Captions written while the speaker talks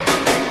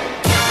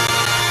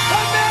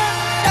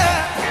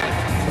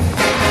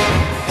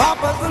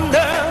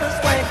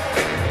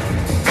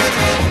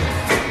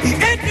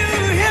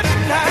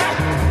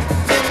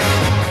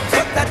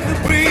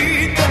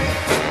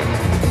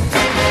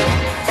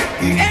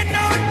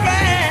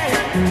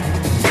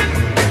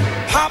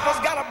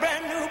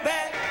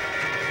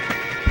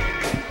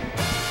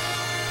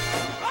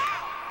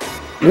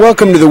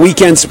Welcome to the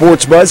Weekend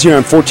Sports Buzz here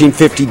on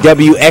 1450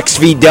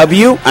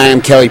 WXVW. I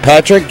am Kelly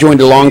Patrick, joined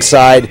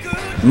alongside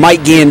Mike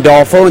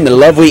Gandolfo and the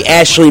lovely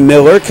Ashley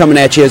Miller, coming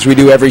at you as we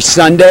do every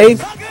Sunday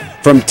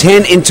from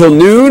 10 until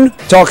noon,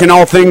 talking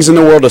all things in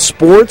the world of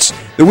sports.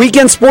 The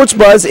Weekend Sports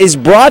Buzz is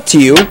brought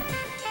to you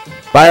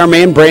by our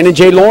man Brandon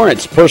J.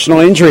 Lawrence,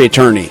 personal injury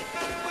attorney.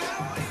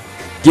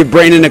 Give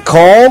Brandon a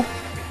call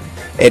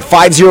at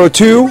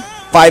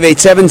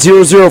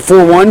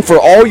 502-587-0041 for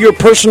all your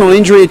personal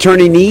injury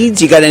attorney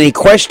needs. You got any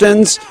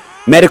questions,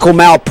 medical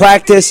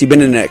malpractice, you've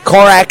been in a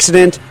car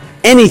accident,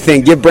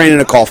 anything, give Brandon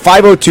a call,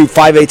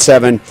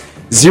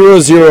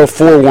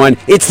 502-587-0041.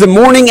 It's the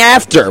morning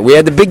after. We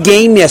had the big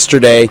game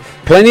yesterday.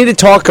 Plenty to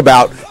talk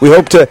about. We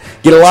hope to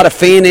get a lot of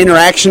fan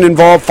interaction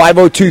involved.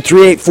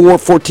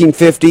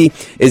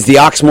 502-384-1450 is the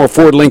Oxmoor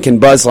Ford Lincoln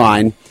Buzz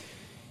line.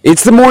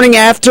 It's the morning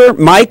after.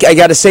 Mike, I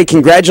got to say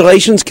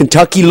congratulations.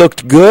 Kentucky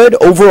looked good.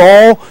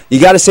 Overall,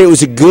 you got to say it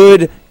was a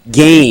good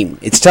game.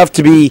 It's tough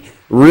to be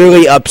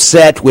really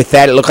upset with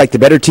that. It looked like the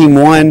better team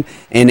won,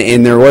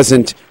 and there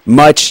wasn't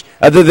much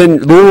other than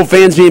Louisville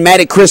fans being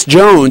mad at Chris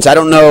Jones. I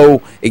don't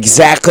know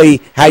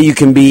exactly how you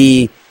can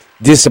be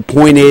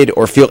disappointed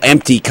or feel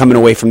empty coming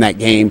away from that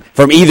game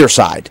from either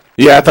side.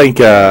 Yeah, I think,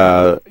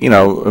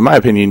 in my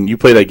opinion, you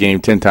play that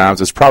game 10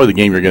 times, it's probably the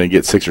game you're going to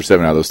get 6 or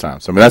 7 out of those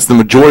times. I mean, that's the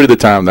majority of the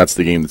time, that's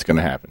the game that's going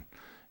to happen.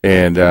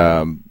 And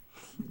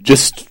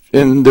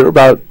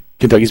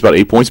Kentucky's about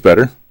 8 points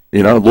better.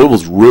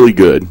 Louisville's really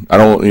good.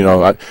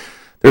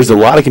 There's a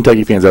lot of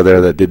Kentucky fans out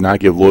there that did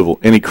not give Louisville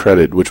any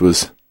credit, which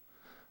was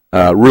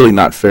really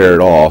not fair at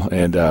all.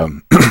 And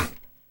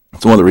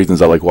it's one of the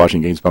reasons I like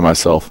watching games by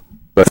myself.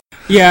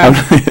 Yeah,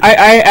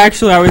 I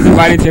was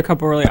invited to a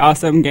couple really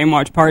awesome game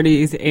watch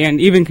parties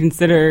and even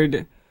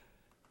considered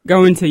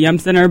going to Yum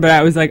Center, but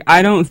I was like,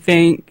 I don't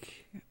think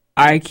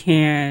I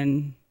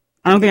can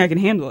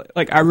handle it.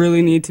 Like, I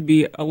really need to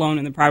be alone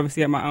in the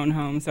privacy of my own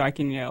home so I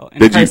can yell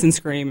and curse and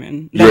scream.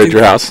 And you were at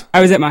your house?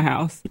 I was at my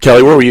house.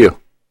 Kelly, where were you?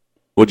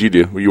 What'd you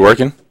do? Were you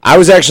working?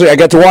 I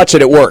got to watch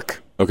it at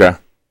work. Okay.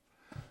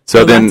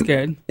 So then, that's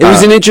good. It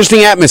was an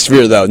interesting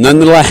atmosphere, though,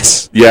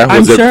 nonetheless. Yeah,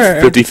 was I'm it sure.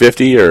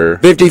 50-50 or?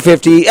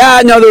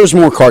 50-50. No, there was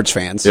more Cards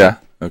fans. Yeah,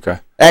 okay.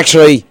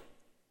 Actually,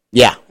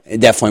 yeah,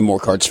 definitely more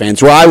Cards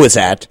fans. Where I was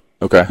at,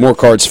 okay, more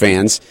Cards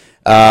fans.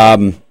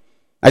 I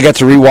got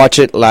to rewatch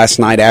it last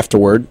night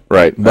afterward.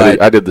 Right,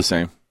 but I did the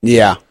same.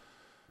 Yeah.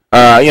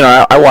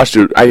 I watched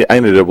it. I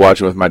ended up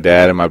watching with my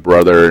dad and my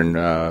brother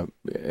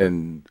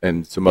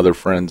and some other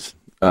friends.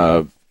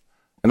 And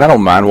I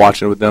don't mind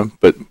watching it with them,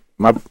 but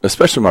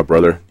especially my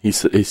brother,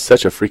 he's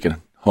such a freaking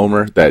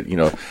homer that,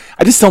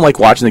 I just don't like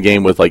watching the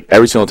game with, like,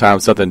 every single time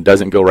something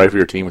doesn't go right for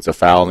your team, it's a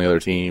foul on the other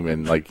team,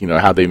 and, like,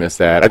 how they miss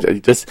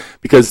that.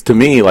 Because to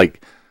me,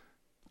 like,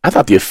 I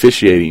thought the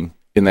officiating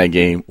in that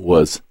game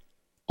was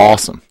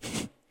awesome.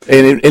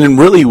 And it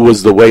really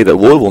was the way that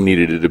Louisville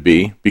needed it to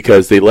be,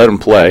 because they let them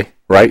play,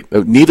 right?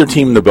 Neither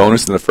team in the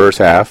bonus in the first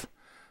half.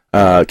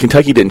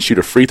 Kentucky didn't shoot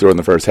a free throw in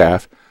the first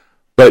half.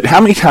 But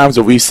how many times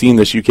have we seen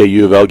this UK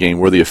U of L game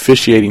where the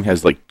officiating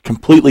has, like,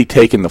 completely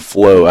taken the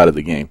flow out of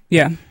the game?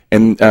 Yeah.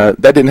 And that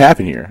didn't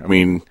happen here. I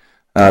mean,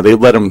 they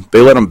let them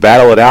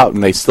battle it out,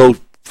 and they still,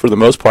 for the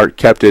most part,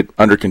 kept it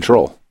under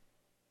control.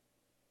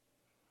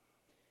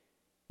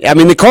 Yeah, I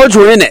mean, the Cards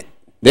were in it.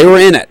 They were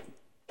in it.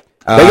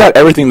 They got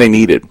everything they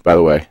needed, by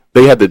the way.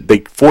 They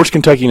forced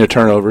Kentucky into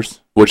turnovers,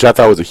 which I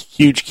thought was a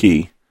huge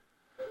key.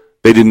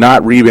 They did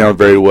not rebound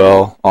very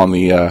well on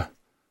their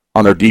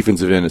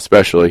defensive end,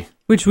 especially.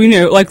 Which we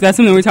knew, like, that's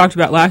something we talked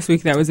about last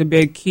week. That was a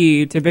big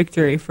key to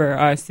victory for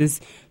us,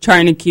 is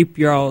trying to keep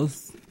all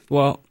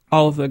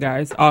of the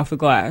guys off the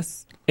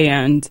glass.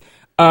 And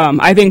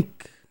I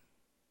think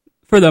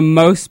for the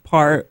most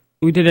part,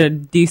 we did a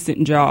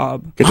decent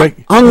job.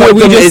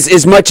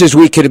 As much as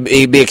we could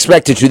be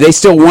expected to. They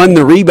still won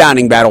the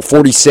rebounding battle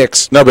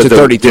 46 to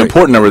 33. The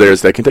important number there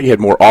is that Kentucky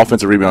had more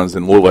offensive rebounds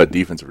than Louisville had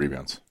defensive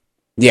rebounds.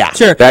 Yeah.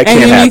 Sure. That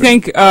can't happen. You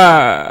think,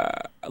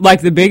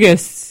 the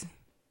biggest,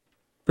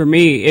 for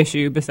me,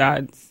 issue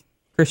besides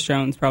Chris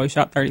Jones probably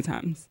shot 30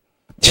 times.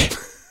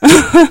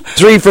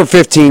 3 for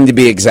 15 to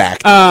be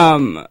exact.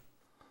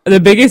 The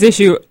biggest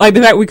issue, like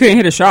the fact we couldn't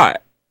hit a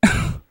shot.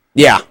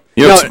 Yeah.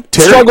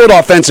 Struggled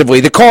offensively.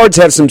 The Cards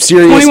have some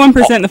serious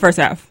 21% in the first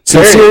half.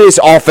 Some serious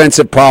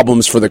offensive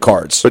problems for the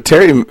Cards. But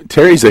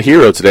Terry's a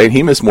hero today, and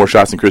he missed more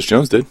shots than Chris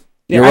Jones did.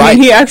 Yeah, You're right.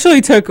 He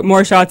actually took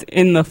more shots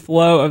in the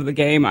flow of the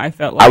game, I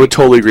felt like. I would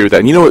totally agree with that.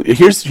 And you know what?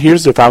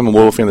 Here's if I'm a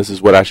Louisville fan, this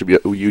is what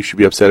you should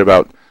be upset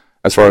about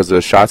as far as the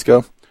shots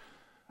go.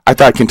 I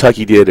thought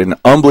Kentucky did an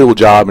unbelievable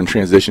job in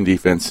transition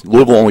defense.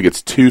 Louisville only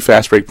gets 2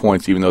 fast break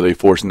points, even though they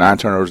forced 19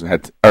 turnovers and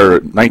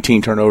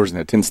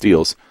had 10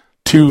 steals.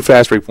 2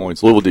 fast break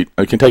points.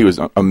 Kentucky was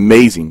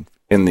amazing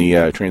in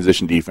the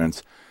transition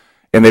defense,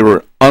 and they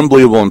were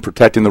unbelievable in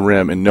protecting the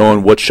rim and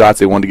knowing what shots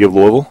they wanted to give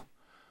Louisville.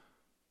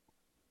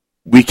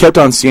 We kept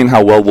on seeing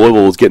how well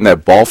Louisville was getting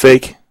that ball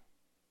fake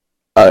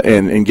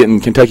and getting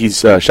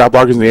Kentucky's shot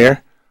blockers in the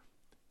air.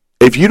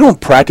 If you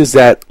don't practice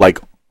that like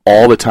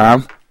all the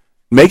time,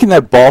 making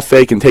that ball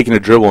fake and taking a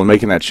dribble and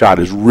making that shot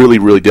is really,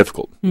 really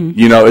difficult.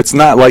 You know, it's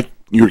not like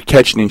you're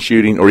catching and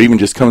shooting or even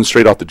just coming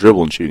straight off the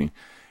dribble and shooting.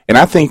 And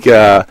I think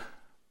that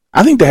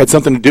had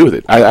something to do with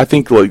it. I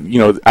think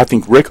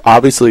Rick,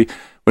 obviously,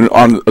 when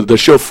on the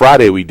show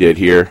Friday we did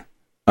here,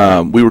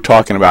 we were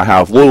talking about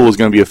how if Louisville was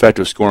going to be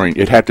effective scoring,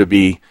 it had to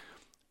be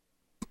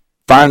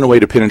finding a way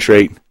to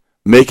penetrate,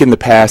 making the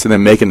pass, and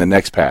then making the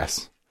next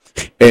pass.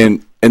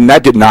 And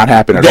that did not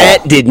happen at all.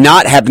 That did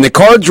not happen. The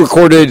Cards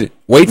recorded,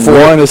 wait for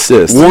One it,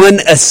 assist. One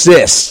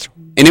assist.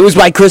 And it was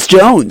by Chris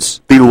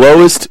Jones. The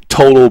lowest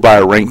total by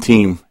a ranked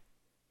team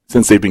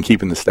since they've been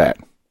keeping the stat.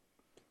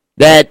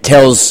 That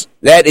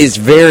is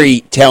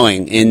very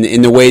telling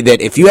in the way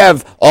that if you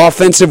have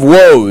offensive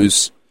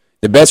woes,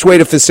 the best way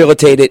to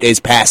facilitate it is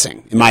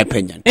passing, in my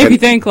opinion. If you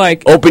think,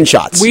 like, open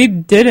shots. We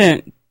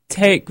didn't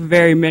take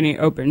very many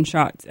open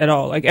shots at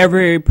all. Like,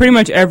 pretty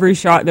much every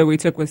shot that we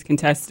took was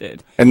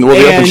contested. And the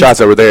open shots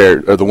that were there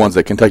are the ones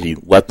that Kentucky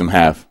let them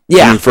have.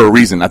 Yeah. I mean, for a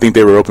reason. I think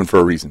they were open for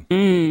a reason.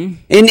 In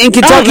I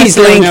Kentucky's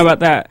don't lane, know about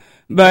that.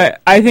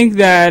 But I think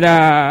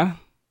that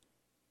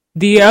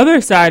the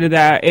other side of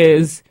that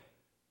is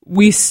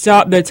we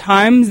stopped the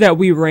times that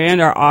we ran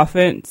our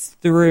offense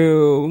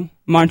through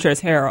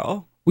Montrezl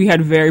Harrell. We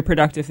had very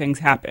productive things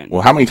happen.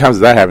 Well, how many times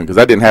did that happen? Because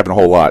that didn't happen a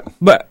whole lot.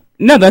 But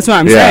no, that's what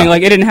I'm saying.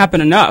 Like, it didn't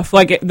happen enough.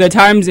 Like, the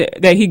times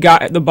that he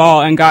got the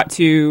ball and got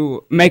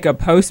to make a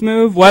post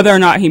move, whether or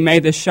not he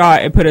made the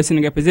shot, it put us in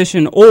a good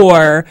position,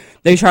 or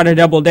they tried to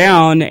double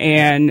down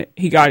and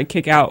he got a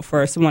kick out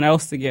for someone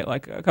else to get,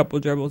 like, a couple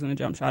of dribbles and a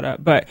jump shot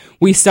up. But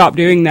we stopped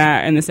doing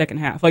that in the second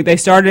half. Like, they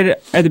started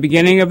at the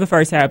beginning of the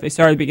first half, they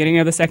started at the beginning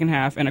of the second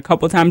half, and a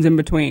couple of times in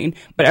between.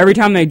 But every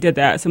time they did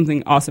that,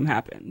 something awesome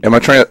happened. And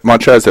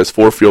Montrez has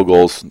 4 field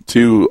goals.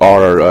 2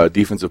 are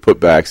defensive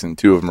putbacks, and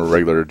 2 of them are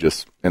regular,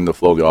 just in the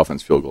flow of the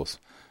offense field goals.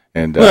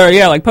 And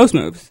like post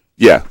moves.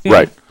 Yeah,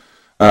 right.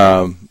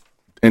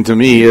 And to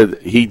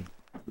me,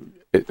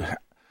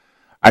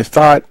 I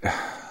thought,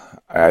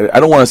 I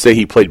don't want to say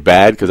he played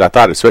bad, because I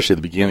thought, especially at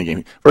the beginning of the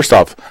game, first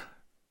off,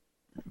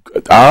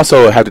 I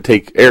also had to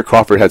take, Eric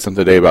Crawford had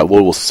something today about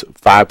Louisville's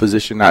 5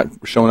 position not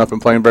showing up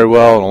and playing very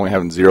well, and only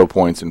having 0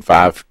 points and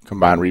 5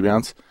 combined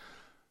rebounds.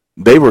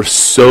 They were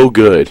so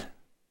good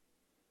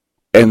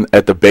and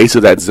at the base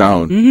of that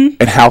zone,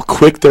 and how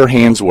quick their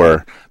hands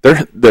were.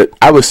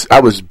 I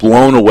was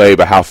blown away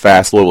by how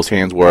fast Louisville's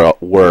hands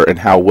were and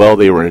how well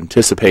they were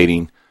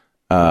anticipating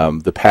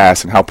the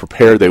pass and how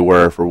prepared they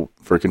were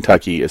for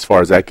Kentucky as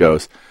far as that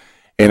goes.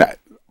 And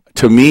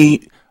to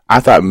me, I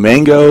thought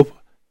Mango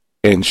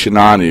and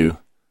Shinanu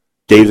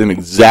gave them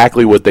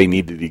exactly what they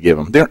needed to give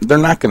them. They're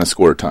not going to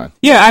score a ton.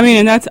 Yeah, I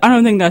mean, and I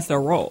don't think that's their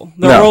role.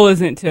 Their role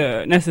isn't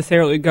to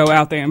necessarily go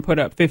out there and put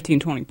up 15,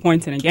 20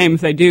 points in a game.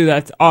 If they do,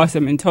 that's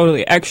awesome and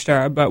totally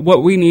extra. But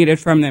what we needed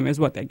from them is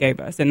what they gave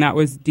us, and that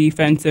was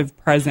defensive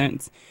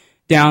presence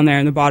down there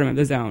in the bottom of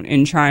the zone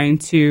and trying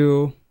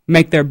to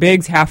make their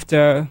bigs have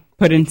to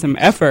put in some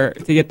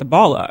effort to get the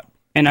ball up.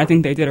 And I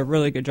think they did a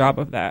really good job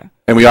of that.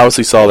 And we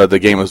obviously saw that the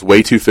game was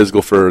way too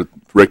physical for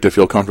Rick to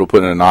feel comfortable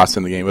putting a Nos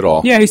in the game at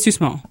all. Yeah, he's too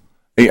small.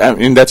 I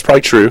mean, that's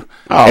probably true.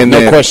 Oh, and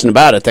no question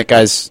about it. That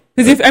guy's...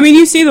 Because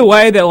you see the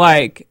way that,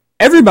 like,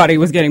 everybody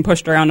was getting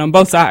pushed around on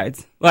both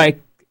sides. Like,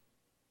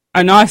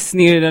 Anas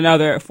needed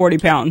another 40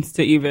 pounds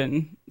to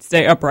even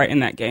stay upright in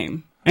that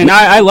game. And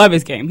I love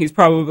his game. He's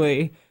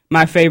probably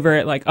my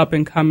favorite, like,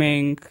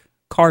 up-and-coming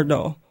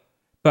Cardinal.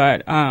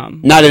 But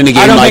not in a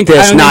game like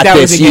this. Not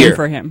this year.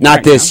 For him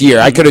not this year.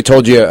 I could have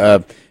told you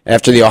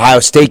after the Ohio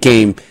State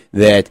game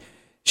that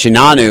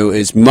Shinanu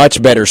is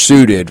much better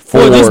suited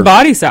for just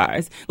body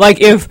size. Like,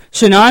 if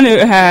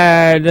Shinanu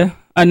had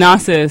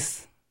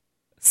Anas's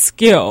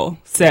skill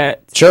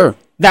set, sure,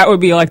 that would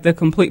be like the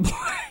complete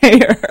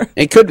player.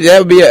 That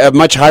would be a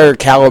much higher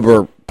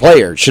caliber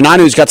player.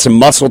 Shinanu's got some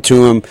muscle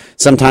to him,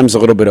 sometimes a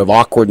little bit of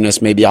awkwardness,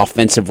 maybe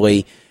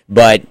offensively,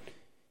 but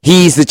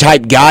he's the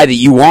type guy that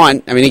you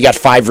want. I mean, he got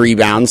 5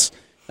 rebounds.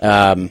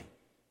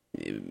 Montrezl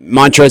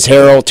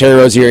Harrell, Terry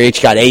Rozier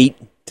each got 8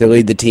 to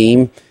lead the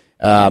team.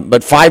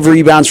 But 5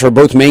 rebounds for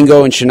both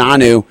Mango and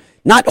Shinanu.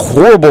 Not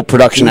horrible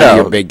production out of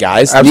your big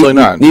guys. Absolutely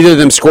not. Neither of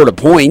them scored a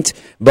point.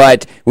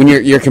 But when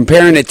you're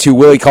comparing it to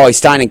Willie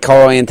Cauley-Stein and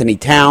Karl Anthony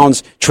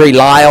Towns, Trey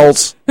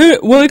Lyles.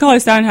 Willie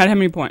Cauley-Stein had how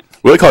many points?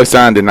 Willie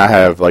Cauley-Stein did not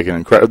have like an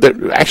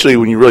incredible. Actually,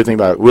 when you really think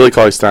about it, Willie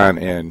Cauley-Stein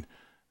and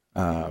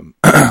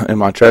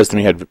Montrez to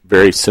me had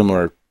very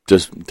similar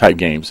just type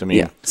games. I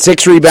mean,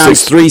 6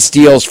 rebounds, 3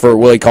 steals for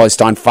Willie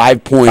Cauley-Stein,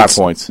 5 points.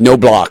 5 points. No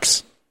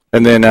blocks.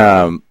 And then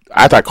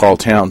I thought Karl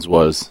Towns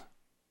was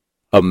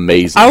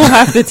amazing. I will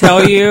have to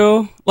tell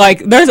you,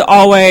 like, there's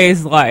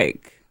always,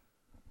 like,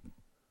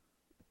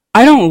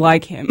 I don't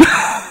like him.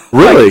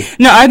 Really? Like,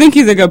 no, I think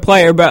he's a good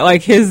player, but,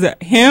 like,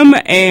 him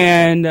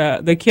and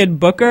the kid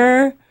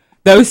Booker,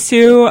 those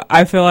two,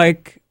 I feel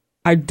like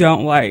I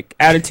don't like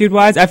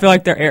attitude-wise. I feel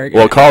like they're arrogant.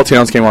 Well, Karl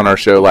Towns came on our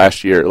show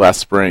last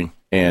spring,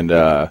 and did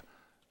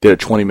a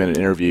 20-minute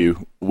interview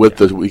with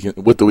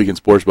the Weekend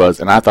Sports Buzz,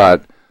 and I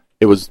thought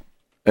it was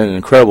an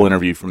incredible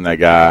interview from that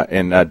guy.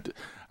 And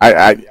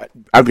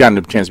I've gotten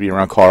a chance to be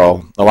around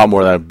Carl a lot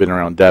more than I've been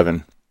around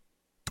Devin,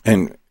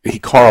 and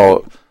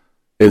Carl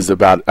is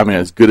about, I mean,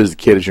 as good as a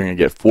kid as you're going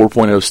to get.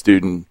 4.0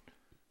 student,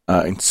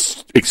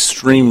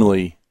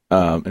 extremely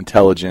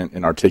intelligent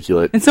and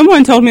articulate. And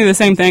someone told me the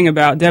same thing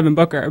about Devin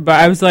Booker, but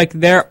I was like,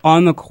 their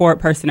on the court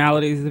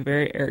personalities is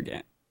very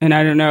arrogant. And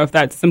I don't know if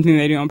that's something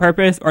they do on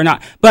purpose or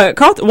not. But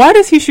Carl, why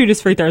does he shoot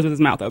his free throws with his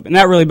mouth open?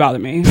 That really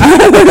bothered me.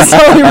 That's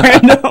totally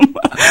random.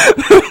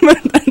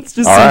 But that's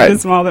just something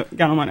small that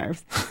got on my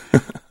nerves.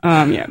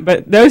 Yeah,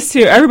 but those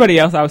two, everybody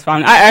else I was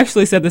fine. I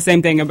actually said the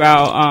same thing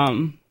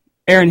about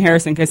Aaron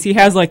Harrison, because he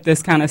has like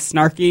this kind of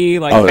snarky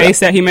face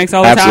that he makes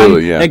all the time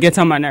that gets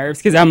on my nerves,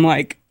 because I'm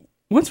like,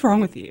 what's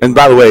wrong with you? And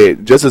by the way,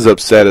 just as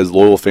upset as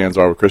Louisville fans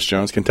are with Chris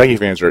Jones, Kentucky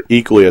fans are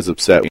equally as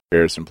upset when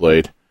Harrison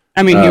played.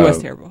 I mean, he was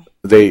terrible.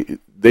 They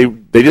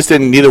just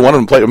didn't. Neither one of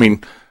them play. I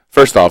mean,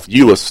 first off,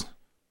 Ulis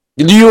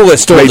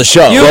stole the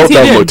show. Both of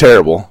them were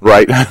terrible,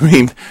 right? I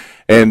mean,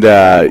 and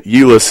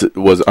Ulis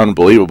was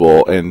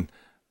unbelievable, and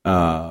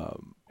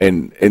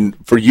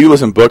for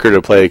Ulis and Booker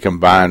to play a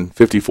combined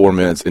 54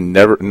 minutes and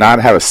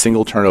not have a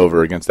single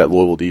turnover against that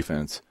Louisville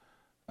defense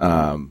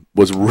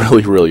was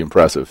really, really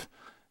impressive.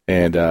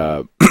 And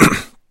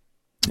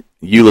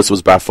Ulis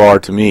was by far,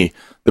 to me,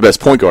 the best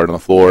point guard on the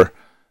floor,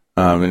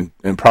 and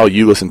probably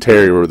Ulis and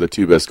Terry were the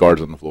two best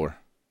guards on the floor.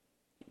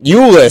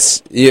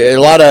 Ulis, a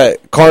lot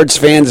of Cards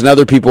fans and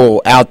other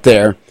people out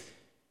there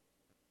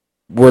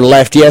were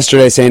left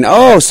yesterday saying,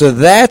 oh, so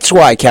that's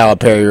why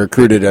Calipari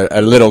recruited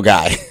a little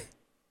guy.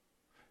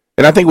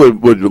 And I think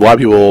what a lot of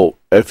people,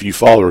 if you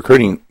follow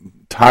recruiting,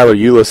 Tyler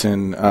Ulis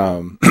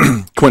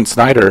and Quinn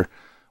Snyder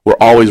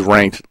were always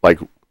ranked like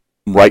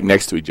right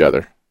next to each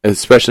other,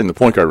 especially in the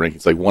point guard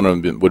rankings. Like one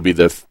of them would be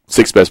the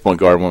sixth best point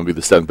guard, one would be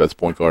the seventh best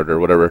point guard or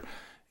whatever.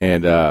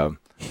 And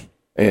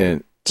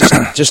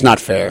just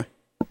not fair.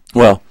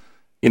 Well,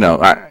 you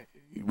know,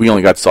 we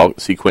only got to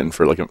see Quentin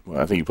for I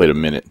think he played a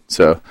minute.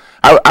 So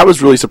I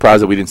was really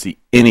surprised that we didn't see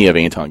any of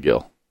Anton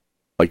Gill.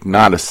 Like,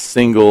 not a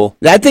single.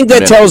 I think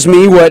that tells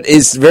me what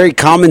is very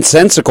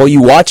commonsensical.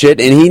 You watch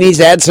it, and he needs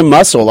to add some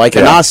muscle like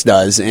Anas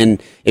does.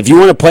 And if you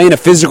want to play in a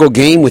physical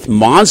game with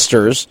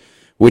monsters,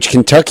 which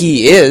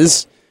Kentucky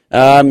is,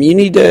 you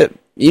need to.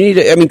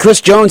 I mean,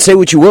 Chris Jones, say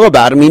what you will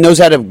about him. He knows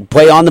how to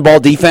play on the ball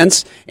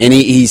defense, and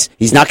he's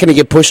not going to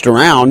get pushed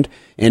around.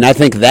 And I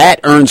think that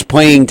earns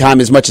playing time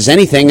as much as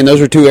anything. And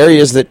those are two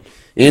areas that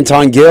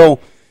Anton Gill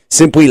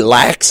simply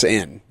lacks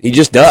in. He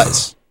just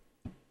does.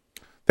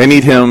 They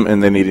need him,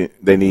 and they need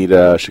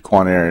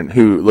Shaquan Aaron,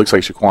 who looks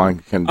like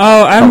Shaquan can.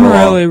 Oh, I'm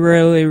really,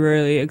 really,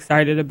 really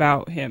excited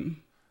about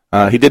him.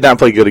 He did not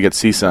play good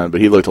against CSUN,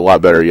 but he looked a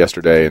lot better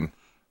yesterday. And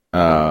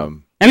I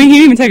mean, he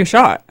didn't even take a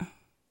shot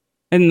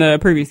in the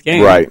previous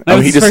game. Right. That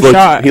was he his just first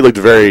shot. He looked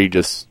very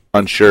just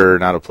unsure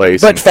and out of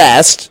place. But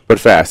fast.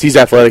 He's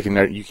athletic,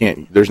 and you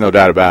can't. There's no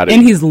doubt about it.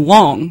 And he's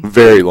long.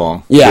 Very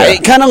long. Yeah.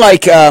 Kind of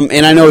like,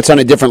 and I know it's on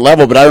a different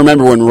level, but I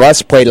remember when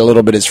Russ played a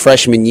little bit his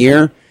freshman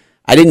year.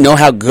 I didn't know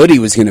how good he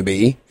was going to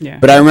be,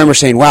 but I remember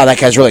saying, "Wow, that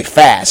guy's really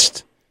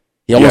fast."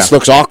 He almost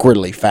looks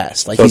awkwardly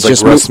fast, like he's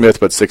just Russ Smith,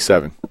 but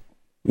 6'7".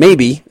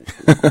 Maybe,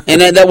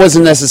 and that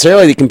wasn't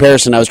necessarily the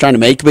comparison I was trying to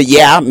make, but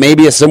yeah,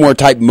 maybe a similar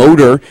type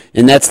motor,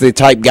 and that's the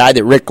type guy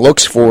that Rick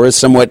looks for, is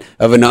somewhat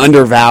of an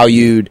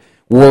undervalued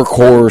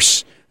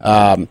workhorse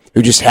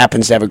who just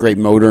happens to have a great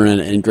motor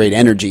and great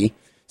energy.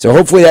 So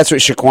hopefully that's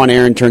what Shaquan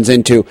Aaron turns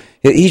into.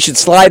 He should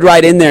slide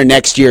right in there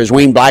next year as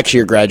Wayne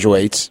Blackshear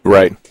graduates.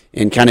 Right.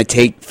 And kind of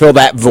fill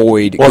that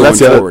void. Well, that's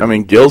forward. I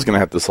mean, Gill's going to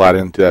have to slide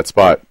into that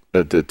spot,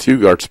 the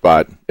 2-guard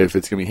spot, if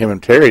it's going to be him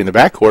and Terry in the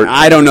backcourt.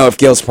 I don't know if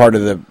Gill's part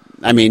of the.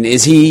 I mean,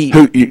 is he?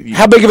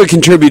 How big of a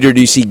contributor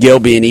do you see Gill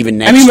being even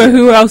next year? But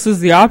who else is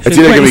the option?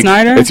 Quentin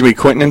Snyder? It's going to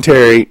be Quentin and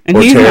Terry, and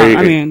or he's Terry.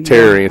 Not, I mean,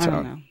 Terry. I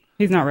don't know.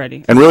 He's not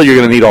ready. And really, you're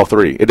going to need all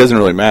three. It doesn't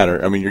really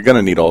matter. I mean, you're going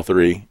to need all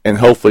three, and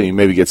hopefully,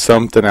 maybe get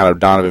something out of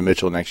Donovan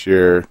Mitchell next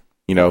year.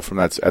 You know, from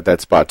at that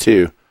spot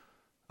too.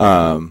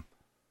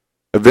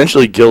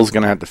 Eventually, Gill's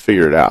going to have to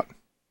figure it out.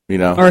 You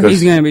know, or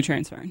he's going to be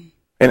transferring.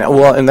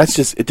 And that's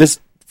just it.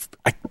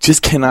 I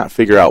just cannot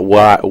figure out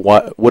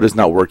what is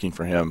not working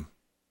for him.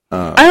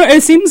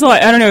 It seems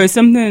like, I don't know, it's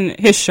something,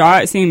 his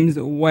shot seems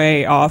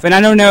way off, and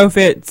I don't know if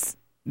it's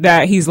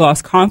that he's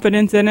lost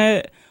confidence in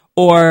it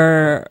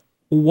or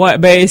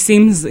what, but he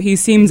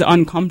seems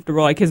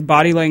uncomfortable, like his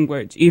body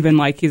language, even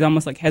like he's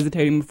almost like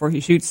hesitating before he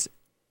shoots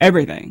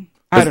everything.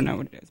 I don't know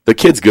what it is. The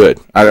kid's good.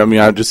 I mean,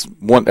 I just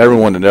want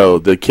everyone to know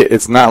the kid.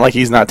 It's not like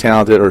he's not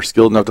talented or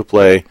skilled enough to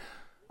play.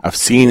 I've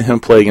seen him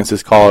play against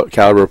this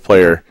caliber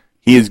player.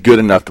 He is good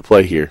enough to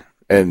play here.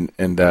 And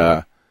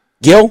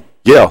Gill?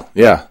 Gill,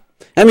 yeah.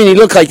 I mean, he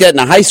looked like that in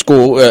a high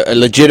school, a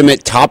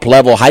legitimate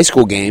top-level high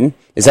school game.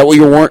 Is that what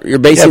you're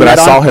basing that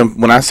on? Yeah, but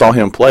when I saw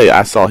him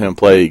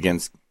play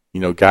against,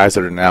 you know, guys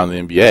that are now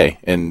in the NBA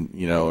and,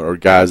 you know, or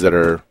guys that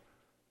are,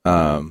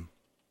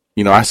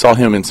 you know, I saw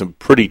him in some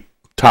pretty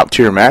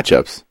top-tier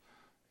matchups.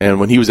 And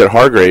when he was at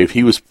Hargrave,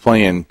 he was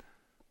playing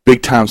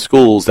big-time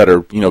schools that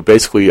are, you know,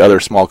 basically other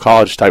small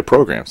college-type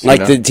programs.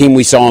 Like the team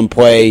we saw him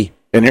play.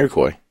 In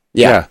Iroquois.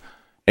 Yeah.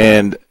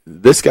 And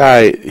this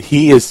guy,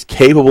 he is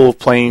capable of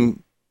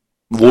playing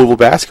Louisville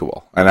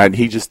basketball, and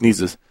he just needs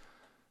to,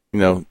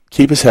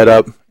 keep his head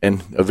up,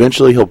 and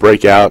eventually he'll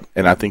break out.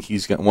 And I think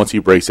once he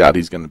breaks out,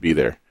 he's going to be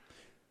there.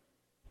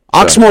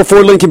 Oxmoor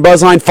Ford Lincoln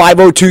Buzzline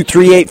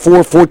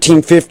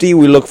 502-384-1450.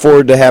 We look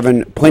forward to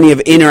having plenty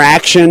of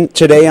interaction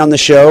today on the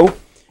show.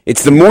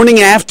 It's the morning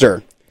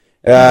after.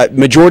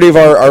 Majority of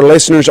our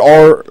listeners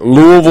are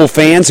Louisville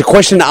fans. The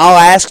question I'll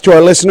ask to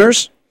our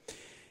listeners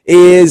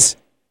is,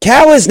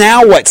 Cal is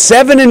now,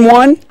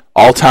 7-1?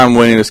 All-time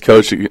winningest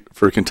coach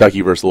for Kentucky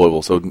versus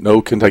Louisville. So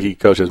no Kentucky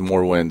coach has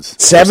more wins.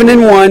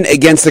 7-1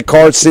 against the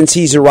Cards since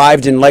he's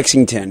arrived in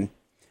Lexington.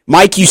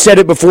 Mike, you said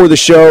it before the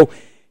show.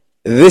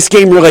 This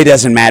game really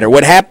doesn't matter.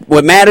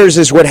 What matters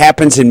is what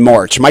happens in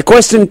March. My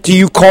question to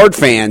you Card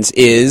fans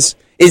is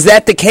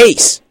that the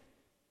case?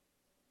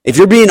 If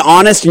you're being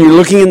honest and you're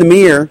looking in the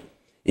mirror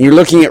and you're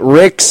looking at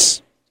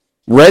Rick's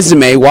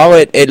resume while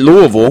at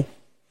Louisville,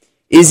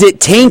 is it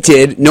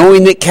tainted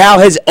knowing that Cal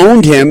has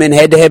owned him in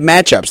head-to-head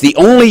matchups? The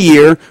only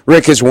year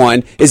Rick has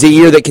won is a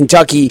year that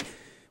Kentucky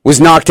was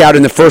knocked out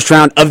in the first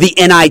round of the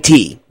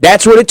NIT.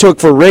 That's what it took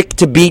for Rick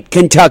to beat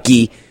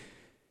Kentucky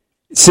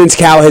since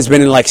Cal has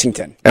been in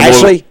Lexington. And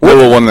Ashley,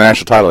 Louisville won the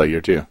national title that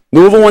year, too.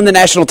 Louisville won the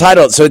national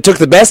title, so it took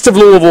the best of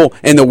Louisville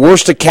and the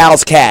worst of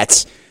Cal's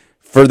Cats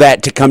for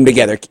that to come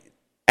together.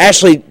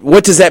 Ashley,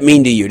 what does that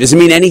mean to you? Does it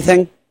mean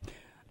anything?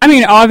 I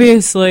mean,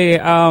 obviously,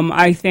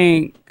 I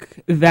think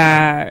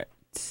that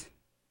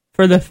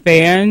for the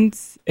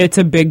fans, it's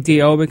a big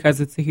deal because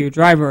it's a huge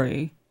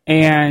rivalry.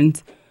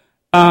 And,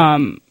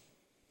 but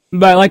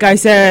like I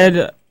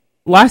said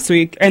last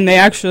week, and they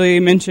actually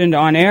mentioned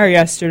on air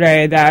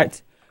yesterday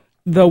that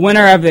the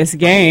winner of this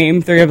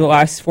game, 3 of the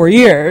last 4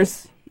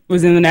 years,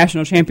 was in the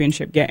national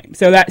championship game.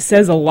 So that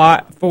says a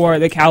lot for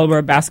the caliber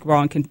of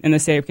basketball in the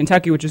state of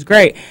Kentucky, which is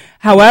great.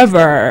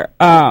 However,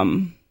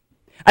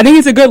 I think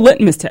it's a good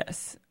litmus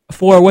test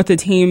for what the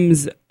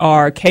teams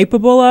are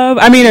capable of.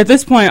 I mean, at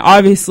this point,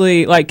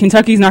 obviously,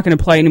 Kentucky's not going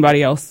to play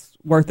anybody else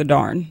worth a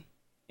darn.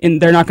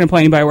 And they're not going to play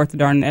anybody worth a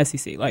darn in the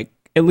SEC.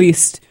 At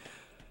least,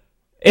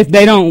 if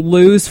they don't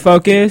lose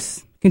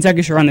focus,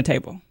 Kentucky should run the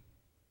table.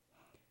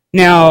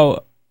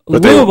 Now,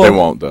 but Louisville, they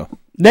won't, though.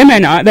 They may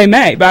not. They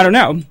may, but I don't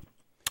know.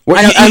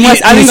 I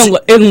think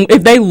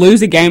if they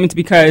lose a game, it's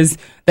because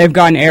they've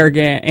gotten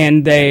arrogant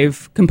and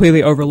they've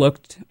completely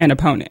overlooked an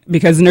opponent.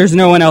 Because there's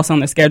no one else on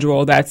the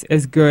schedule that's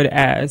as good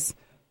as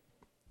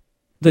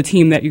the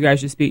team that you guys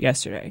just beat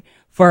yesterday.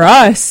 For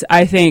us,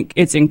 I think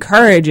it's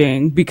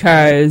encouraging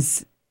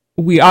because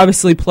we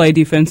obviously play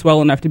defense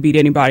well enough to beat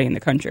anybody in the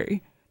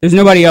country. There's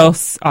nobody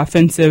else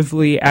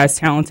offensively as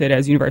talented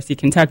as University of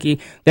Kentucky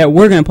that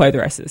we're going to play the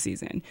rest of the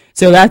season.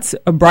 So that's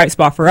a bright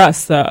spot for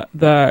us.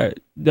 The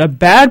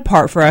bad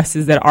part for us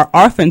is that our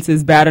offense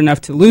is bad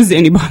enough to lose to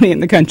anybody in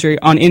the country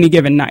on any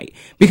given night.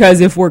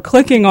 Because if we're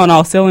clicking on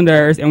all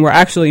cylinders and we're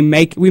actually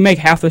make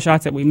half the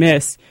shots that we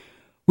miss,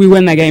 we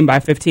win that game by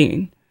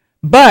 15.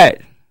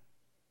 But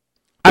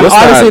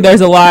obviously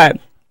there's a lot.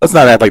 Let's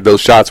not act like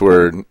those shots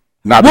were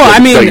not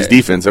Kentucky's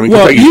defense.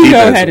 Kentucky's you defense.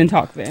 Go ahead and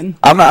talk then.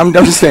 I'm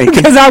just saying.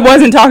 Because I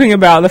wasn't talking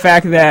about the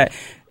fact that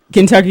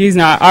Kentucky's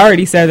not. I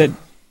already said that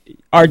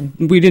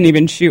we didn't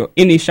even shoot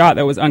any shot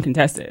that was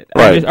uncontested.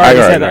 Right. I already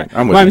said that.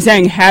 I'm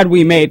saying, had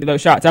we made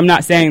those shots, I'm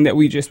not saying that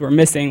we just were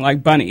missing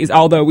like bunnies,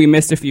 although we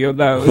missed a few of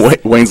those.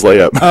 Wayne's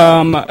layup.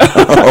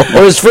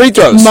 Or his free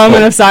throws.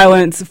 Moment of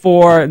silence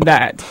for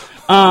that.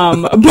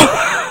 But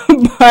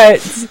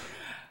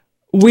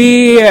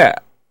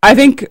I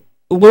think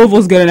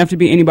Louisville's good enough to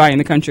beat anybody in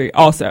the country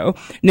also.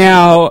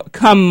 Now,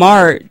 come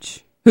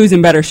March, who's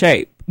in better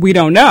shape? We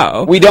don't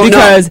know.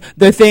 Because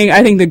I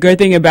think the good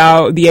thing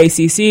about the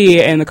ACC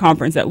and the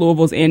conference that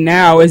Louisville's in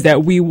now is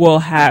that we will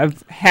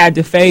have had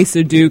to face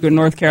a Duke or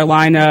North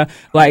Carolina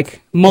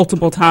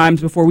multiple times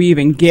before we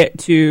even get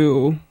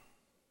to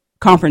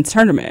conference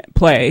tournament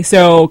play.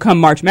 So come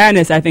March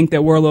Madness, I think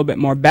that we're a little bit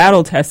more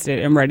battle tested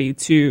and ready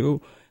to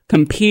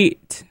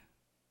compete.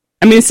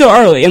 I mean, it's still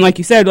early, and like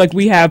you said,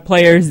 we have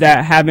players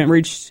that haven't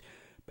reached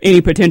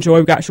any potential.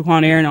 We've got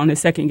Shaquan Aaron on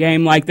his second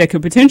game, that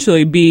could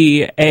potentially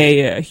be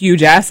a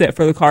huge asset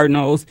for the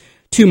Cardinals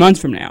 2 months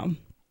from now.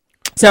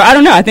 So I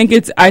don't know. I think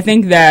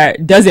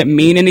that does it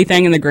mean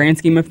anything in the grand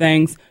scheme of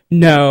things?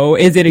 No.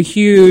 Is it a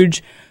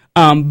huge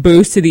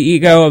boost to the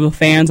ego of the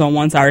fans on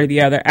one side or the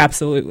other?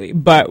 Absolutely.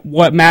 But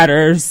what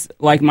matters,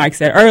 like Mike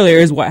said earlier,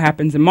 is what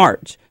happens in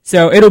March.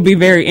 So it'll be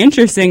very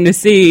interesting to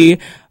see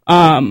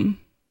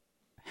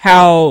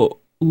how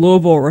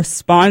Louisville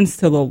responds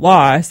to the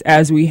loss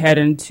as we head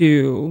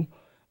into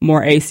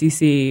more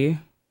ACC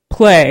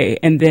play,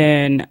 and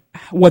then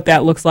what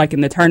that looks like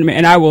in the tournament.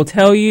 And I will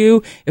tell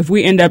you, if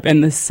we end up in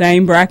the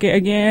same bracket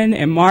again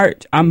in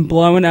March, I'm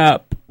blowing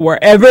up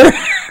wherever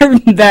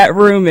that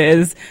room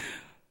is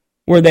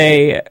where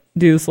they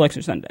do the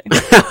Selection Sunday.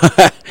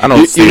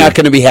 You're not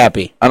going to be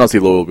happy. I don't see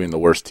Louisville being the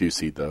worst 2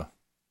 seed, though,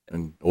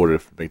 in order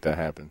to make that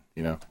happen.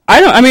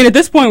 At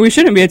this point, we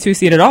shouldn't be a 2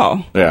 seed at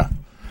all. Yeah.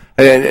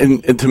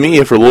 And to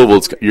me, for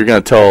Louisville, you're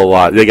going to tell a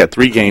lot. They got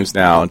 3 games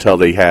now until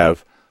they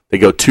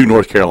go to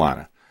North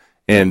Carolina.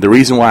 And the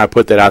reason why I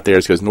put that out there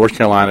is because North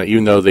Carolina,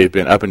 even though they've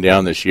been up and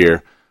down this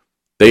year,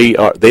 they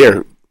are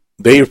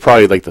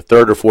probably like the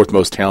third or fourth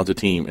most talented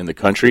team in the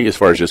country as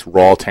far as just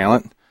raw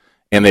talent.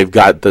 And they've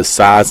got the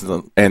size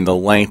and the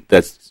length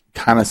that's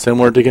kind of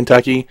similar to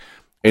Kentucky.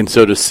 And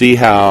so to see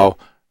how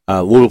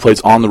Louisville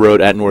plays on the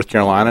road at North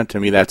Carolina, to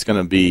me that's going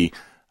to be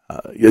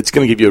it's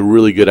going to give you a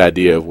really good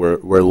idea of where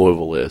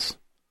Louisville is.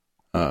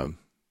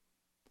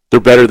 They're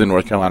better than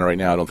North Carolina right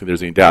now. I don't think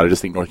there's any doubt. I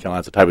just think North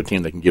Carolina's the type of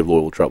team that can give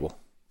Louisville trouble.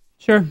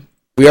 Sure.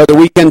 We are the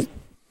Weekend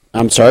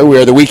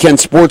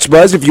Sports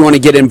Buzz. If you want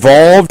to get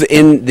involved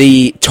in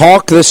the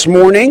talk this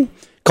morning,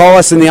 call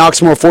us in the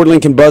Oxmoor Ford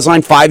Lincoln Buzz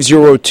line,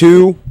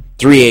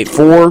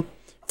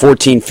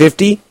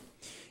 502-384-1450.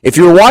 If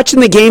you were watching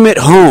the game at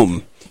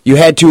home, you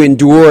had to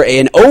endure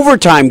an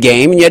overtime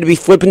game, and you had to be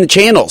flipping the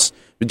channels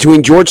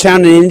between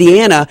Georgetown and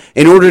Indiana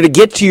in order to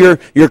get to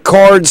your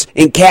Cards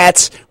and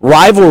Cats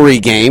rivalry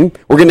game.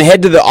 We're going to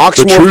head to the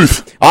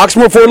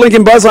Oxmoor Ford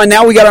Lincoln Buzz line.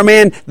 Now we got our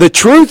man, The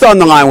Truth, on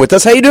the line with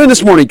us. How you doing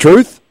this morning,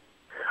 Truth?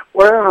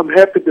 Well, I'm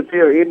happy to be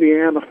an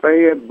Indiana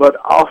fan, but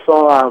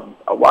also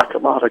I watch a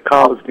lot of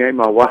college games.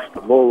 I watched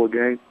the Louisville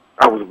game.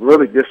 I was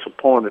really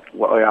disappointed the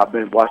way I've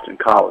been watching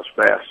college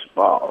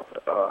basketball.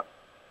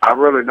 I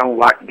really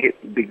don't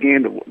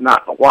begin to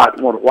not want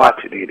to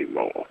watch it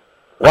anymore.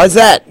 Why's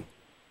that?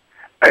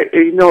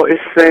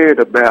 It's sad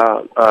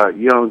about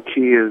young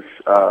kids.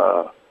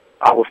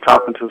 I was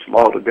talking to some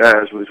older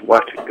guys who was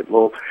watching it,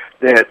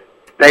 that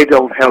they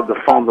don't have the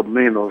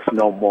fundamentals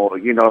no more.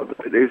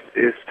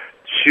 It's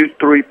shoot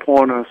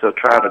three-pointers or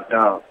try to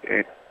dunk.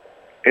 And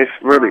it's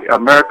really,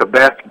 American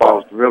basketball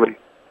is really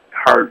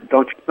hurt.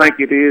 Don't you think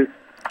it is?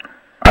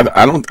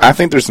 I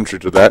think there's some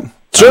truth to that.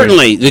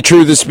 Certainly, the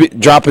truth is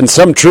dropping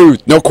some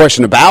truth, no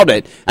question about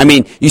it. I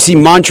mean, you see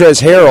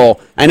Montrezl Harrell,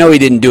 I know he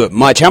didn't do it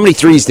much. How many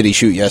threes did he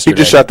shoot yesterday?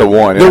 He just shot the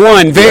one. The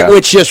one,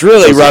 which just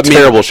really rubbed me.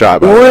 Terrible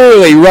shot.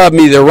 Really rubbed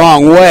me the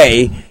wrong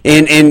way.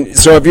 And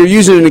so if you're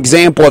using an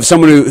example of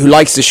someone who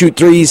likes to shoot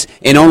threes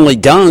and only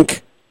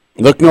dunk,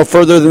 look no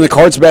further than the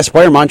Cards' best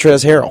player,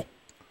 Montrezl Harrell.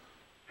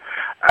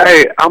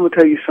 Hey, I'm going to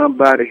tell you,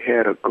 somebody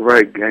had a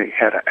great game,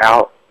 had a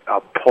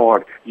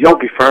party.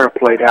 Yogi Ferrell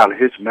played out of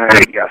his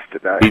mind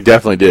yesterday. He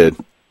definitely did.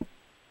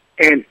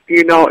 And,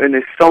 and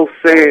it's so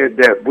sad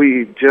that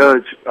we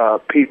judge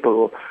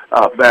people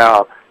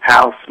about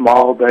how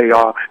small they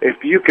are.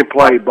 If you can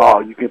play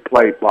ball, you can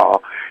play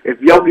ball.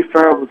 If Yogi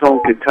Ferrell was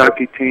on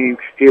Kentucky team,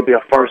 he'd be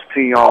a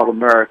first-team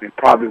All-American,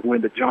 probably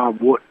win the John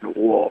Wooden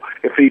Award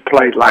if he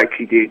played like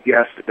he did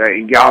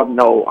yesterday. And y'all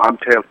know I'm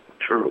telling the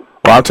truth.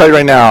 Well, I'll tell you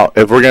right now,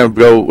 if we're going to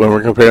go, when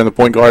we're comparing the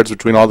point guards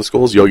between all the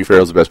schools, Yogi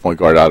Ferrell's the best point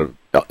guard out of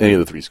any of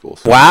the three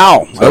schools.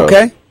 Wow. So,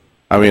 okay.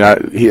 I mean,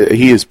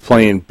 he is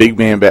playing big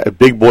boy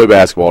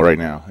basketball right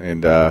now,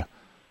 and that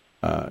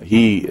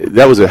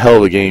was a hell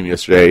of a game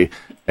yesterday.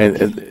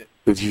 And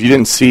if you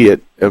didn't see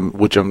it,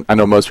 which I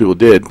know most people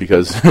did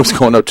because it was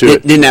going up to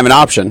it, didn't have an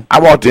option. I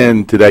walked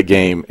into that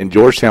game, and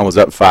Georgetown was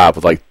up 5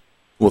 with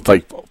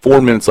like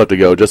 4 minutes left to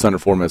go, just under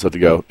 4 minutes left to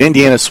go.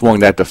 Indiana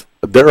swung that to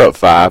they're up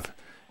 5,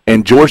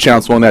 and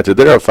Georgetown swung that to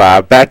they're up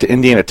 5. Back to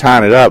Indiana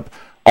tying it up,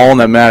 all in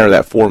that matter of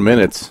that 4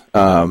 minutes.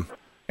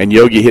 And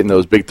Yogi hitting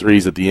those big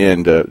threes at the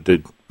end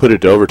to put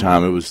it to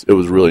overtime, it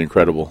was really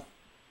incredible.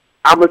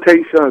 I'm gonna tell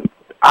you something.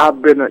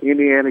 I've been an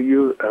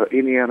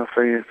Indiana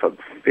fan for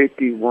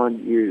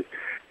 51 years,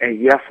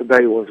 and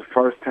yesterday was the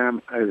first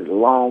time in a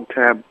long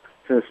time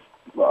since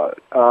about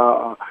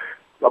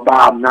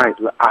night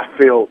I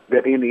feel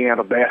that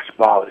Indiana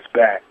basketball is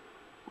back.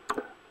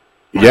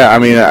 Yeah, I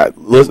mean,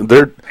 listen,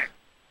 the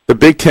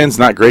Big Ten's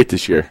not great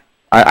this year.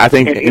 I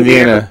think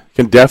Indiana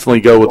can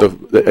definitely go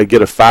with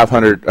get a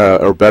 500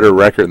 or better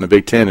record in the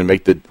Big Ten and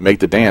make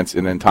the dance,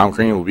 and then Tom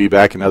Crean will be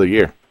back another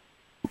year.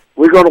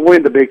 We're going to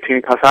win the Big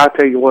Ten because I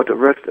tell you what, the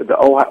rest of the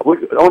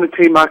only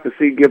team I can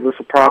see give us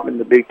a problem in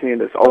the Big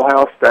Ten is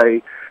Ohio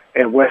State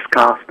and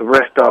Wisconsin. The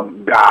rest of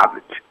them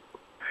garbage.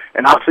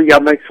 And I'll see y'all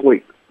next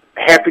week.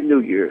 Happy New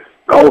Year.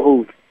 Go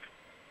Hoosiers.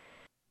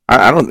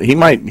 He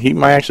might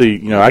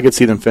actually, I could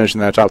see them finishing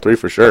that top 3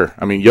 for sure.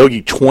 I mean,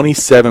 Yogi,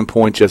 27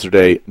 points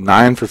yesterday,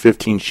 9 for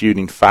 15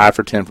 shooting, 5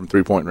 for 10 from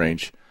 3-point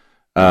range.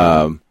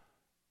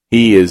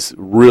 He is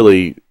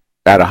really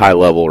at a high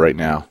level right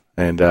now.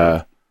 And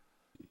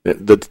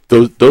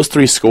those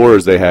 3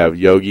 scorers they have,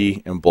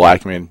 Yogi and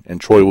Blackman and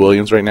Troy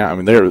Williams right now, I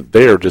mean,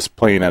 they are just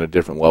playing at a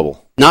different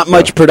level. Not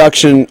much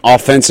production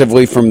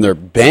offensively from their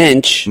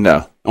bench.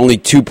 No. Only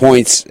 2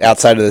 points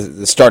outside of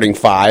the starting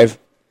 5.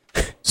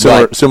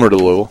 Similar to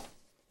Louisville.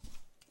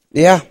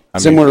 Yeah,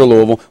 similar to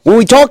Louisville. When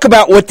we talk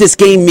about what this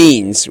game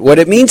means, what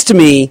it means to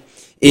me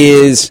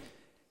is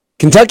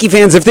Kentucky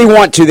fans, if they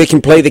want to, they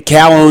can play the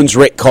Cal owns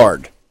Rick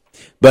card.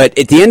 But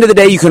at the end of the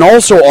day, you can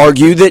also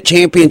argue that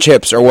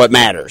championships are what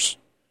matters.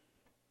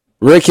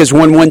 Rick has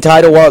won 1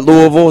 title while at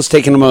Louisville. It's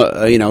taken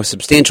him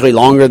substantially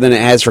longer than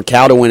it has for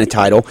Cal to win a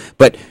title.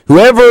 But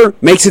whoever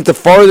makes it the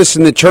farthest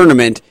in the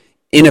tournament,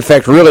 in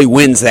effect, really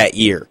wins that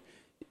year.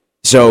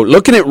 So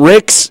looking at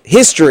Rick's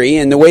history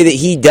and the way that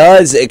he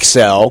does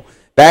excel,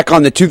 back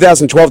on the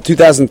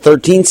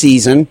 2012-2013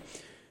 season,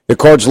 The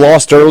Cards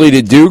lost early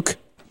to Duke.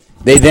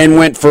 They then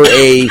went for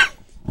a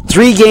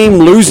 3-game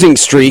losing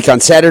streak on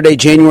Saturday,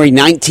 January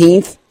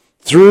 19th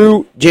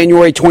through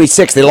January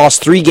 26th. They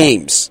lost 3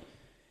 games.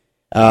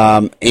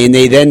 And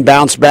they then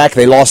bounced back.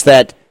 They lost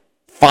that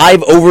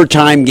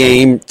 5-overtime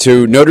game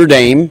to Notre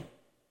Dame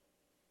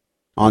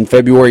on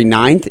February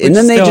 9th. And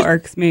then still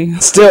irks me.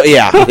 Still,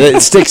 yeah,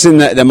 it sticks in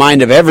the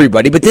mind of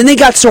everybody. But then they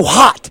got so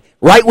hot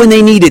right when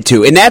they needed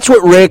to. And that's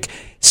what Rick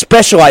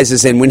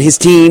specializes in. When his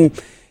team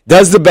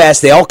does the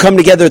best, they all come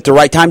together at the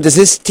right time. Does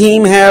this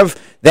team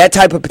have that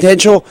type of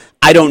potential?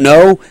 I don't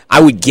know. I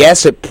would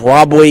guess it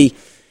probably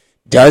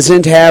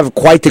doesn't have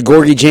quite the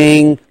Gorgie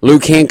Jang,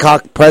 Luke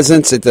Hancock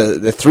presence at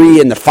the 3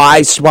 and the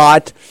 5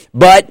 spot.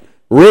 But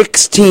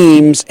Rick's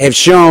teams have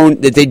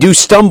shown that they do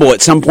stumble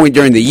at some point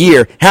during the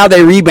year. How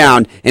they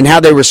rebound and how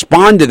they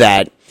respond to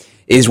that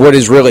is what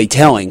is really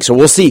telling. So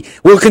we'll see.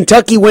 Will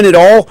Kentucky win it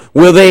all?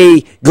 Will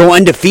they go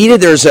undefeated?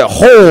 There's a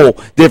whole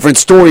different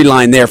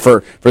storyline there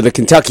for the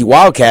Kentucky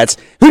Wildcats.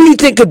 Who do you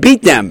think could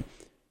beat them,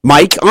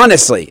 Mike?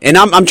 Honestly, and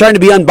I'm trying to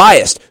be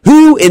unbiased.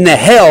 Who in the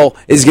hell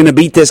is going to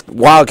beat this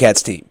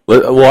Wildcats team?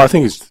 Well, I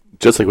think it's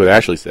just like what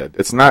Ashley said.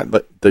 It's not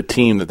the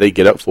team that they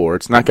get up for.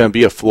 It's not going to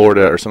be a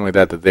Florida or something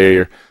like that they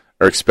are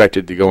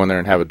expected to go in there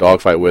and have a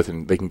dogfight with,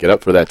 and they can get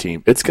up for that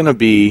team. It's going to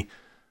be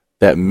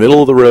that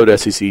middle-of-the-road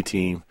SEC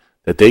team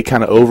that they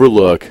kind of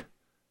overlook,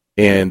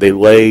 and they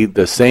lay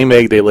the same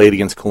egg they laid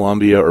against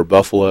Columbia or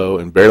Buffalo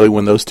and barely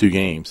win those 2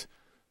 games.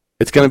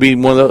 It's going to be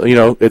one of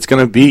the, it's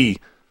going to be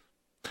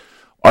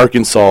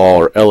Arkansas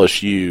or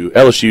LSU.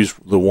 LSU's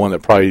the one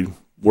that probably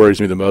worries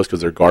me the most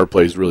because their guard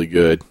play is really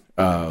good.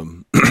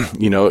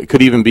 It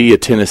could even be a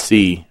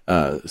Tennessee,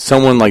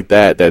 someone like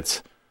that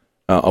that's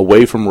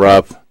away from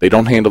Rupp. They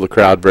don't handle the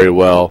crowd very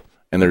well,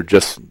 and they're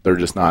just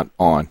not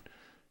on.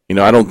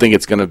 I don't think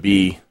it's going to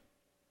be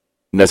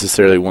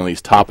necessarily one of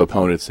these top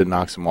opponents that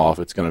knocks them off.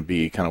 It's going to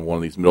be kind of one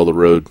of these middle of the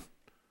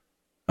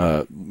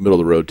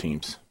road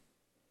teams.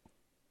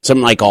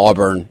 Something like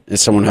Auburn is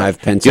someone who I've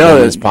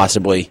penciled in as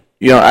possibly.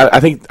 I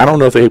don't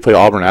know if they play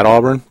Auburn at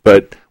Auburn,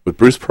 but with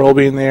Bruce Pearl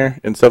being there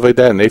and stuff like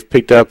that, and they've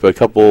picked up a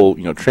couple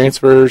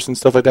transfers and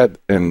stuff like that,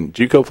 and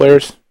JUCO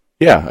players.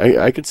 Yeah,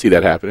 I could see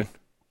that happening.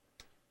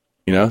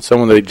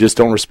 Someone they just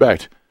don't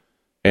respect,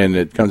 and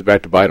it comes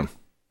back to bite them.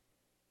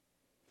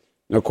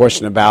 No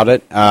question about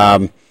it.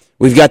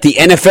 We've got the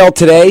NFL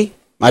today.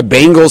 My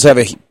Bengals have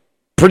a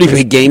pretty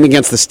big game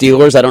against the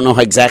Steelers. I don't know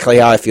exactly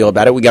how I feel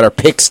about it. We got our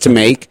picks to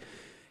make.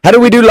 How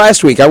did we do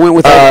last week? I went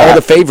with all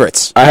the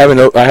favorites. I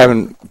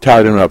haven't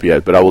tallied them up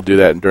yet, but I will do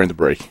that during the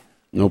break.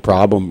 No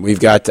problem. We've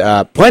got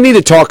plenty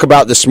to talk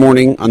about this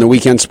morning on the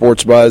Weekend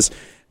Sports Buzz.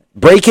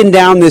 Breaking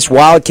down this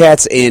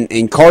Wildcats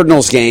and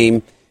Cardinals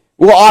game.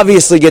 We'll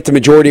obviously get the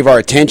majority of our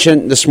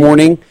attention this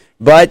morning,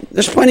 but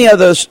there's plenty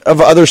of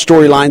other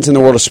storylines in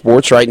the world of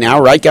sports right now,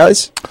 right,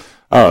 guys?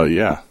 Oh,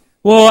 yeah.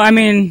 Well, I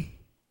mean,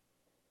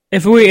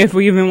 if we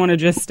even want to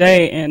just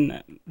stay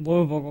in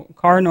Louisville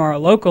Cardinal or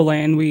local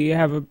land, we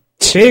have a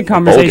big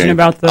conversation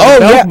about the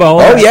Belk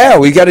Bowl. Oh, yeah.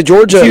 We've got a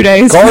Georgia 2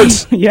 days.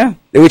 Cards. Yeah.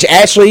 Which,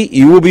 Ashley,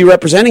 you will be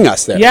representing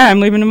us there. Yeah, I'm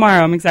leaving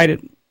tomorrow. I'm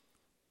excited.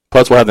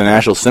 Plus, we'll have the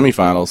national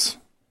semifinals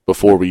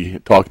before we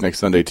talk next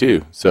Sunday,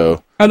 too.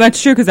 So. Oh, that's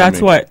true, because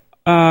that's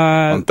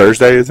on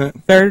Thursday, isn't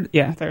it?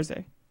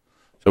 Thursday.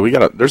 So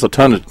there's a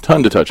ton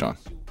to touch on.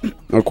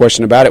 No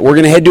question about it. We're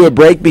going to head to a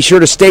break. Be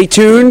sure to stay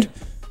tuned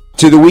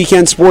to the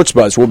Weekend Sports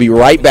Buzz. We'll be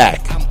right back.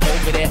 I'm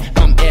over there,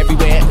 I'm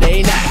everywhere,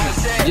 they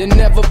not. You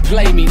never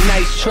play me,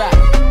 nice try.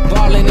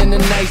 Ballin' in a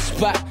nice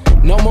spot.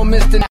 No more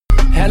Mr.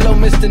 Hello,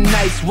 Mr.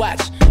 Nice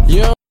Watch.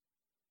 You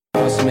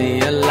cost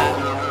me a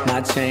lot. My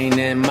chain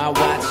and my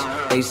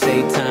watch. They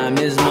say time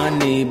is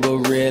money, but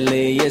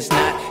really it's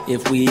not.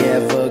 If we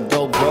ever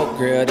go broke,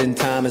 girl, then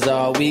time is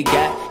all we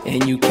got.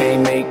 And you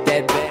can't make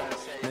that bet.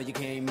 No, you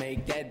can't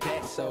make that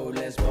bet. So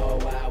let's roll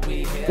while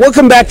we here.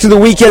 Welcome back to the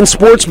Weekend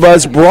Sports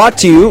Buzz, brought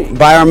to you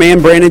by our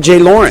man Brandon J.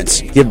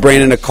 Lawrence. Give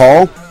Brandon a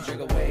call,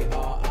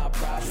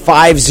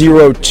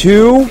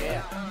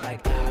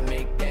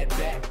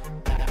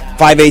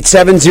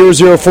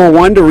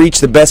 502-587-0041 to reach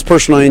the best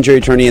personal injury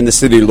attorney in the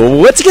city of Louisville.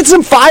 Let's get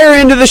some fire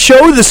into the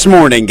show this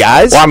morning,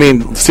 guys. Well, I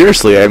mean,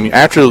 seriously,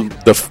 after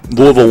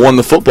Louisville won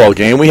the football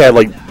game, we had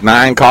like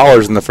 9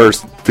 callers in the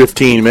first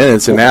 15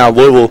 minutes, and now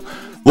Louisville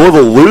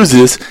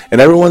loses, and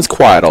everyone's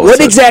quiet all of a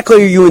sudden. What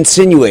exactly are you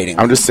insinuating?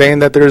 I'm just saying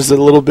that there's a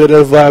little bit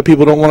of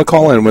people don't want to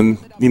call in when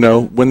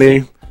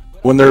they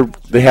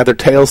have their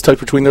tails tucked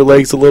between their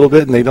legs a little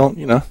bit, and they don't,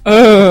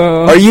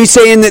 Are you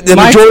saying that the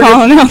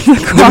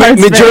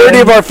majority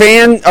of our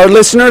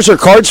listeners are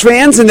Cards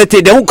fans, and that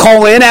they don't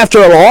call in after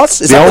a loss?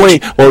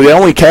 The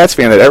only Cats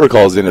fan that ever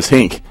calls in is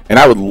Hink, and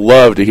I would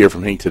love to hear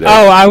from Hink today.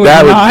 Oh, I would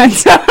not.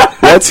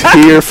 Let's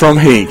hear from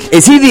Hink.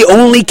 Is he the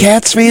only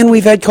Cats fan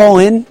we've had call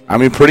in? I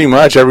mean, pretty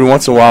much. Every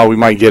once in a while, we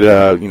might get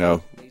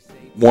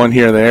one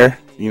here and there,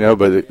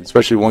 but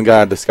especially one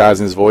guy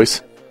disguising his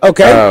voice.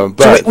 Okay,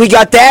 so we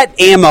got that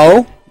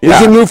ammo. Yeah. We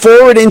can move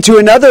forward into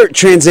another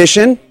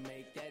transition.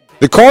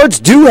 The Cards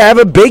do have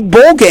a big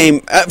bowl game.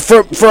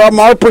 From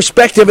our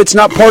perspective, it's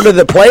not part of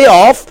the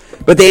playoff,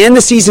 but they end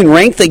the season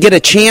ranked. They get a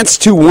chance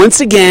to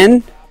once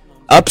again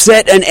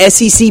upset an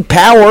SEC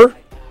power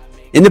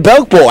in the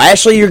Belk Bowl.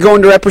 Ashley, you're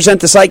going to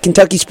represent the site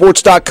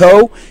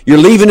KentuckySports.co. You're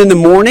leaving in the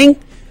morning.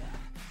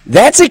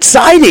 That's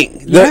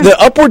exciting. The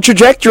upward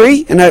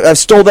trajectory, and I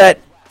stole that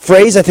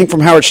phrase, I think,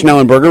 from Howard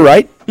Schnellenberger,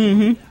 right?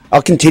 Mm-hmm.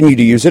 I'll continue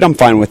to use it. I'm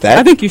fine with that.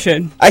 I think you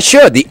should. I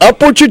should. The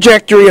upward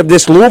trajectory of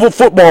this Louisville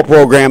football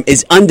program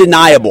is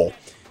undeniable.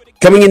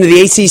 Coming into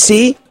the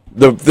ACC,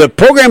 the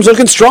program's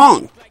looking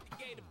strong.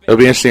 It'll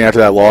be interesting after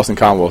that loss in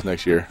Commonwealth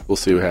next year. We'll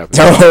see what happens.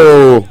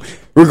 Oh,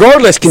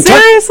 regardless,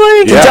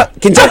 Seriously?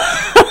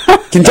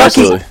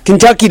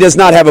 Kentucky does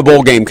not have a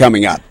bowl game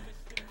coming up.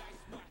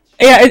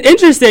 Yeah, it's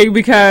interesting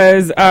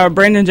because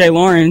Brandon J.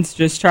 Lawrence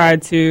just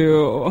tried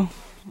to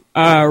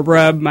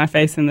rub my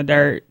face in the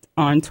dirt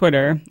on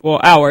Twitter.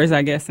 Well, ours,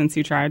 I guess, since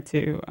he tried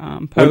to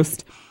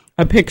post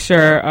a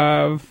picture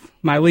of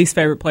my least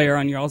favorite player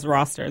on y'all's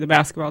roster, the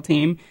basketball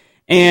team.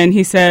 And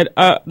he said,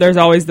 there's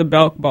always the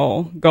Belk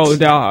Bowl. Go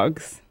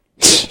Dogs.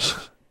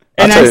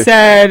 And I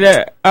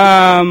said,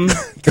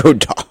 Go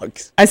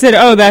Dogs. I said,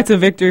 oh, that's a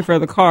victory for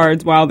the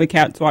Cards while the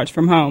Cats watch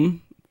from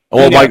home.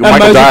 Well,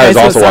 Michael Dyer is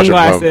also watching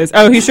from home.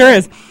 Oh, he sure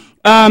is.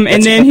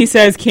 And then he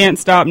says, can't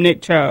stop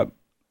Nick Chubb.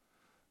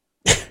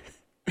 Is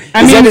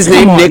that his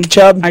name, Nick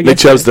Chubb? Nick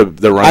Chubb's the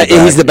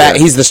running back.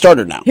 He's the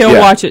starter now. He'll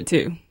watch it,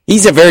 too.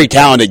 He's a very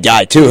talented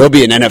guy, too. He'll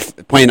be an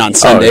NFL playing on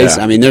Sundays.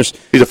 Yeah. I mean,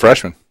 he's a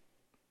freshman.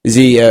 Is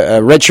he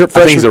a redshirt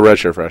freshman? I think he's a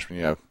redshirt freshman,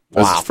 yeah.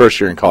 That's Wow. his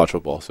first year in college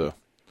football, so.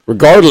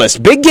 Regardless,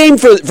 big game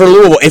for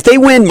Louisville. If they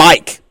win,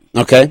 Mike,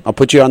 okay, I'll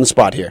put you on the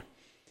spot here.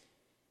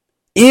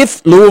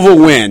 If Louisville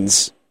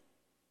wins,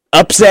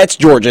 upsets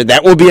Georgia,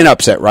 that will be an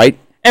upset, right?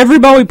 Every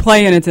ball we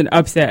play in, it's an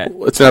upset.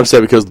 It's an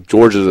upset because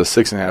Georgia's a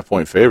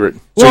 6.5-point favorite.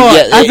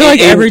 Well, I feel like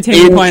every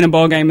team we play in a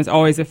bowl game is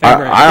always a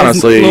favorite. I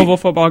honestly, Louisville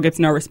football gets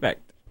no respect.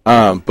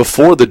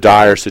 Before the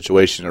Dyer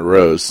situation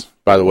arose,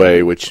 by the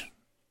way, which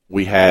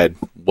we had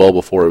well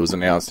before it was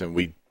announced, and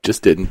we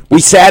just didn't.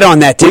 We sat on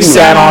that, didn't we? We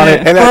sat on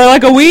it. And for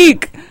like a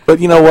week. But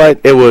you know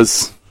what? It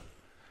was...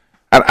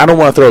 I don't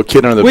want to throw a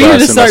kid under the bus. We need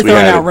to start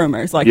throwing out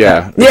rumors like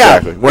that.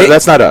 Exactly.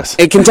 That's not us.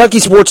 At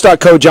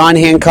KentuckySports.co, John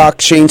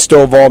Hancock, Shane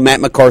Stovall, Matt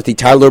McCarthy,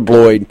 Tyler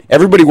Bloyd,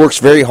 everybody works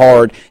very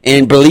hard.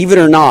 And believe it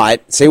or not,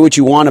 say what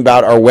you want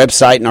about our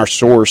website and our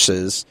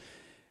sources,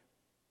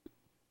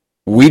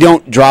 we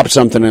don't drop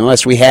something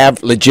unless we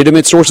have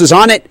legitimate sources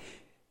on it.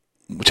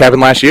 Which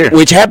happened last year.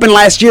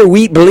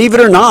 We, believe it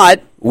or not,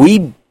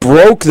 we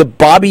broke the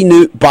Bobby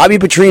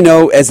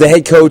Petrino as the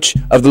head coach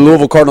of the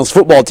Louisville Cardinals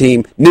football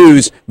team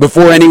news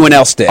before anyone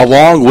else did.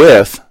 Along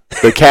with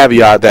the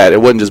caveat that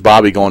it wasn't just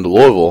Bobby going to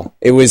Louisville.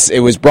 It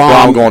was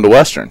Brom going to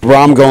Western.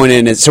 Brom going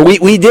in. So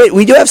we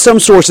do have some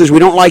sources. We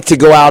don't like to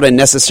go out and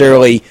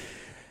necessarily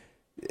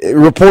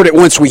report it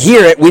once we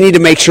hear it. We need to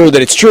make sure that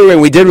it's true,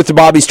 and we did with the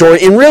Bobby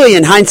story. And really,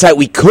 in hindsight,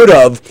 we could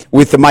have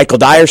with the Michael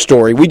Dyer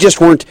story. We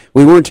just weren't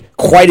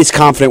quite as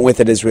confident with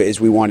it as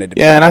we wanted to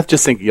be. Yeah, and I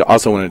just think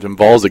also when it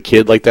involves a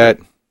kid like that,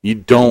 you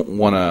don't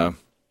want to.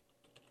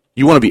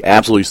 You want to be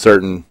absolutely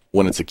certain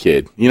when it's a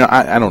kid. You know,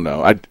 I don't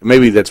know.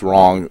 Maybe that's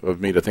wrong of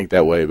me to think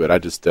that way, but I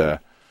just.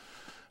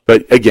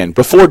 But again,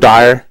 before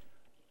Dyer,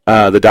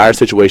 the Dyer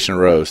situation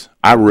arose,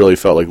 I really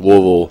felt like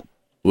Louisville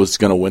was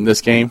going to win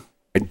this game.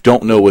 I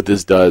don't know what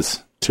this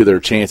does to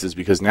their chances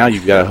because now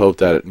you've got to hope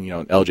that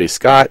L.J.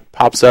 Scott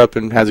pops up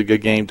and has a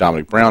good game.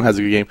 Dominic Brown has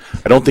a good game.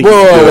 I don't think.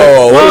 What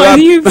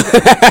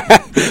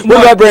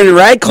about Brandon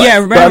Radcliffe?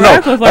 Yeah, Brandon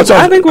Radcliffe.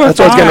 I think we're fine. That's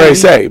what I was getting ready to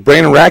say.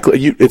 Brandon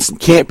Radcliffe. It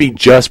can't be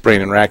just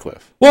Brandon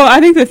Radcliffe. Well, I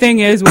think the thing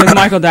is with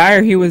Michael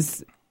Dyer, he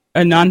was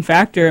a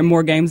non-factor in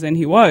more games than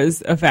he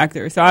was a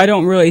factor. So I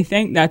don't really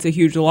think that's a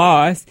huge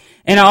loss.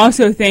 And I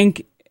also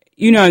think.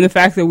 And the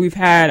fact that we've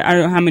had, I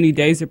don't know how many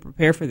days to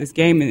prepare for this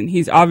game, and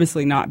he's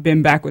obviously not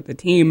been back with the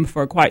team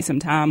for quite some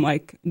time.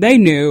 Like, they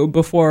knew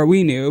before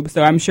we knew,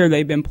 so I'm sure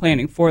they've been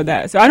planning for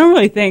that. So I don't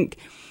really think,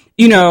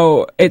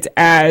 it's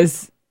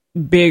as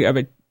big of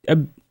a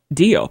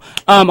deal.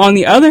 On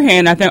the other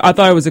hand, I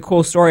thought it was a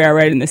cool story I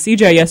read in the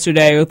CJ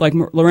yesterday with, like,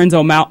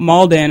 Lorenzo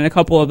Malden and a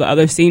couple of the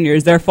other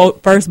seniors. Their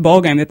first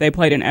bowl game that they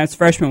played in as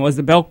freshmen was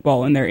the Belk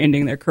Bowl, and they're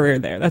ending their career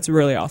there. That's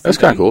really awesome. That's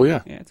kind of cool,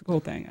 yeah. Yeah, it's a cool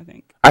thing, I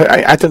think.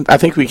 I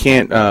think we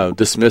can't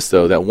dismiss,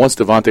 though, that once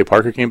Devontae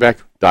Parker came back,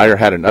 Dyer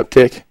had an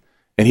uptick,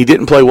 and he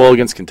didn't play well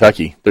against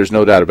Kentucky. There's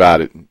no doubt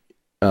about it.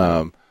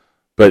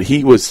 But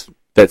he was,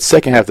 that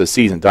second half of the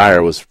season,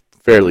 Dyer was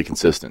fairly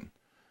consistent.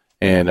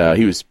 And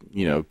he was,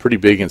 pretty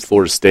big against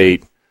Florida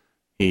State.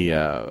 It's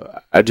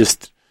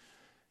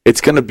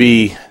going to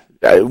be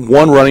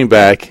one running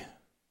back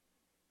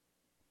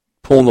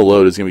pulling the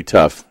load is going to be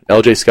tough.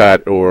 L.J.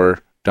 Scott or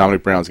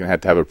Dominic Brown's going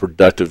to have a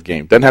productive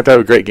game. Doesn't have to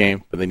have a great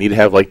game, but they need to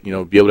have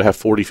be able to have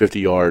 40, 50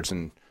 yards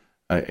and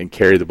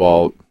carry the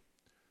ball,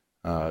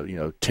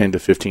 10 to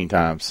 15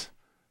 times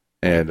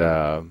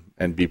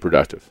and be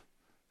productive.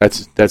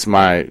 That's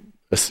my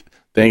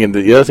thing. And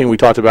the other thing we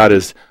talked about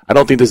is I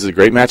don't think this is a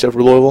great matchup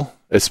for Louisville,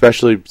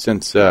 especially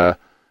since and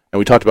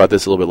we talked about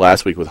this a little bit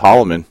last week with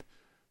Holloman.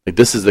 Like,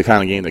 this is the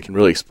kind of game that can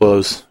really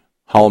expose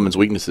Holloman's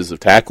weaknesses of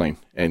tackling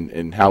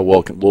and how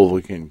well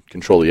Louisville can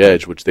control the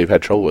edge, which they've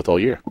had trouble with all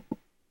year.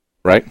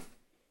 Right?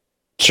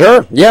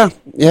 Sure. Yeah.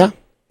 I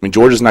mean,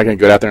 Georgia's not going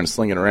to go out there and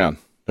sling it around.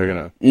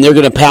 They're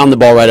going to pound the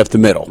ball right up the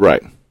middle.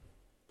 Right.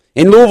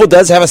 And Louisville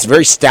does have a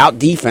very stout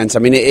defense. I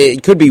mean,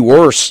 it could be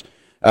worse.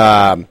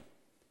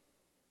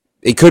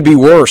 It could be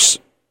worse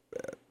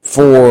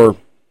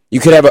you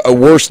could have a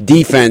worse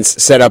defense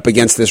set up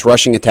against this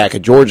rushing attack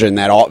of Georgia and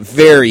that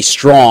very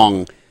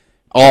strong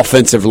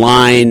offensive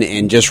line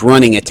and just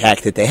running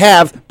attack that they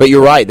have. But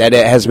you're right, that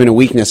has been a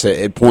weakness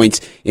at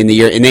points in the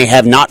year, and they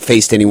have not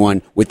faced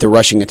anyone with the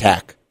rushing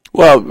attack.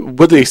 Well,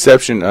 with the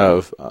exception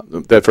of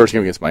that first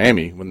game against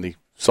Miami, when they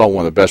saw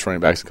one of the best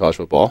running backs in college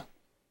football,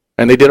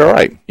 and they did all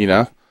right,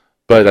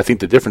 But I think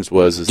the difference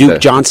was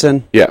Duke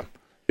Johnson,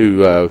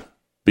 who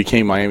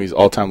became Miami's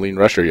all-time leading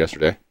rusher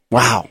yesterday.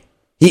 Wow,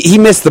 he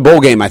missed the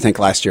bowl game, I think,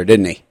 last year,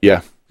 didn't he?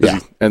 Yeah.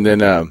 And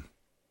then,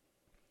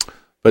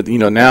 but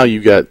now you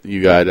got.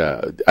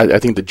 I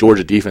think the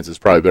Georgia defense is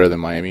probably better than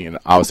Miami, and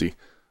obviously,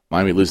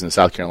 Miami losing to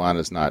South Carolina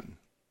is not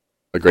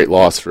a great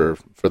loss for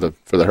the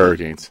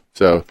Hurricanes.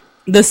 So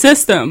the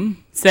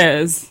system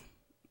says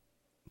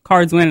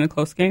Cards win in a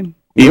close game.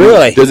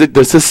 Really?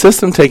 Does the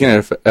system take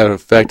an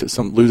effect at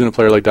losing a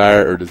player like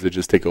Dyer, or does it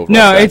just take over?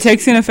 No, it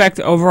takes an effect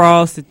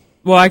overall.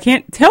 Well, I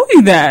can't tell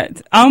you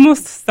that. I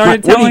almost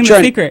started telling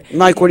the secret.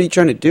 Mike, what are you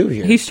trying to do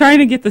here? He's trying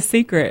to get the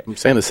secret. I'm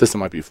saying the system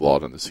might be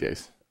flawed in this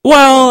case.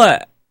 Well,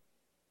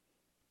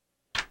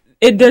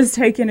 it does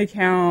take into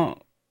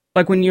account,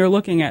 like when you're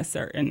looking at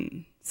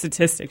certain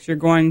statistics, you're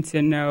going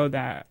to know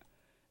that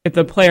if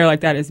a player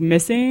like that is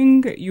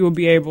missing, you will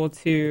be able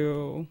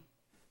to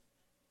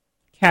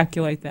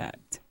calculate that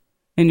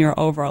in your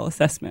overall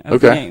assessment of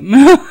the game.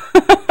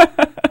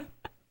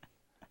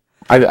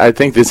 I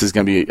think this is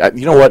going to be,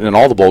 you know what, in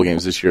all the bowl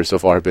games this year so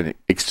far have been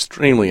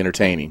extremely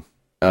entertaining.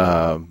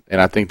 And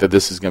I think that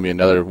this is going to be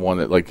another one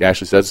that, like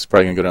Ashley says, is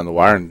probably going to go down the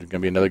wire and going to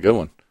be another good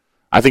one.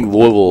 I think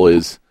Louisville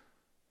is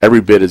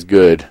every bit as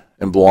good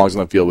and belongs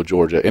on the field with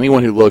Georgia.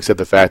 Anyone who looks at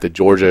the fact that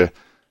Georgia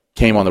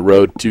came on the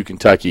road to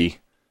Kentucky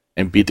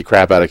and beat the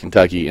crap out of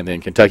Kentucky, and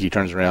then Kentucky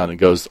turns around and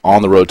goes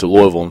on the road to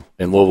Louisville,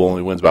 and Louisville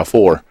only wins by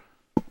 4,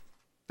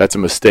 that's a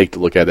mistake to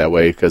look at that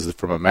way because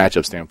from a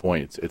matchup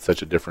standpoint, it's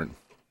such a different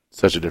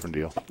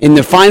deal. In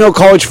the final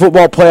college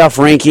football playoff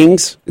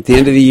rankings at the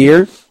end of the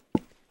year,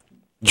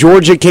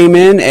 Georgia came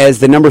in as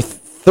the number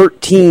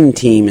 13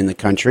 team in the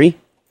country,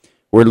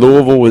 where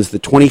Louisville was the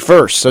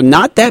 21st. So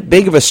not that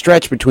big of a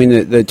stretch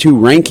between the two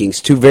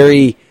rankings, two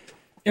very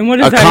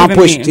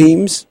accomplished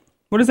teams.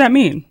 What does that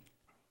mean?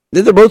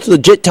 They're both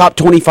legit top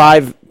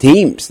 25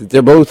 teams.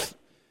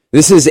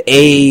 This is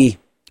a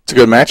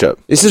good matchup.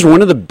 This is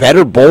one of the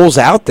better bowls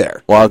out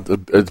there. Well,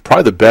 it's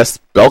probably the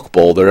best Belk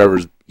Bowl that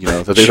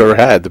they've ever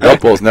had. The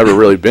Belk Bowl's never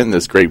really been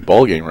this great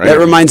bowl game, right? That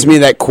reminds me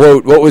of that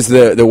quote. What was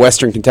the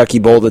Western Kentucky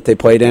Bowl that they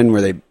played in?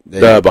 Where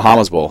the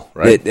Bahamas Bowl,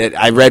 right?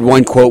 I read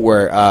one quote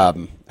where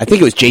I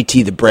think it was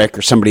JT the Brick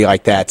or somebody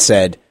like that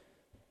said,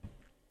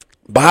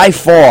 by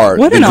far,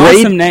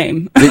 awesome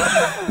name.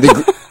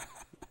 JT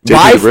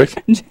the Brick?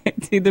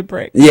 JT the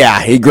Brick.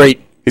 Yeah,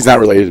 he's not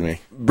related to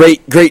me.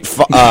 Great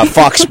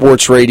Fox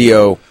Sports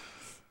Radio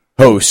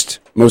host,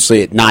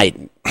 mostly at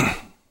night.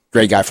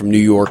 Great guy from New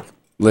York,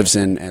 lives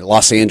in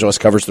Los Angeles,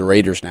 covers the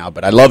Raiders now,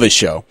 but I love his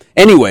show.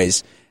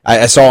 Anyways,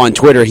 I saw on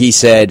Twitter he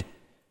said,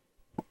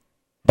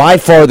 by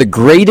far the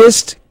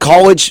greatest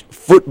college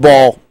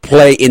football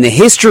play in the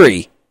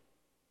history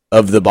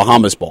of the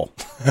Bahamas Bowl.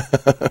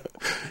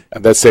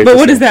 That's safe. But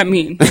what does that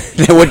mean?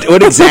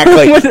 what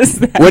exactly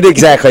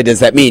does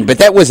that mean? But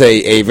that was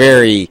a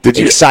very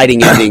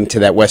exciting ending to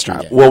that Western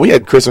game. Well, we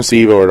had Christmas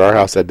Eve over at our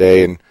house that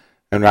day,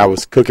 and I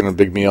was cooking a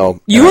big meal.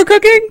 You were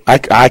cooking? I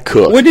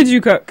cooked. What did you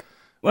cook?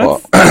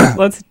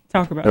 Let's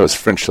talk about it. It was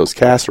French toast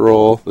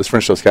casserole. This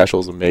French toast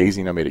casserole is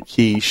amazing. I made a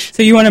quiche.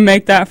 So you want to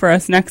make that for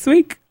us next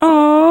week?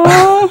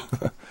 Oh,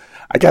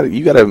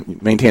 you got to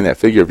maintain that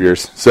figure of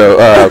yours.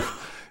 So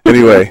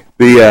anyway,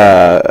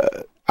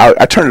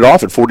 I turned it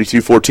off at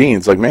 42-14.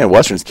 It's like, man,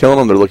 Western's killing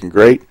them. They're looking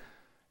great.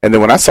 And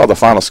then when I saw the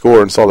final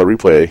score and saw the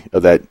replay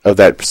of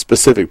that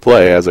specific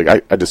play, I was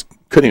like, I just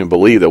couldn't even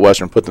believe that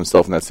Western put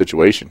themselves in that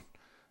situation.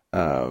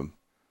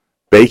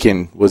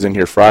 Bacon was in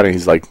here Friday.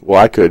 He's like,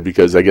 well, I could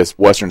because I guess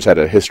Western's had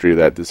a history of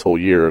that this whole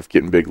year of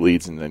getting big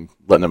leads and then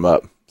letting them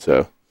up.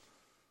 So,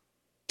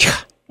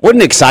 what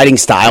an exciting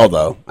style,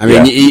 though. I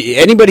mean,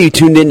 anybody who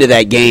tuned into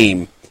that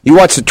game, you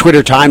watched the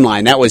Twitter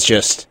timeline. That was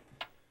just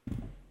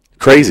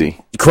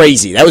crazy.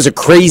 That was a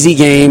crazy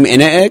game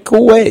in a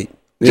cool way.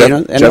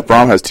 Jeff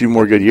Brom has 2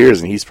 more good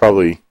years, and he's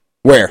probably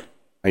where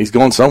he's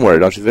going somewhere.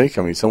 Don't you think?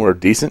 I mean, somewhere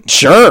decent.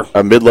 Sure,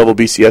 a mid-level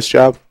BCS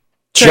job.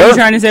 So you're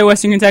trying to say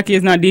Western Kentucky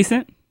is not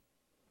decent?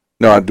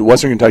 No,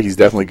 Western Kentucky is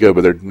definitely good,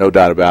 but there's no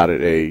doubt about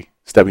it, a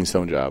stepping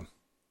stone job.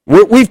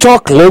 We've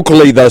talked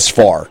locally thus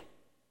far.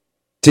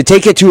 To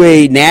take it to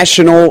a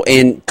national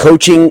and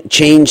coaching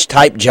change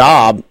type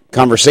job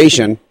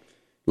conversation,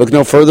 look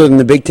no further than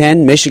the Big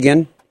Ten,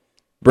 Michigan,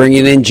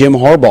 bringing in Jim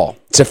Harbaugh.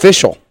 It's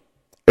official.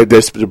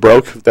 It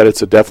broke that it's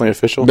definitely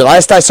official? The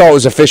last I saw it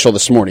was official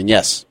this morning,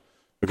 yes.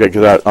 Okay,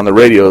 because on the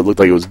radio it looked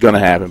like it was going to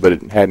happen, but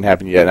it hadn't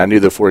happened yet. And I knew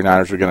the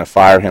 49ers were going to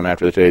fire him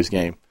after today's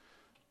game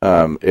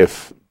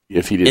if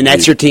he didn't. And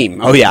that's your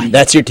team. Oh, yeah,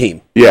 that's your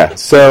team. Yeah,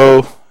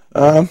 so...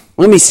 let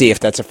me see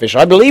if that's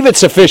official. I believe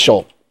it's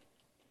official.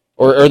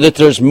 Or that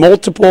there's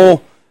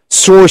multiple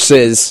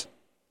sources.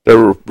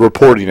 They're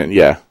reporting it,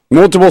 yeah.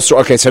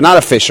 Okay, so not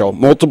official.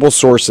 Multiple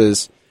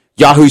sources.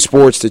 Yahoo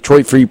Sports,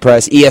 Detroit Free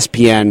Press,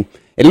 ESPN.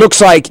 It looks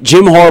like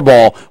Jim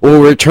Harbaugh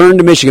will return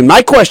to Michigan.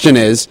 My question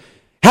is,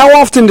 how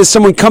often does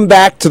someone come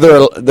back to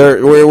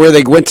their where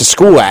they went to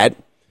school at,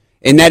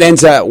 and that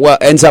ends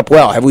up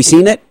well? Have we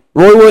seen it?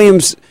 Roy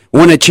Williams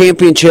won a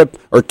championship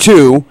or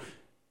two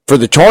for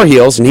the Tar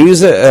Heels, and he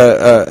was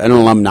an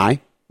alumni,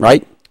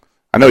 right?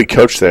 I know he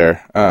coached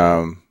there.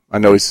 I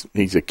know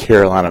he's a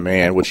Carolina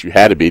man, which you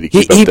had to be to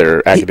keep up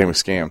their academic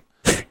scam.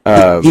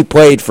 He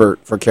played for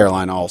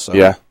Carolina also.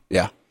 Yeah.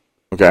 Yeah.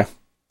 Okay.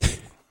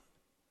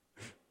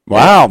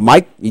 Wow,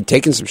 Mike, you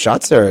taking some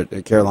shots there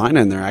at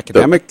Carolina and their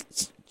academic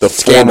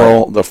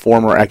the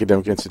former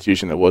academic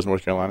institution that was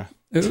North Carolina.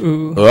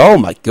 Ooh. Oh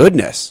my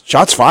goodness!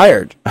 Shots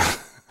fired.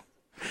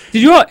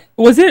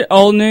 Was it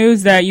old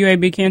news that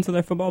UAB canceled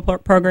their football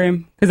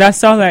program? Because I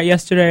saw that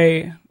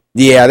yesterday.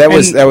 Yeah, that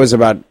was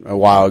about a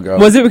while ago.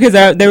 Was it because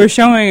they were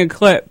showing a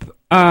clip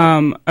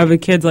of the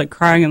kids like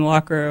crying in the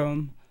locker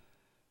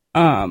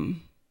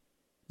room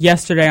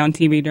yesterday on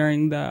TV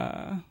during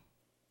the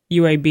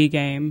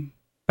UAB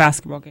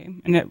basketball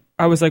game, and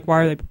I was like,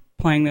 why are they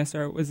playing this,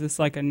 or was this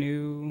like a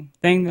new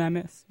thing that I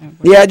missed?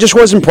 Yeah, it just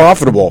wasn't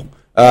profitable.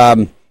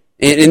 And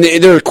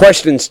there are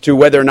questions to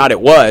whether or not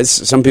it was.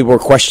 Some people were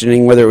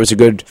questioning whether it was a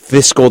good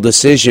fiscal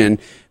decision.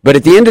 But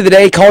at the end of the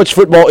day, college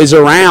football is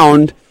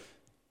around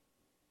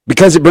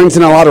because it brings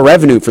in a lot of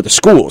revenue for the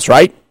schools,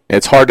 right?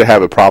 It's hard to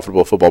have a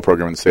profitable football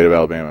program in the state of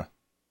Alabama.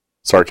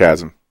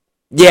 Sarcasm.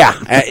 Yeah.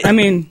 I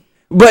mean...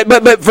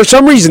 But for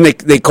some reason,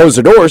 they closed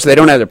the doors. So they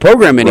don't have the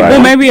program anymore.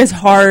 Well, maybe it's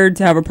hard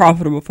to have a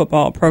profitable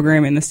football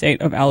program in the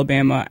state of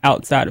Alabama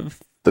outside of...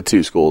 the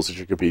two schools that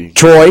you're competing.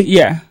 Troy?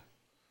 Yeah.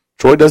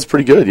 Troy does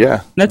pretty good,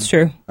 yeah. That's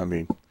true. I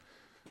mean,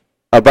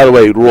 by the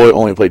way, Roy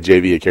only played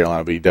JV at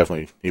Carolina, but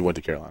he went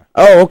to Carolina.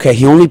 Oh, okay.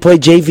 He only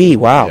played JV.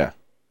 Wow. Yeah.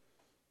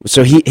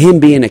 So him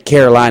being a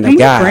Carolina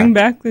guy. Can we bring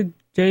back the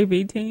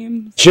JV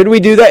team? Should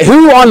we do that?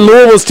 Who on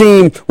Louisville's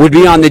team would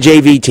be on the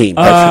JV team?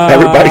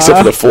 Everybody except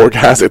for the four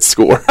guys that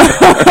score.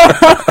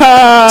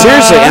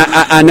 Seriously,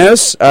 I know.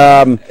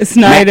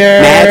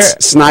 Snyder,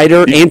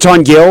 Snyder,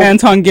 Anton Gill.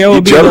 Anton Gill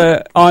would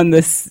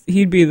be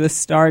he'd be the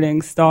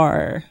starting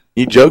star.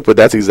 You joke, but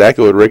that's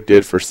exactly what Rick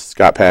did for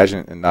Scott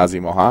Pageant and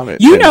Nazir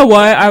Mohammed. You know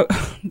what?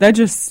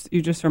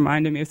 You just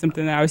reminded me of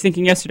something that I was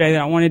thinking yesterday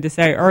that I wanted to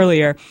say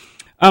earlier.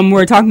 We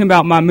were talking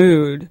about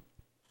Mahmoud.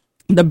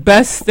 The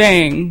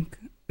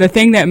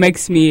thing that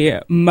makes me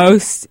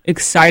most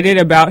excited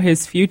about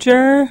his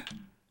future,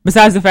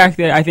 besides the fact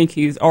that I think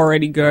he's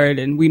already good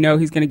and we know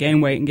he's going to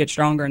gain weight and get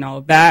stronger and all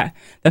of that,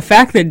 the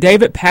fact that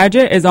David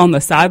Padgett is on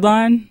the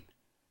sideline,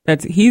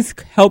 that he's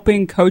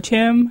helping coach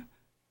him,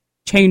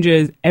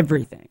 changes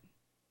everything.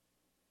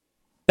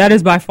 That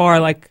is by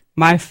far like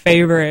my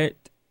favorite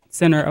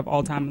center of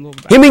all time in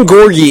Louisville. Him and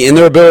Gorgie and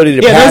their ability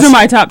to those are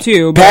my top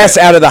two. Pass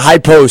out of the high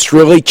post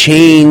really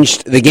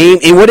changed the game.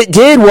 And what it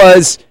did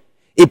was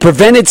it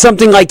prevented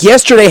something like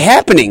yesterday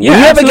happening. Yeah, when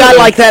you have absolutely. a guy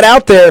like that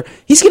out there,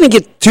 he's going to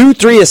get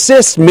 2-3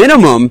 assists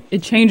minimum.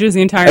 It changes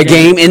the entire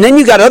game. And then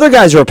you got other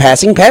guys who are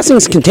passing. Passing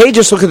is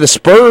contagious. Look at the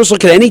Spurs.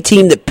 Look at any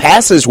team that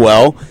passes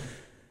well.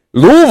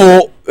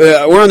 Louisville,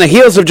 we're on the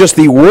heels of just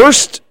the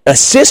worst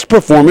assist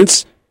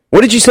performance. What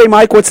did you say,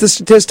 Mike? What's the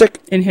statistic?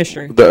 In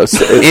history. Let's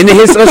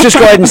just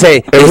go ahead and say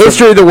the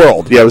history of the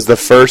world. Yeah, it was the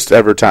first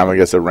ever time, I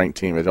guess, a ranked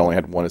team had only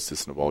had one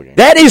assist in a ball game.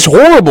 That is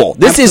horrible.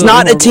 This Absolutely is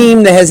not horrible. a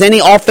team that has any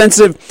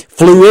offensive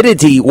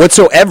fluidity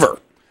whatsoever.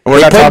 And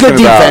They play good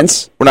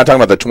defense. We're not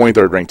talking about the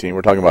 23rd ranked team.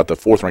 We're talking about the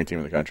 4th ranked team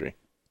in the country.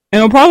 And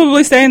it'll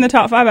probably stay in the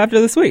top 5 after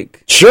this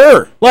week.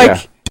 Sure.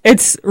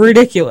 It's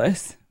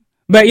ridiculous.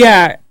 But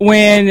yeah,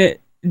 when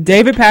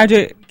David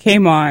Padgett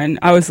came on,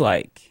 I was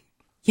like,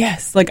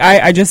 yes, like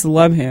I just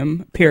love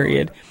him,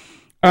 period.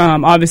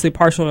 Obviously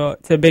partial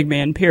to big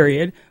man,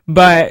 period.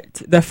 But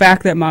the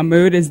fact that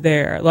Mahmoud is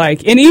there,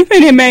 like, and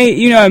even it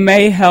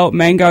may help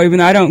Mango, even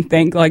though I don't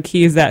think like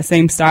he is that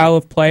same style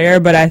of player,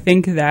 but I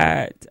think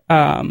that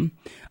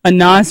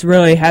Anas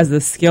really has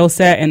the skill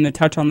set and the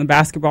touch on the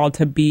basketball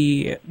to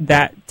be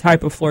that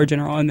type of floor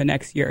general in the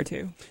next year or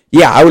two.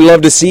 Yeah, I would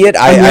love to see it.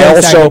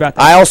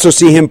 I also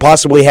see him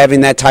possibly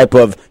having that type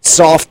of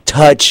soft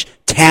touch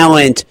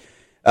talent.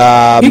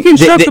 He can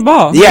shoot the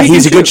ball. Yeah,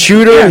 he's a good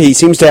shooter. Yeah. He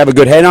seems to have a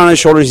good head on his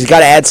shoulders. He's got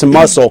to add some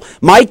muscle.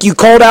 Mike, you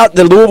called out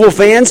the Louisville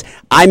fans.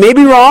 I may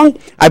be wrong.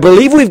 I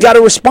believe we've got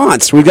a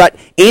response. We've got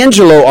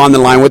Angelo on the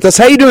line with us.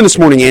 How you doing this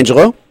morning,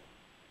 Angelo?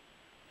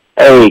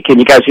 Hey, can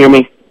you guys hear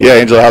me? Yeah,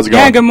 Angelo, how's it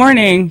going? Yeah, good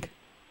morning.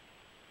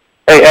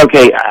 Hey,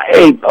 okay.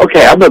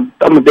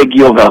 I'm a big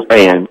U of L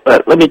fan,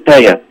 but let me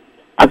tell you,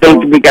 I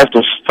think we got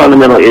some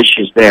fundamental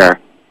issues there.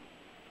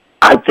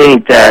 I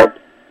think that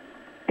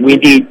we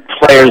need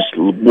players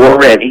more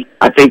ready.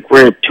 I think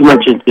we're too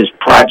much in this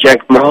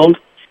project mode.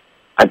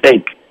 I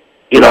think,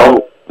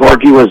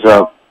 Gorgie was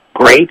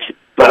great,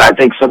 but I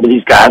think some of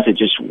these guys are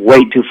just way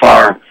too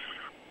far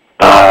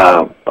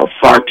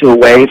too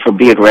away from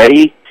being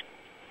ready.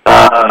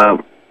 I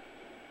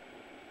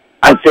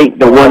think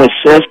the one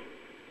assist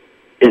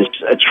is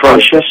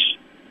atrocious.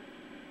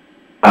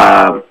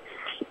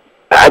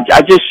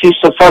 I just see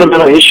some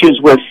fundamental issues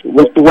with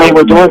the way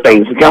we're doing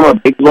things. I'm a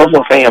big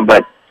Louisville fan,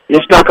 but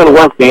it's not going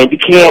to work, man.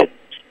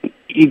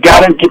 You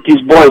got to get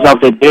these boys off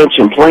the bench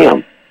and play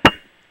them.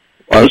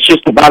 It's just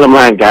the bottom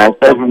line, guys.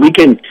 We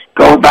can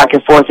go back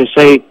and forth and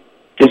say,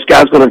 this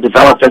guy's going to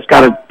develop, this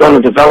guy's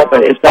going to develop.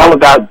 It's all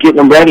about getting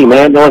them ready,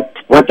 man.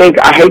 One thing,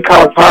 I hate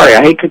Calipari,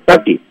 I hate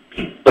Kentucky,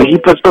 but he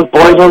puts those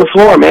boys on the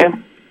floor,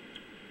 man.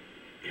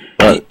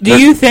 Do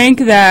you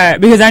think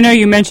that, because I know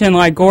you mentioned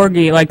like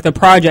Gorgie, like the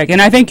project,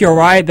 and I think you're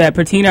right that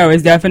Pitino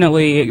is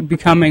definitely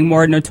becoming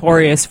more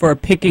notorious for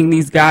picking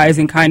these guys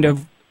and kind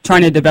of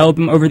trying to develop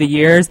them over the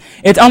years.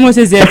 It's almost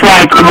as if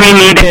like we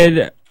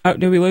needed. Oh,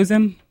 did we lose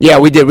him? Yeah,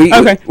 we did. We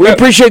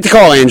appreciate the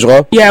call,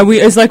 Angelo. Yeah,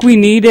 it's like we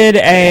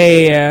needed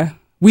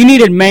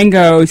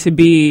Mango to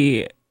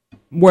be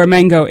where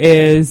Mango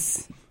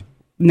is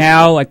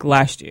now, like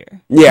last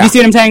year. Yeah, you see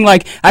what I'm saying?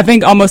 Like I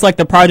think almost like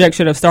the project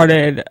should have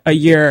started a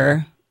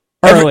year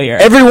earlier.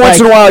 Every once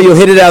in a while, you'll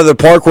hit it out of the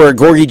park where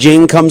Gorgie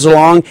Jing comes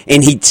along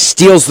and he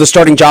steals the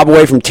starting job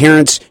away from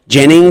Terrence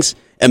Jennings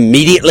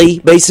immediately,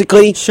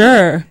 basically.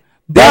 Sure.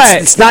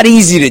 It's not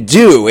easy to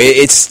do.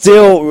 It's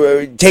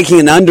still taking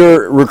an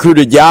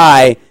under-recruited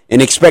guy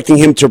and expecting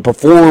him to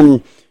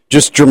perform,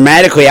 just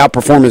dramatically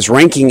outperform his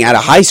ranking out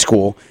of high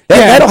school.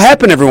 That'll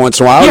happen every once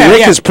in a while.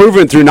 Rick has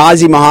proven through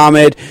Nazi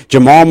Muhammad,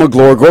 Jamal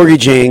McGlure, Gorgie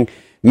Jing,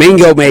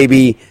 Mingo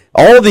maybe,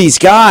 all these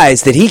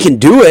guys that he can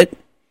do it.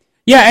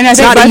 Yeah, and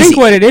I think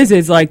what it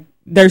is like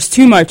there's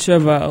too much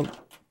of a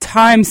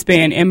time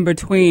span in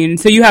between.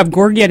 So you have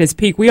Gorgie at his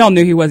peak. We all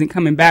knew he wasn't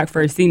coming back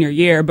for his senior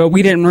year, but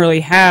we didn't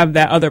really have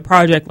that other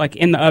project like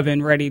in the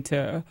oven ready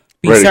to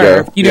be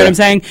served. You know what I'm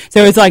saying?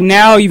 So it's like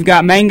now you've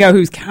got Mango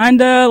who's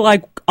kind of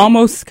like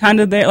almost kind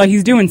of there. Like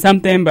he's doing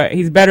something, but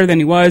he's better than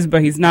he was,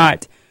 but he's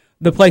not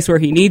the place where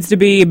he needs to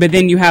be. But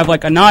then you have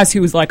like Anas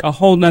who's like a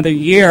whole nother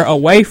year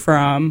away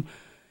from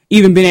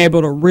even being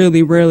able to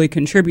really, really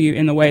contribute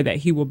in the way that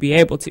he will be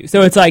able to.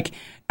 So it's like,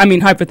 I mean,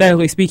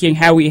 hypothetically speaking,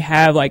 how we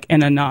have like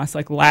an Anas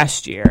like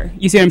last year.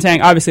 You see what I'm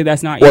saying? Obviously,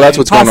 that's not that's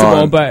what's possible,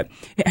 going on. But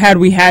had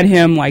we had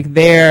him like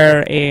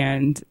there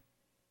and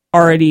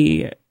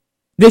already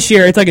this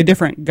year, it's like a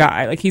different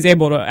guy. Like he's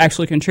able to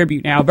actually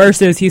contribute now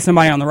versus he's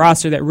somebody on the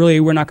roster that really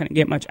we're not going to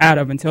get much out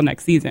of until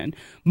next season.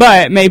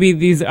 But maybe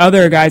these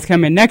other guys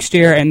come in next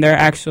year and they're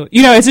actually,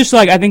 it's just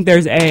like I think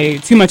there's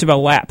too much of a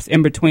lapse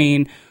in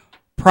between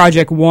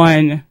Project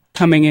 1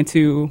 coming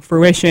into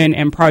fruition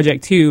and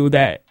Project 2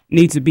 that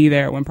needs to be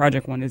there when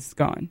Project 1 is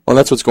gone. Well,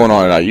 that's what's going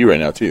on at IU right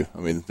now, too.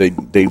 I mean,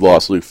 they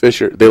lost Luke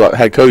Fisher. They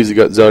had Cody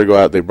Zeller go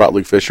out. They brought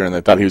Luke Fisher, and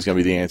they thought he was going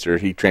to be the answer.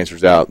 He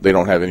transfers out. They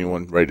don't have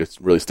anyone ready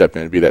to really step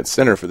in and be that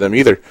center for them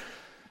either.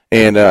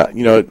 And,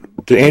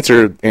 to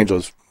answer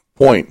Angelo's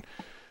point,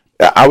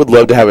 I would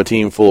love to have a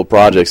team full of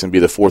projects and be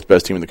the fourth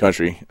best team in the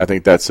country. I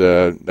think that's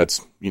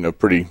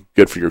pretty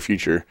good for your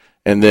future.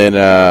 And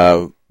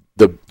then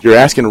you're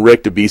asking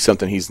Rick to be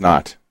something he's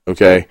not,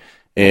 okay?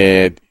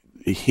 And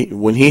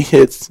when he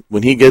gets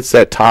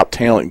that top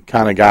talent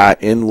kind of guy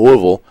in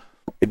Louisville,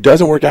 it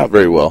doesn't work out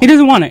very well. He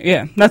doesn't want it,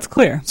 yeah, that's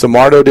clear.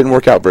 Samardo didn't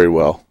work out very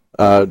well.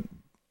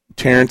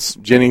 Terrence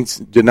Jennings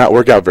did not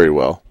work out very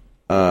well.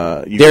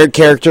 Derek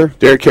Character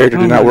did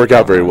not work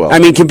out very well. I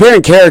mean,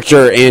 comparing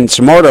Character and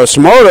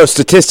Samardo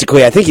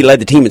statistically, I think he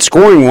led the team in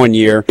scoring one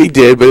year. He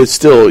did, but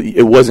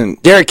it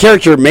wasn't. Derek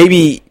Character,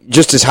 maybe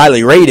just as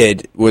highly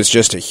rated, was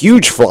just a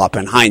huge flop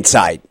in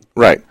hindsight.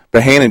 Right.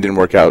 But Hannon didn't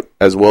work out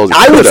as well as he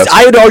could have.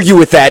 I would argue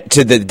with that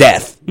to the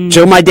death.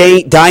 Till my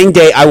dying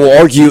day, I will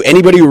argue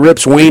anybody who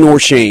rips Wayne or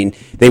Shane.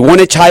 They won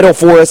a title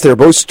for us. They're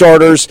both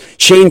starters.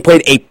 Shane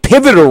played a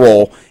pivotal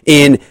role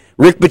in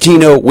Rick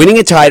Pitino winning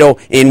a title,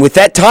 and with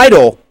that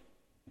title,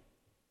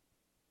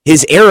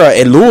 his era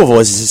at Louisville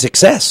is a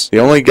success. The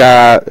only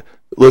guy,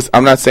 listen,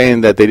 I'm not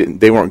saying that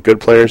they weren't good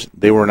players.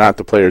 They were not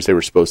the players they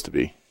were supposed to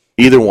be.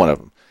 Either one of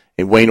them.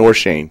 And Wayne or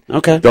Shane.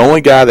 Okay. The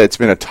only guy that's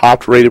been a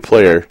top-rated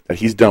player that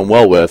he's done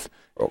well with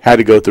had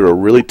to go through a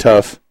really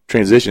tough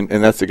transition,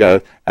 and that's the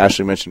guy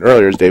Ashley mentioned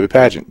earlier is David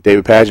Pageant.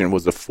 David Pageant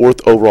was the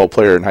 4th overall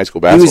player in high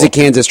school basketball. He was a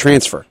Kansas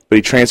transfer. But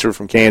he transferred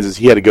from Kansas.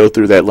 He had to go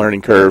through that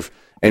learning curve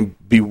and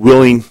be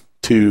willing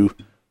to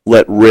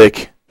let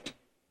Rick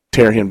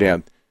tear him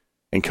down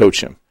and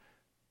coach him.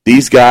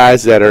 These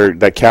guys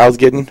that Cal's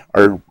getting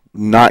are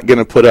not going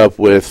to put up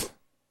with,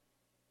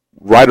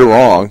 right or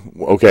wrong,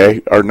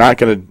 okay, are not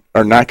going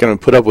to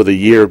put up with a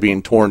year of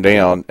being torn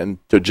down and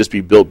to just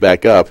be built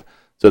back up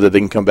so that they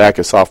can come back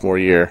a sophomore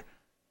year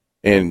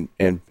and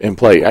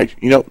play.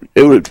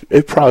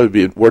 It probably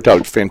be worked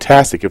out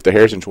fantastic if the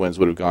Harrison twins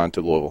would have gone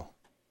to Louisville.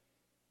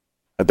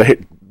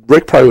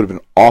 Rick probably would have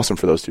been awesome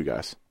for those two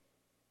guys.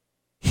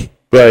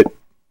 But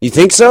You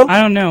think so?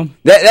 I don't know.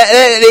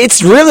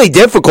 It's really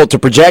difficult to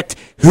project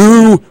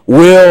who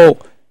will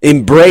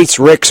embrace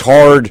Rick's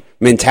hard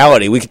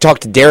mentality. We could talk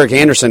to Derek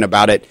Anderson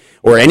about it,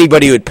 or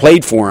anybody who had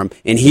played for him,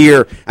 and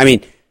hear. I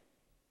mean,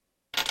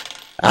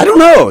 I don't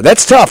know.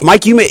 That's tough,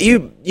 Mike.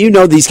 You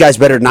know these guys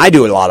better than I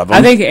do. A lot of them.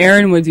 I think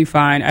Aaron would do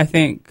fine. I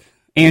think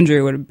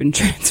Andrew would have been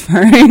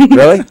transferring.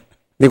 Really?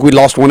 Think we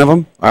lost one of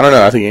them? I don't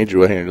know. I think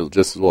Andrew would handle it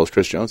just as well as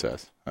Chris Jones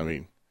has. I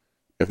mean,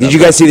 did you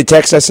guys see the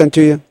text I sent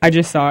to you? I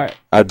just saw it.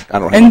 I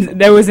don't. And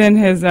that was in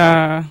his.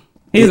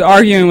 He was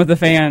arguing with a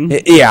fan.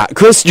 Yeah,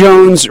 Chris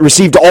Jones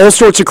received all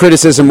sorts of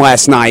criticism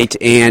last night,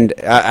 and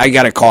I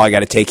got a call I got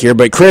to take here.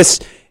 But Chris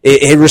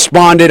had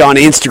responded on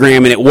Instagram,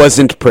 and it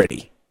wasn't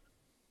pretty.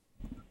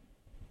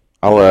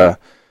 I'll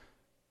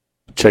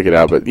check it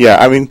out. But yeah,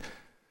 I mean,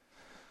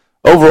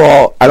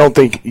 overall, I don't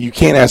think you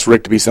can't ask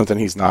Rick to be something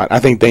he's not. I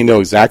think they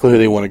know exactly who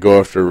they want to go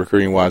after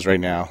recruiting-wise right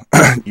now.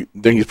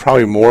 Then he's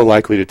probably more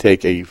likely to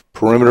take a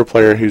perimeter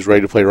player who's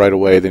ready to play right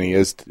away than he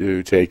is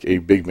to take a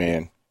big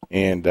man.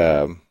 And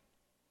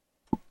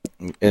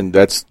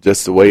that's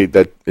just the way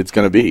that it's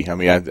going to be. I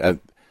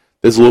mean,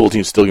 this Louisville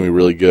team's still going to be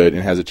really good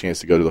and has a chance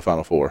to go to the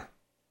Final Four.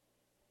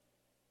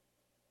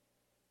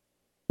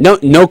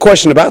 No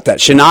question about that.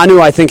 Shinanu,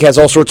 I think, has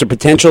all sorts of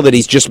potential that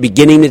he's just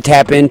beginning to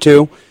tap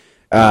into.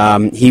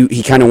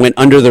 He kind of went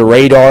under the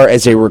radar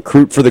as a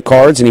recruit for the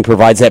Cards, and he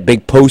provides that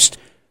big post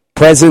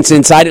presence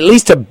inside, at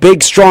least a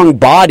big, strong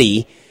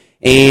body.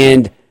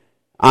 And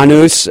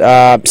Anus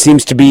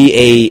seems to be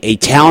a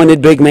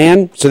talented big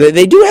man, so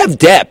they do have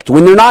depth.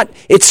 When they're not,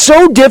 it's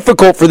so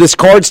difficult for this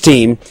Cards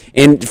team,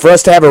 and for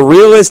us to have a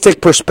realistic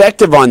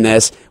perspective on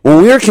this,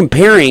 when we are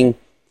comparing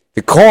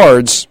the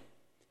Cards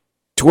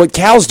to what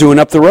Cal's doing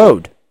up the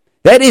road.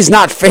 That is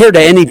not fair to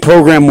any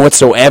program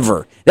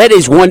whatsoever. That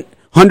is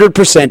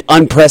 100%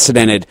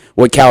 unprecedented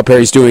what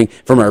Calipari's doing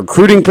from a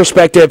recruiting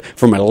perspective,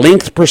 from a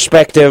length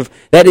perspective.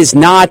 That is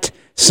not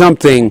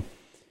something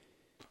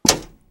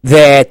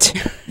that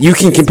you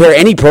can compare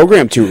any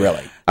program to,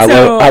 really.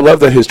 I love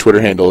that his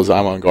Twitter handle is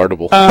I'm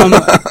unguardable.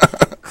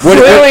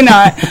 Clearly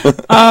not.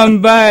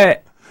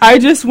 But I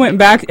just went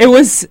back. It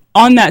was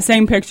on that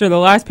same picture, the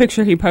last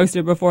picture he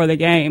posted before the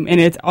game,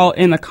 and it's all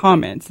in the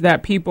comments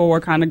that people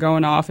were kind of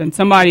going off. And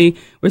somebody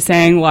was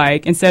saying,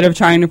 like, instead of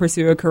trying to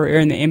pursue a career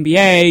in the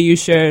NBA, you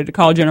should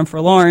call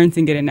Jennifer Lawrence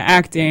and get into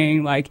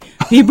acting. Like,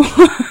 people...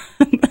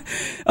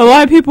 A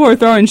lot of people were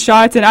throwing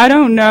shots, and I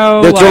don't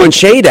know. They're throwing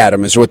shade at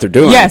him is what they're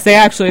doing. Yes,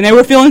 and they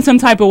were feeling some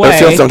type of way. They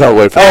feeling some type of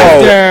way.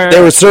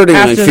 They were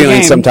certainly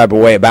feeling some type of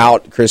way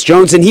about Chris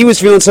Jones, and he was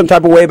feeling some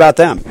type of way about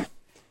them.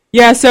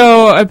 Yeah,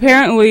 so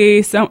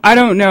apparently, I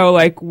don't know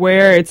like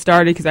where it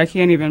started because I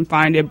can't even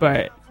find it,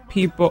 but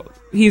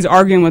he's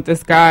arguing with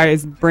this guy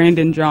is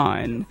Brandon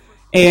John,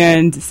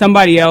 and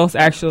somebody else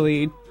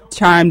actually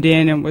chimed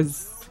in and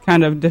was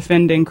kind of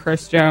defending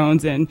Chris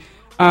Jones, and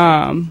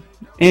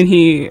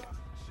he,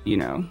 you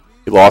know,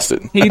 he lost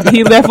it. he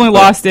definitely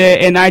lost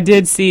it, and I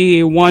did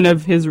see one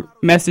of his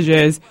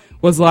messages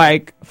was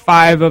like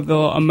 5 of the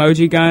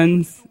emoji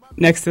guns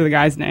next to the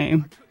guy's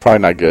name. Probably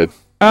not good.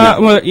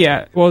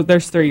 Well,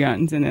 there's 3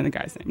 guns and then the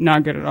guy's name.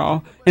 Not good at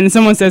all. And then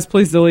someone says,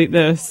 please delete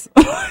this.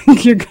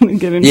 You're going to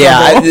get in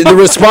trouble. The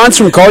response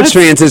from Cards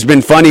fans has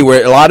been funny,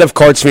 where a lot of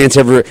Cards fans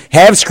have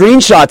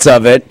screenshots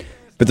of it,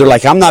 but they're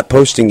like, I'm not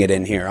posting it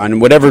in here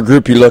on whatever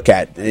group you look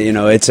at. You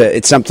know, it's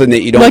something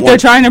that you don't want. They're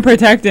trying to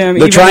protect him.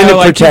 They're trying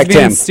to protect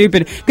him.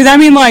 Stupid. Because, I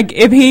mean, like,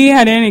 if he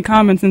had any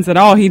common sense at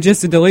all, he'd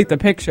just delete the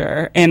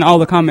picture and all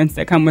the comments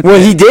that come with it. Well,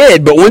 he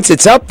did, but once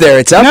it's up there,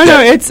 it's up there. No,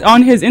 it's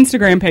on his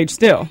Instagram page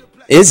still.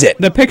 Is it?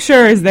 The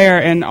picture is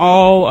there, and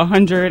all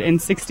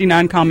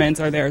 169 comments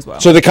are there as well.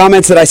 So the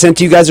comments that I sent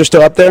to you guys are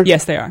still up there?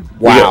 Yes, they are.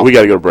 Wow. We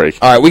got to go to break.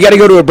 All right, we got to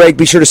go to a break.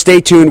 Be sure to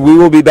stay tuned. We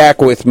will be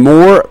back with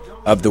more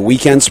of the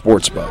Weekend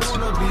Sports Buzz. I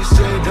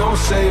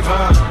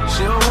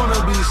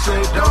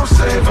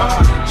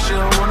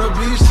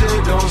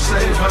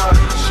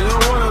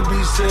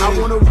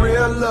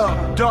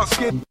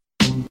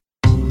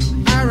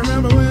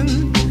remember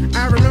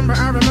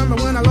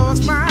when I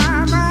lost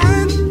my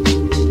mind.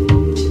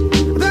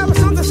 There was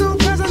something so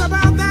pleasant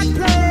about that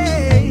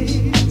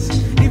place.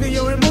 Even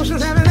your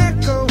emotions have an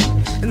echo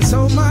in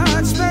so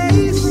much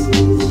space.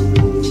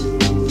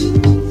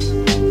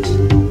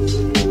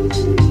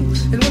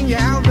 And when you're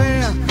out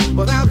there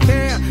without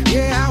care,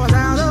 yeah, I was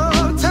out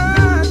of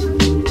touch.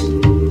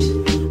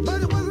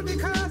 But it wasn't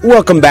because...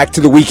 Welcome back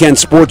to the Weekend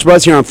Sports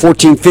Buzz here on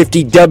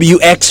 1450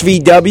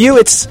 WXVW.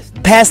 It's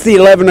past the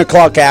 11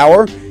 o'clock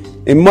hour,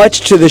 and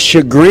much to the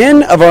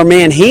chagrin of our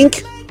man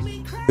Hink,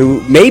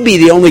 who may be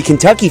the only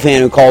Kentucky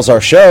fan who calls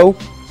our show.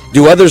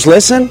 Do others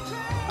listen?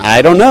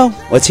 I don't know.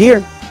 Let's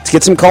hear. Let's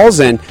get some calls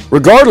in.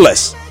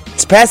 Regardless,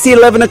 it's past the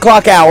 11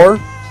 o'clock hour.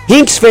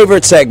 Hink's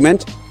favorite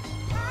segment.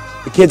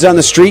 The kids on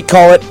the street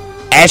call it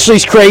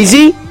Ashley's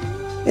Crazy.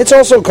 It's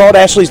also called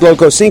Ashley's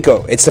Loco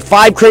Cinco. It's the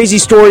 5 crazy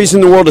stories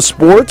in the world of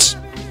sports.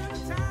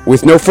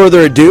 With no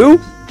further ado,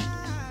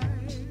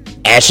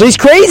 Ashley's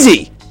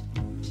Crazy.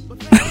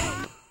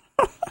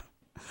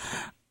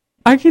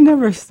 I can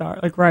never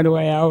start like right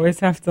away. I always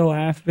have to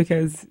laugh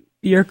because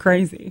You're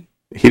crazy.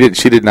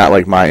 She did not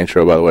like my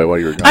intro, by the way, while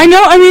you were gone. I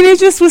know. I mean, it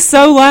just was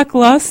so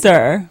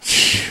lackluster.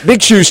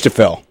 Big shoes to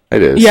fill.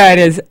 It is. Yeah, it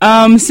is.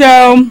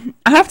 So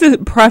I have to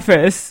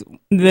preface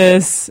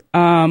this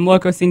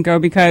Loco Cinco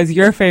because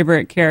your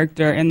favorite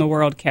character in the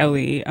world,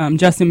 Kelly,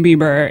 Justin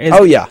Bieber, is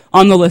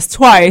on the list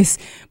twice.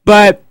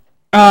 But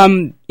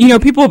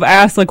people have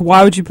asked, like,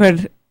 why would you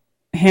put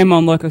him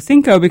on Loco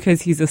Cinco?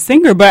 Because he's a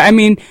singer. But I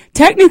mean,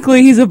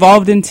 technically, he's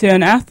evolved into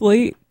an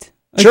athlete.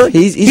 Like, sure,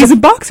 he's a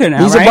boxer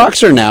now. He's right? a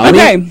boxer now.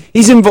 Okay, and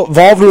he's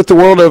involved with the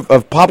world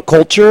of pop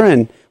culture,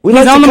 and we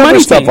like to cover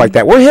stuff like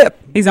that. We're hip.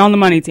 He's on the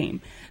money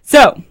team.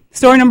 So,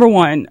 story number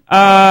one.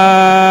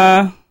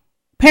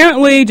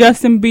 Apparently,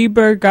 Justin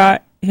Bieber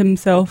got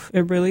himself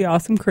a really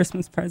awesome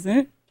Christmas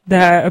present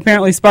that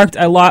apparently sparked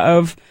a lot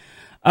of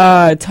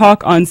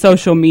talk on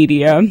social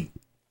media.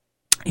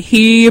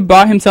 He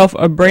bought himself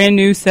a brand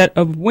new set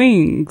of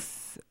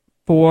wings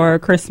for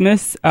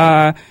Christmas.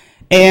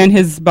 And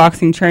his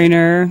boxing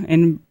trainer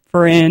and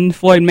friend,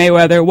 Floyd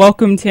Mayweather,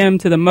 welcomed him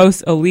to the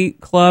most elite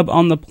club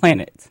on the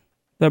planet,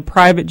 the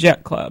Private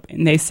Jet Club.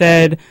 And they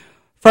said,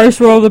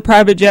 first rule of the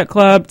Private Jet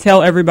Club,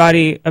 tell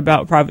everybody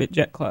about Private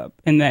Jet Club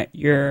and that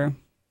you're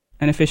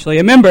officially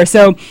a member.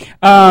 So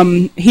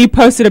he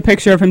posted a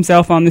picture of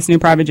himself on this new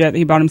private jet that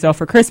he bought himself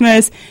for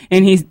Christmas.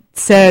 And he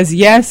says,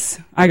 yes,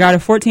 I got a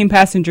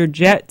 14-passenger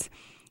jet.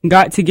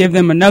 Got to give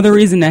them another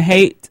reason to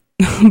hate.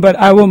 But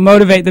I will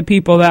motivate the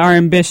people that are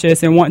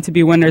ambitious and want to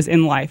be winners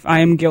in life. I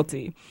am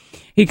guilty.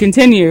 He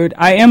continued,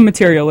 I am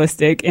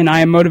materialistic and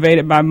I am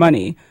motivated by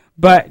money,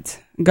 but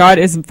God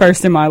is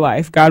first in my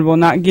life. God will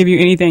not give you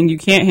anything you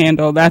can't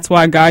handle. That's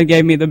why God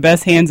gave me the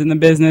best hands in the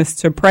business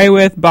to pray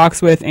with,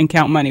 box with, and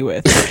count money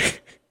with.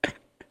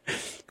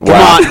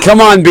 Wow.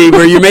 Come on,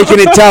 Bieber. You're making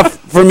it tough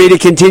for me to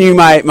continue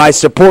my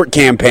support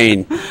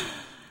campaign.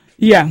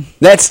 Yeah.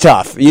 That's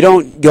tough. You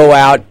don't go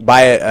out,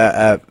 buy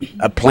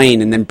a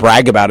plane, and then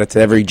brag about it to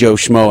every Joe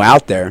Schmo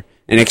out there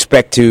and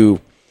expect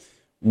to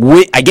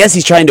win. I guess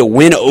he's trying to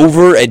win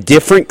over a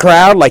different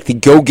crowd, like the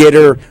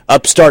go-getter,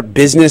 upstart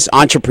business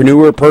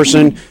entrepreneur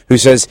person who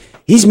says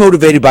he's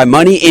motivated by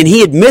money, and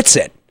he admits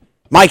it.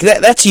 Mike,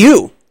 that's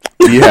you.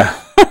 Yeah.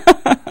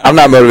 I'm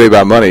not motivated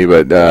by money,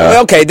 but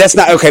okay, that's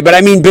not okay. But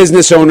I mean,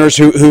 business owners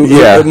who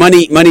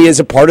money is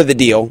a part of the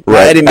deal.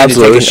 Right, I didn't mean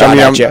absolutely. to take a shot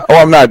at you.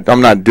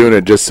 I'm not doing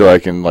it just so I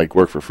can like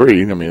work for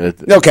free. I mean,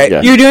 okay,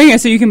 yeah. You're doing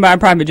it so you can buy a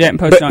private jet and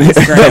post it on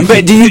Instagram.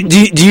 But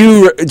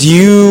do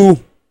you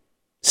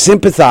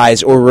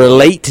sympathize or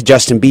relate to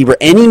Justin Bieber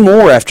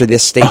anymore after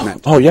this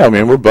statement? Oh yeah,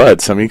 man, we're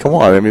buds. I mean, come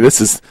on. I mean,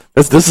 this is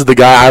the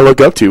guy I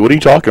look up to. What are you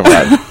talking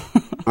about?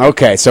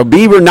 Okay, so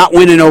Bieber not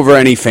winning over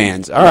any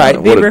fans. All right,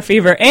 Bieber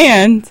fever,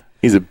 and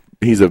he's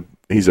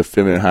a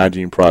feminine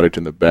hygiene product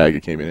in the bag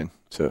it came in.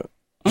 So.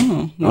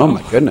 Oh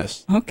my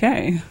goodness.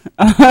 Okay.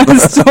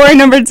 Story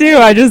number 2,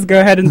 I just go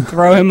ahead and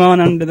throw him on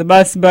under the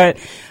bus, but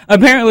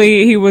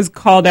apparently he was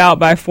called out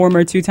by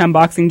former 2-time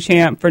boxing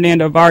champ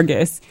Fernando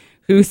Vargas,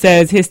 who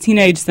says his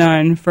teenage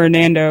son,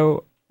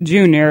 Fernando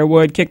Jr.,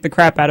 would kick the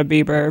crap out of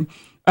Bieber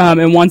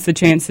and wants the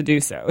chance to do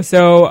so.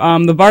 So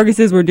the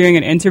Vargases were doing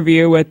an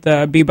interview with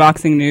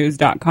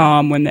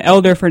BBoxingNews.com when the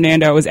elder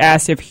Fernando was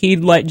asked if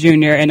he'd let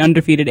Jr., an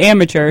undefeated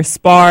amateur,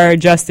 spar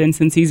Justin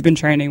since he's been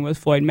training with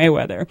Floyd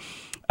Mayweather.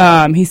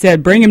 He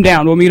said, bring him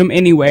down. We'll meet him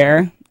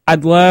anywhere.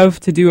 I'd love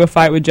to do a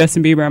fight with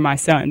Justin Bieber and my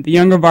son. The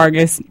younger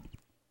Vargas,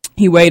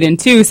 he weighed in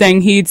too,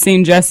 saying he'd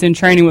seen Justin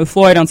training with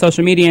Floyd on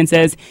social media and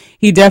says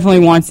he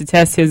definitely wants to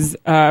test his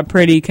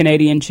pretty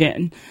Canadian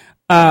chin.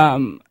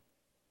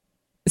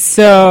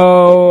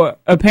 So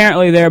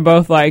apparently they're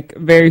both like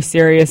very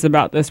serious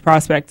about this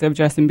prospect of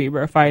Justin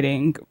Bieber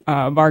fighting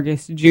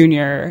Vargas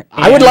Jr.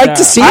 I would like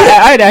to see it.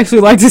 I'd actually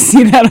like to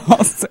see that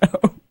also.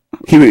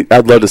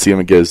 I'd love to see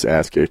him get his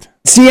ass kicked.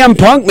 CM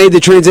Punk made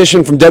the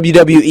transition from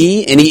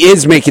WWE, and he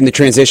is making the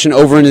transition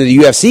over into the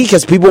UFC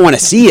because people want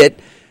to see it.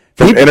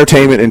 From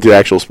entertainment into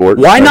actual sport.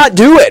 Why not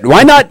do it?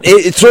 Why not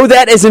throw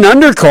that as an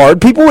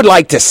undercard? People would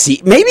like to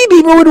see. Maybe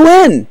Bieber would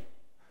win.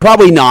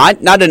 Probably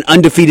not. Not an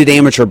undefeated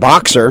amateur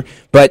boxer,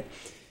 but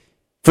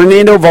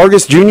Fernando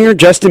Vargas Jr.,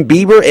 Justin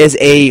Bieber as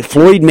a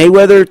Floyd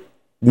Mayweather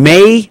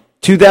May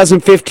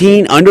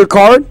 2015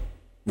 undercard?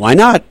 Why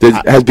not?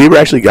 Has Bieber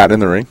actually gotten in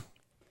the ring?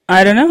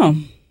 I don't know.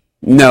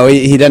 No,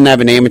 he doesn't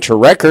have an amateur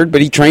record,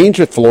 but he trains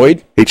with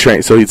Floyd. He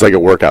trains, so it's like a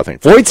workout thing.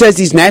 Floyd says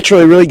he's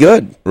naturally really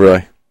good.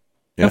 Really?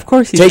 Yeah. Of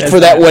course he Take says for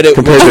that what it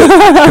compared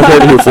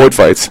to who Floyd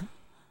fights.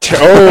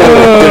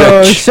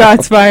 Oh,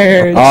 shots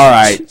fired. All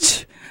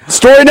right.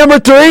 Story number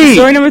 3.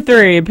 Story number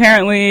 3.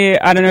 Apparently,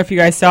 I don't know if you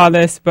guys saw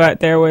this, but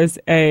there was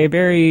a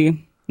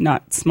very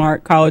not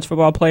smart college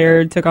football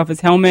player took off his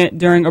helmet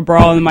during a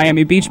brawl in the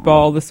Miami Beach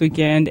Bowl this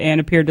weekend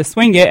and appeared to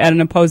swing it at an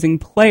opposing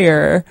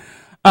player.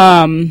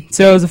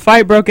 So a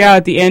fight broke out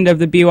at the end of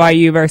the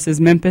BYU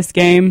versus Memphis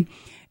game,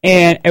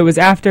 and it was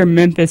after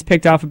Memphis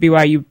picked off a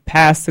BYU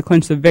pass to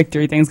clinch the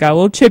victory. Things got a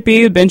little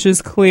chippy. The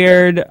benches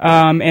cleared,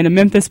 and a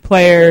Memphis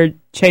player,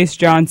 Chase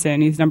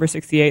Johnson, he's number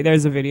 68.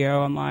 There's a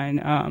video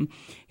online.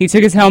 He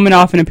took his helmet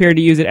off and appeared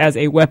to use it as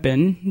a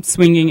weapon,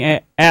 swinging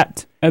it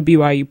at a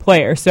BYU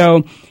player.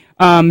 So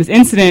This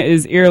incident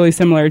is eerily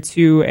similar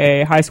to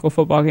a high school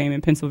football game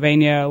in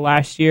Pennsylvania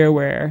last year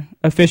where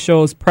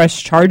officials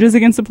pressed charges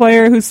against a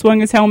player who swung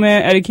his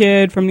helmet at a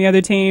kid from the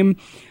other team.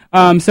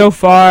 So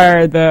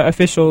far, the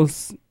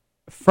officials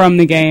from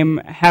the game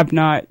have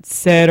not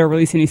said or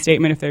released any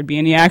statement if there'd be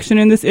any action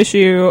in this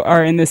issue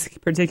or in this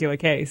particular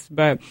case.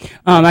 But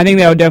I think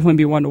that would definitely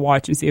be one to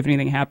watch and see if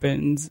anything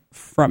happens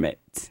from it.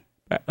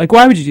 But, like,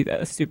 why would you do that?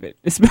 That's stupid.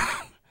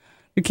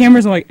 The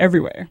cameras are, like,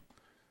 everywhere.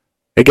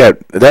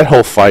 That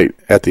whole fight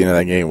at the end of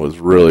that game was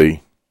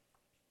really,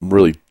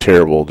 really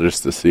terrible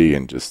just to see,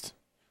 and just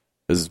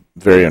is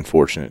very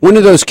unfortunate. One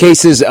of those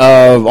cases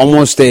of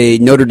almost a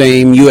Notre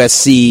Dame,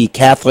 USC,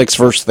 Catholics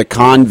versus the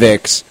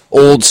convicts,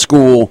 old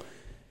school.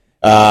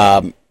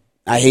 I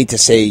hate to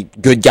say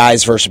good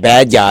guys versus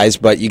bad guys,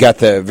 but you got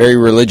the very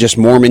religious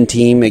Mormon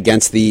team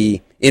against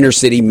the inner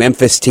city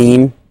Memphis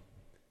team,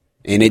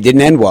 and it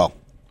didn't end well.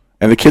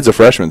 And the kid's a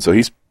freshman, so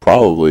he's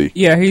probably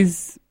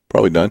he's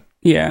done.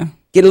 Yeah.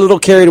 Get a little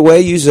carried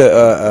away, use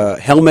a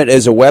helmet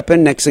as a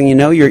weapon. Next thing you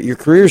know, your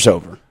career's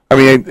over. I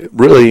mean,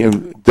 really,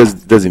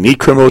 does he need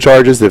criminal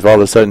charges if all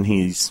of a sudden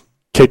he's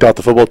kicked off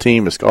the football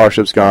team, his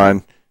scholarship's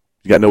gone,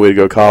 he's got no way to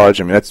go to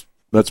college? I mean,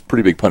 that's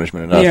pretty big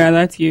punishment enough. Yeah,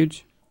 that's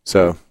huge.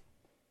 So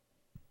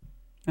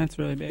that's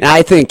really big.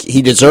 I think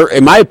he deserves,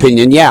 in my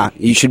opinion,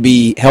 he should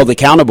be held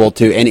accountable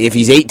to. And if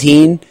he's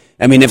 18,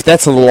 I mean, if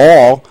that's the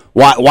law,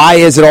 why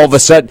is it all of a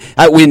sudden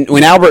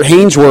when Albert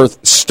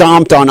Hainsworth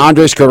stomped on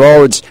Andres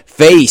Guerrero's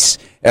face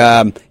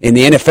in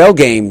the NFL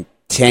game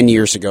 10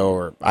 years ago,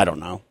 or I don't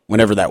know,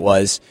 whenever that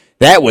was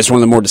one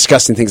of the more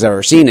disgusting things I've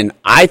ever seen, and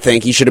I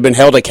think he should have been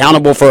held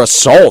accountable for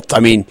assault. I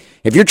mean,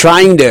 if you're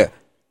trying to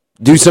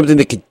do something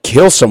that could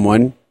kill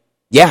someone,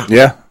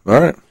 yeah,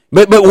 all right.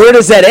 But where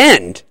does that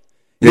end?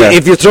 Yeah.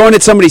 If you're throwing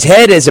at somebody's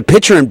head as a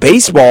pitcher in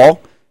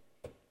baseball,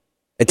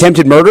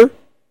 attempted murder?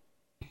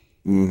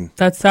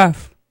 That's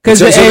tough.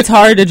 Because it's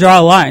hard to draw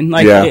a line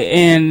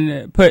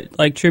and put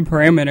true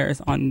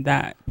parameters on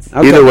that.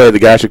 Okay. Either way, the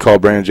guy should call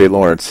Brandon J.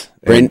 Lawrence.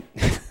 No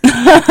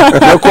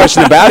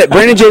question about it.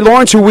 Brandon J.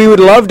 Lawrence, who we would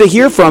love to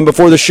hear from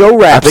before the show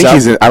wraps up.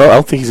 I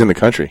don't think he's in the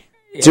country.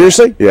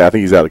 Seriously? Yeah, I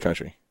think he's out of the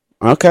country.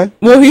 Okay.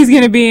 Well, he's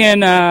going to be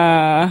in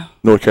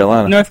North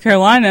Carolina. North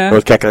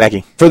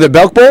Kakalaki. For the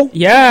Belk Bowl?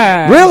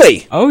 Yeah.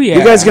 Really? Oh, yeah.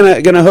 You guys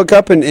gonna hook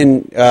up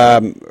and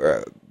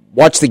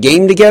watch the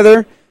game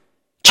together?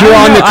 Cheer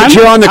on the Cards?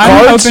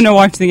 I'm hoping to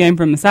watch the game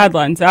from the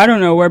sideline, so I don't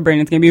know where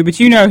Brandon's going to be, but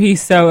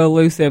he's so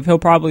elusive. He'll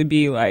probably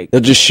be He'll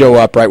just show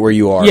up right where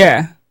you are.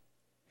 Yeah.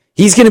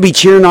 He's going to be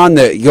cheering on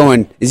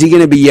is he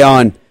going to be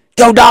yelling,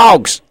 "Go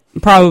Dogs"?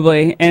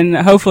 Probably, and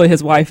hopefully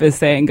his wife is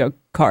saying, "Go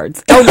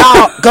Cards."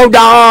 Go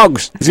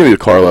Dogs! He's going to be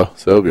with Carlo,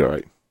 so he'll be all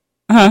right.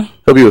 Uh-huh.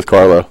 He'll be with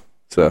Carlo,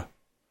 so.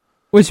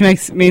 Which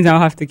means I'll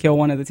have to kill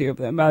one of the two of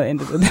them by the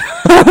end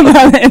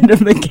of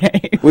the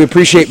game. We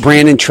appreciate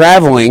Brandon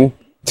traveling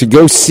to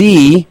go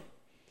see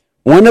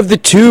one of the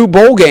two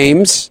bowl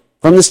games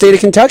from the state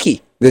of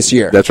Kentucky this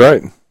year. That's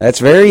right. That's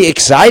very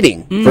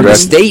exciting for the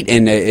state,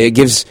 and it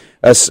gives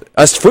us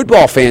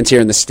football fans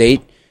here in the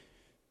state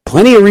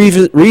plenty of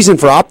reason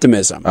for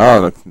optimism.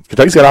 Oh,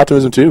 Kentucky's got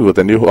optimism too with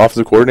the new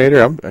offensive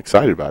coordinator. I'm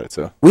excited about it.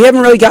 So we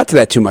haven't really got to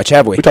that too much,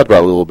 have we? We talked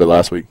about it a little bit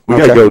last week. We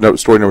got to go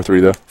story number 3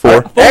 though.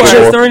 4.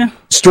 Actually,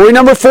 story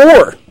number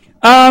 4.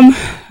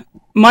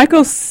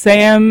 Michael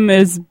Sam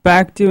is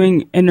back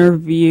doing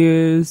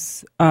interviews.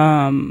 Is he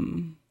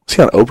on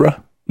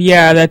Oprah?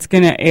 Yeah, that's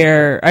going to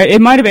air.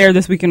 It might have aired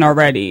this weekend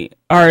already,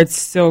 or it's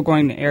still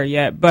going to air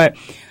yet. But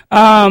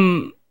I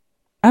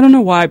don't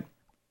know why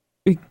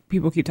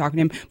people keep talking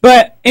to him.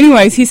 But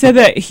anyways, he said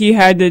that he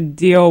had to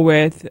deal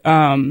with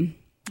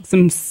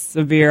some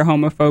severe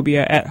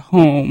homophobia at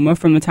home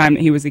from the time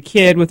that he was a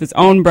kid, with his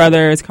own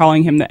brothers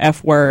calling him the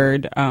F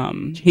word.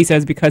 He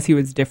says because he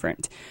was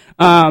different.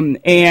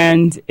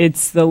 And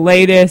it's the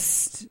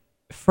latest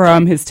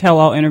from his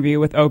tell-all interview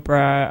with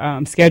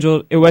Oprah.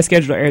 It was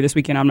scheduled to air this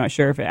weekend. I'm not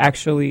sure if it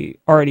actually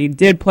already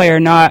did play or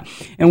not,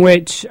 in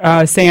which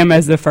Sam,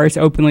 as the first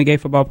openly gay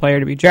football player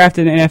to be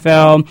drafted in the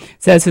NFL,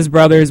 says his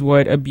brothers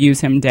would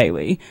abuse him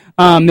daily.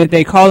 That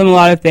they called him a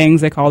lot of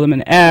things. They called him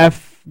an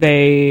F.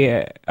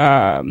 They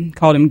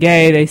called him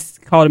gay. They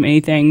called him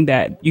anything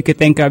that you could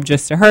think of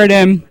just to hurt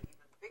him.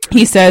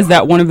 He says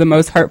that one of the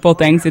most hurtful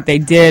things that they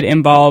did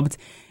involved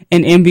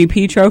an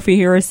MVP trophy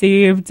he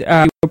received. We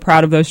were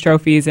proud of those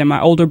trophies, and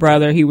my older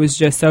brother, he was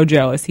just so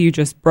jealous. He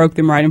just broke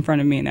them right in front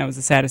of me, and that was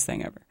the saddest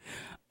thing ever.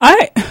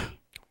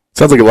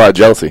 Sounds like a lot of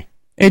jealousy.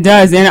 It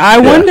does, and I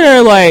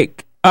wonder,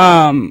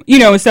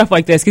 with stuff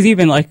like this, because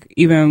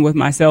even with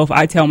myself,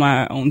 I tell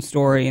my own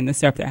story and the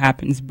stuff that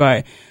happens,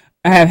 but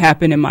I have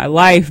happened in my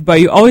life,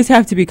 but you always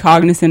have to be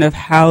cognizant of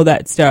how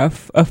that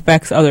stuff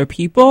affects other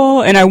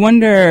people, and I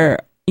wonder,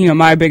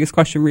 my biggest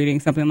question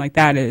reading something like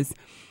that is,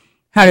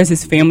 how does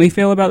his family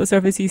feel about the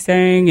stuff that he's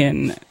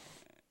saying,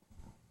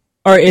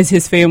 or is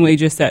his family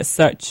just at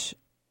such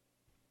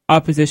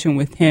opposition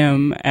with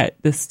him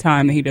at this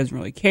time that he doesn't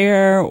really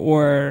care,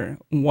 or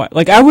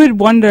what? I would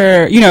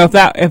wonder, if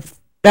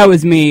that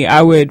was me,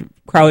 I would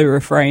probably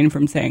refrain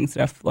from saying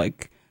stuff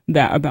like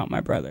that about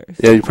my brothers.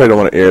 Yeah, you probably don't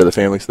want to air the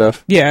family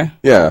stuff. Yeah.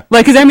 Yeah.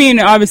 Like, because I mean,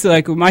 obviously,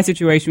 like, with my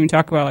situation, we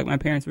talk about, like, my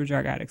parents were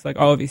drug addicts, like,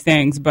 all of these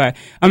things, but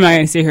I'm not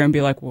going to sit here and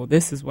be like, well,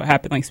 this is what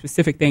happened, like,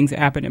 specific things that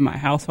happened in my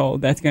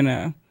household that's going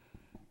to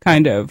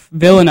kind of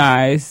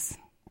villainize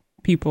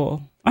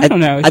people. I don't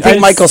know. I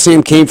think Michael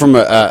Sam came from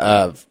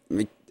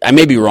I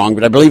may be wrong,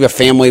 but I believe a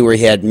family where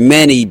he had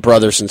many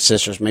brothers and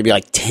sisters, maybe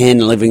like 10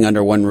 living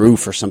under one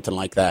roof or something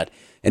like that.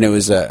 And it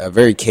was a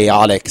very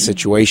chaotic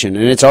situation,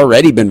 and it's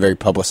already been very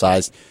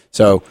publicized.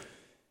 So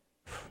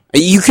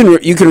you can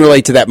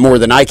relate to that more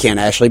than I can,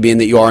 Ashley, being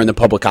that you are in the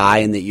public eye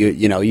and that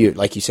you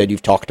like you said,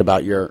 you've talked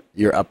about your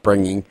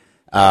upbringing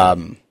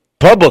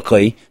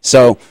publicly.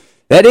 So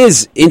that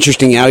is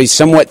interesting. How he's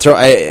somewhat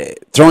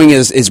throwing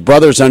his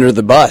brothers under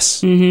the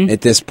bus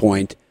at this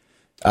point.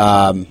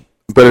 But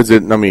is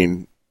it? I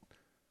mean,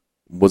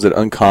 was it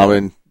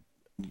uncommon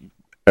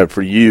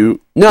for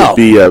you to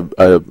be a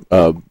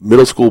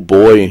middle school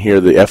boy and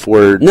hear the F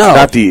word? No.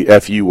 Not the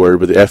FU word,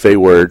 but the FA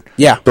word.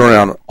 Yeah. Thrown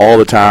around all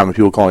the time and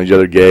people calling each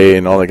other gay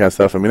and all that kind of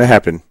stuff. I mean, that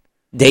happened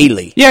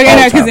daily.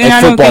 Yeah, because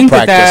I don't think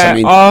that I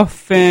mean,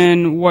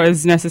 often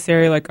was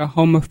necessarily like a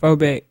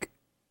homophobic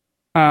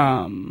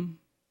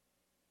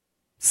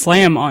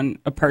slam on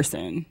a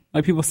person.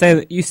 Like people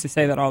used to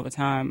say that all the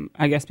time.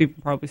 I guess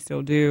people probably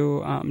still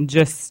do.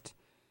 Just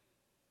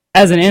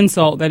as an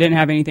insult that didn't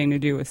have anything to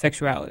do with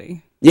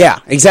sexuality. Yeah,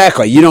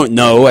 exactly. You don't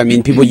know. I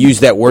mean, people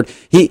use that word.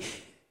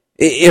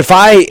 If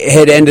I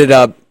had ended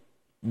up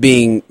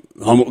being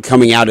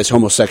coming out as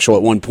homosexual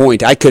at one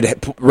point, I could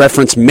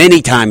reference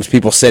many times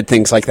people said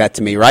things like that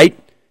to me, right?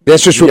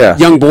 That's just what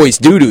young boys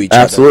do to each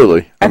other.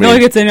 Absolutely. I feel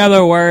like it's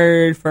another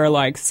word for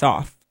like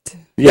soft.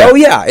 Yeah. Oh,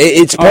 yeah.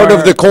 It's part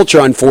of the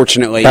culture,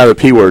 unfortunately. Kind of a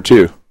P word,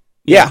 too.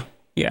 Yeah.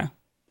 Yeah.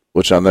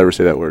 Which I'll never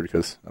say that word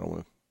because I don't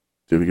want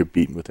to get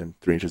beaten within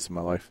 3 inches of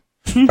my life.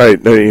 All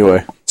right.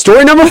 Anyway.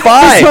 Story number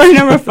 5. Story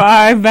number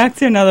 5. Back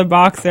to another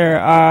boxer.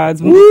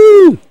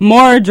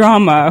 More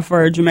drama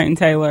for Jermaine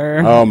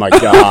Taylor. Oh, my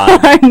God.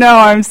 I know.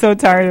 I'm so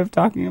tired of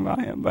talking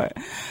about him. But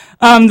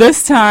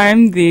this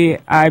time, the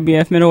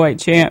IBF middleweight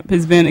champ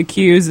has been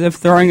accused of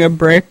throwing a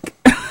brick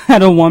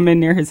at a woman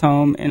near his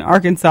home in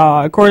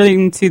Arkansas.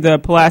 According to the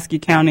Pulaski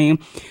County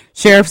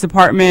Sheriff's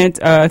Department,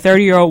 a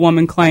 30-year-old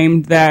woman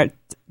claimed that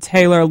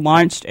Taylor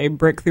launched a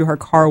brick through her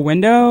car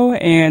window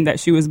and that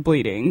she was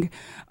bleeding.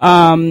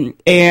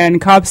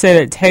 And cops say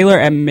that Taylor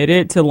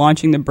admitted to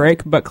launching the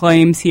brick, but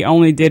claims he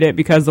only did it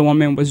because the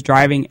woman was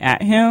driving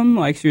at him,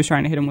 like she was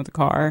trying to hit him with a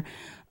car.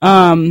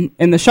 And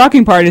the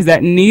shocking part is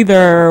that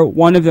neither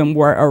one of them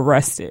were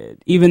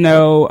arrested, even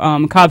though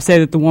cops say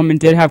that the woman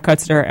did have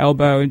cuts to her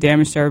elbow and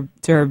damage to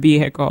her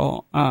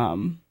vehicle,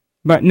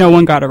 but no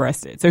one got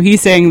arrested. So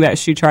he's saying that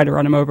she tried to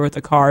run him over with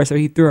a car, so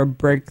he threw a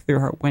brick through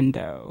her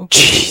window.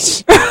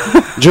 Jeez.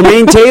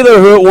 Jermaine Taylor,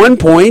 who at one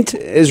point,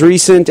 as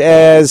recent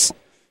as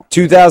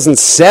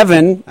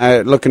 2007,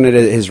 looking at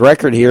his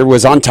record here,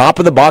 was on top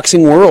of the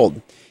boxing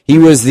world. He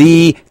was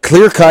the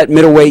clear-cut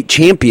middleweight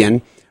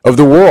champion of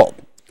the world.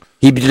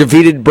 He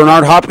defeated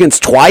Bernard Hopkins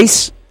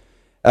twice,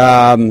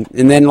 and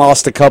then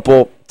lost a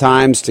couple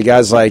times to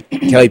guys like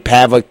Kelly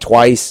Pavlik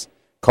twice,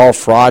 Carl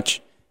Froch,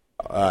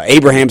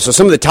 Abraham. So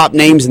some of the top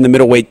names in the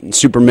middleweight and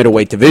super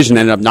middleweight division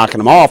ended up knocking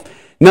him off.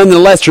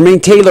 Nonetheless,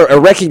 Jermaine Taylor, a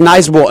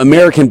recognizable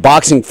American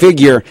boxing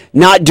figure,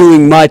 not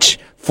doing much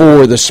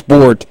for the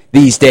sport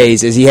these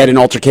days, as he had an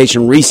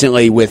altercation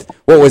recently with,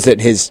 what was it,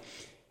 his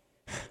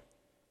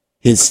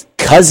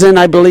cousin,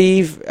 I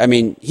believe. I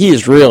mean, he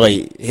has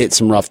really hit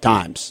some rough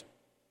times.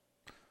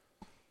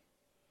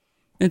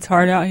 It's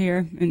hard out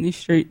here in these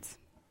streets.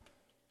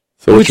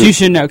 So which you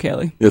should know,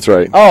 Kelly. That's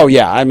right. Oh,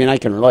 yeah. I mean, I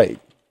can relate.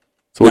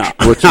 So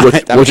what's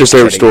your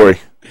favorite story?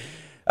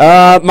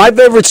 My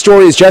favorite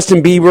story is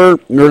Justin Bieber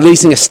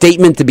releasing a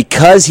statement that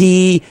because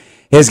he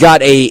has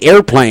got an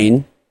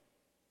airplane,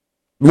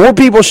 more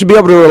people should be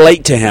able to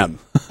relate to him.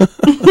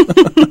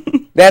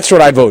 That's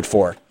what I vote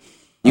for.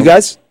 You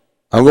guys?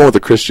 I'm going with the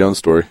Chris Jones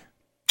story.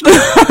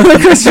 The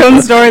Chris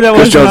Jones story that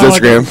was Chris Jones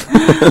Instagram.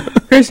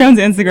 Chris Jones'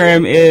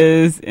 Instagram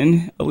is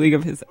in a league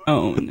of his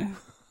own.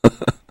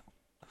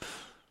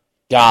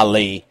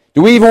 Golly.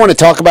 Do we even want to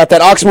talk about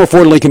that? Oxmoor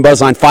Ford Lincoln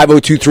Buzzline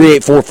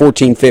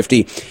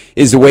 502-384-1450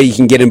 is the way you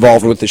can get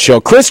involved with the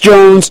show. Chris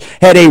Jones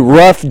had a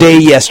rough day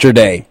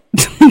yesterday.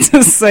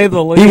 To say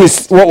the least. He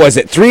was, what was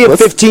it, 3 of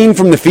 15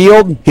 from the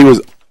field? He was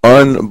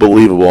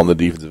unbelievable on the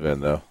defensive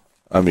end, though.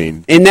 I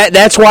mean, and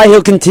that's why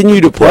he'll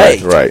continue to play.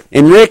 Right.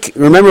 And Rick,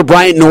 remember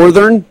Bryant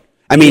Northern?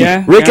 I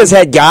mean, Rick has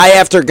had guy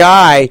after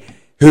guy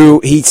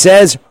who he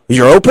says,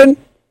 you're open,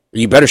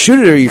 you better shoot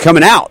it or you're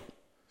coming out.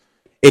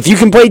 If you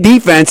can play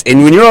defense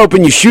and when you're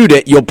open, you shoot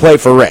it, you'll play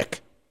for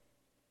Rick.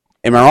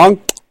 Am I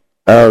wrong?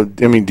 I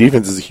mean,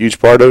 defense is a huge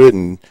part of it,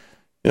 and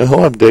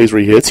he'll have days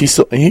where he hits.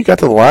 He got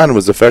to the line and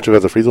was effective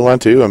at the free throw line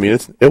too. I mean,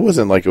 it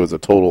wasn't like it was a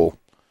total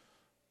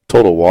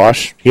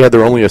wash. He had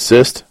their only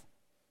assist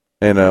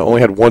and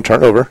only had 1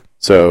 turnover.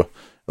 So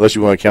unless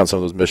you want to count some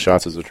of those missed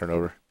shots as a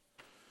turnover,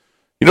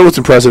 you know what's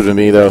impressive to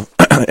me though,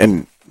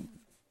 and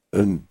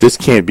this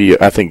can't be,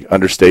 I think,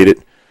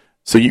 understated.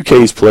 So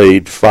UK's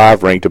played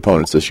 5 ranked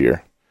opponents this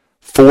year.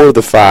 4 of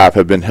the 5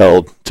 have been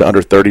held to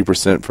under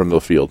 30% from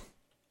the field.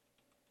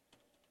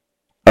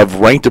 Of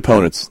ranked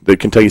opponents, the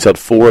Kentucky's held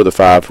 4 of the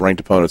 5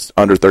 ranked opponents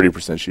under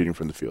 30% shooting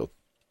from the field.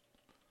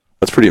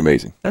 That's pretty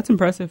amazing. That's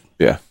impressive.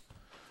 Yeah.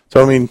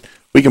 So, I mean,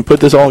 we can put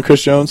this all on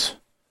Chris Jones,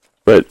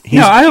 but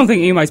No, I don't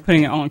think anybody's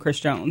putting it all on Chris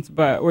Jones,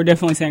 but we're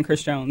definitely saying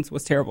Chris Jones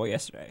was terrible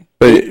yesterday.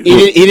 But He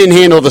didn't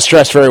handle the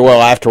stress very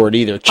well afterward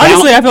either.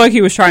 Honestly, I feel like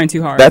he was trying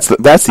too hard. that's the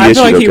issue. I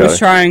feel like he though, was Kelly.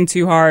 trying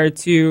too hard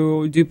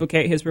to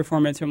duplicate his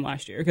performance from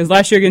last year. Because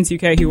last year against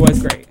UK, he was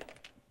great.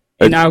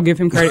 And I'll give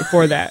him credit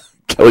for that.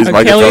 Kelly's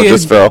microphone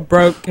just fell.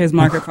 Broke his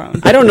microphone.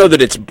 I don't know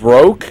that it's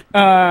broke.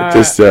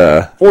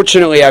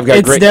 Fortunately, I've got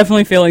It's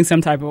definitely feeling some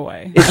type of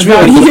way. It's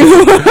about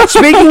really- you.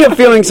 Speaking of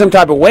feeling some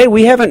type of way,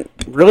 we haven't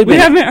really been. We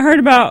haven't heard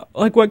about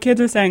like what kids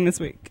are saying this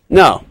week.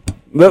 No.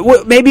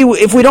 But maybe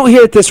if we don't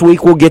hear it this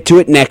week, we'll get to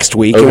it next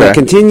week. And we'll Okay.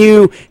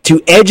 continue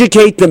to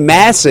educate the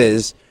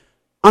masses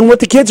on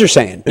what the kids are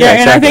saying. Yeah, and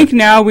I exactly. think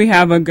now we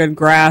have a good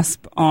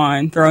grasp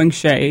on throwing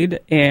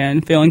shade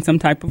and feeling some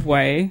type of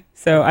way.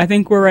 So I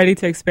think we're ready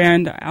to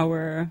expand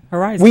our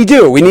horizon. We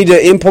do. We need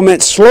to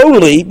implement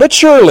slowly but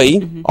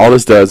surely. All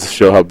this does is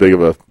show how big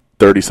of a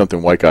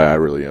 30-something white guy I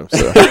really am.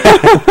 So.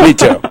 Me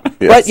too.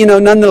 But,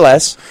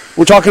 nonetheless,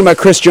 we're talking about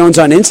Chris Jones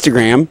on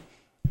Instagram.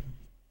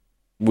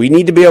 We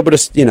need to be able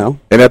to,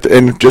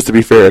 And just to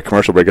be fair, at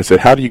commercial break, I said,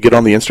 how do you get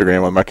on the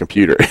Instagram on my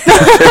computer?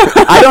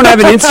 I don't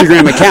have an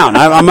Instagram account.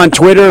 I'm on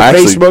Twitter,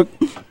 Actually, Facebook.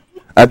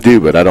 I do,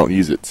 but I don't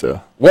use it. So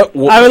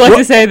I would like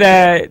to say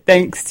that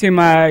thanks to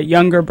my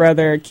younger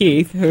brother,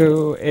 Keith,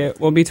 who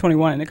will be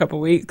 21 in a couple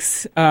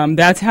weeks,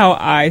 that's how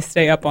I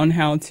stay up on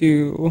how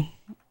to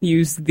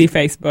use the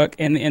Facebook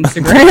and the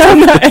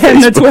Instagram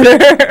and the Twitter.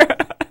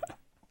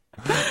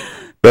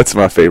 that's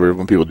my favorite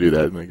when people do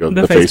that and they go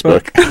to The the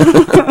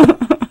Facebook.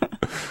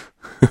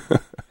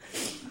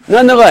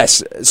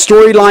 Nonetheless,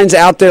 storylines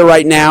out there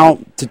right now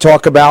to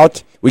talk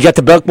about. We got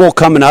the Belk Bowl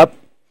coming up.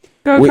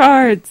 Go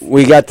Cards.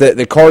 We got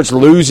the Cards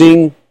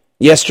losing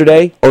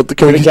yesterday.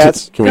 Can we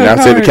Cats? Can we Go not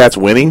say the Cards. Cats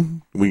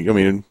winning?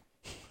 The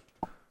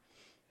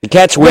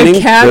Cats winning. The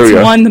There Cats we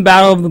go. won the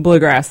Battle of the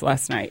Bluegrass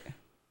last night.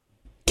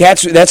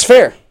 Cats. That's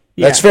fair.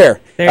 That's Yeah. fair.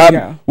 There you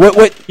go.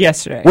 What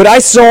Yesterday. what I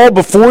saw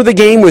before the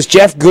game was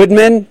Jeff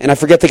Goodman, and I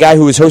forget the guy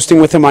who was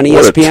hosting with him on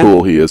What a ESPN.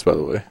 tool he is, by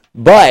the way.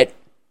 But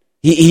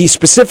he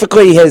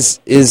specifically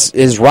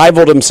is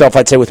rivaled himself,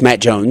 I'd say, with Matt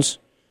Jones.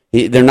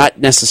 They're not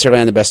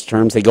necessarily on the best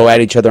terms. They go at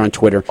each other on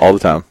Twitter. All the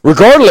time.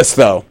 Regardless,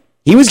 though,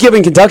 he was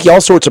giving Kentucky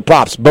all sorts of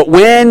props. But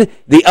when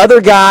the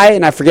other guy,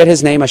 and I forget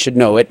his name, I should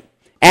know it,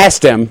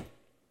 asked him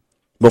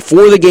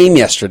before the game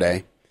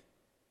yesterday,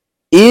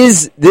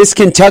 is this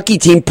Kentucky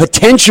team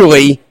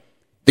potentially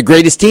the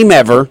greatest team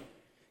ever,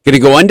 going to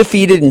go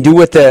undefeated and do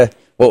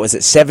what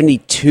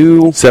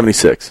 72?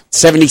 76.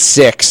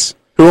 76.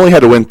 Who only had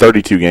to win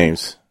 32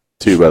 games,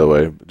 too, by the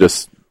way.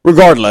 Just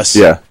Regardless,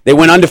 Yeah. they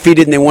went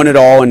undefeated and they won it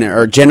all and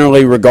are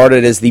generally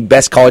regarded as the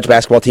best college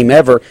basketball team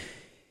ever.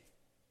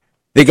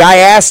 The guy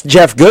asked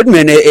Jeff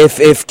Goodman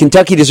if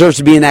Kentucky deserves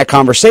to be in that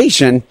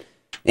conversation,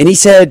 and he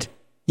said,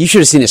 you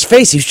should have seen his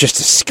face. He was just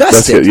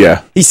disgusted. That's good,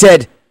 yeah. He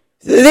said,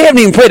 they haven't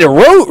even played a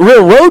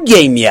real road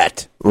game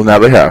yet. Well, now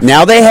they have.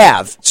 Now they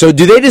have. So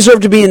do they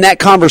deserve to be in that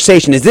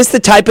conversation? Is this the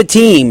type of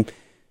team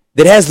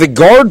that has the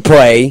guard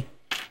play?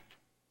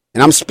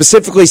 And I'm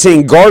specifically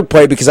saying guard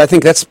play because I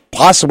think that's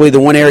possibly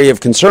the one area of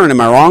concern. Am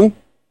I wrong?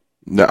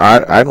 No,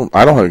 I don't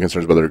have any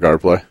concerns about their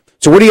guard play.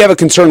 So what do you have a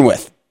concern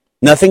with?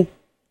 Nothing?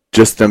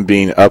 Just them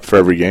being up for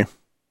every game.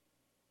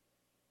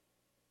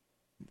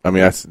 I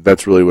mean,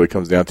 that's really what it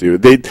comes down to.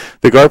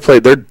 The guard play,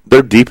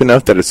 they're deep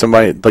enough that if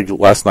somebody, like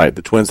last night,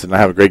 the Twins did not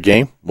have a great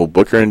game. Well,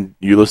 Booker and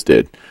Ulis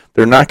did.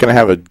 They're not going to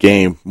have a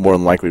game more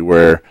than likely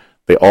where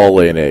they all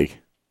lay an egg.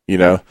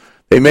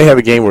 They may have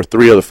a game where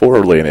 3 of the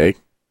 4 lay an egg,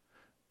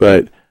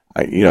 but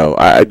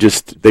I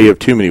just they have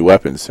too many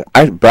weapons.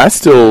 But I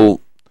still,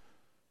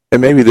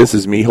 and maybe this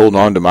is me holding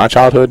on to my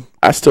childhood,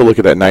 I still look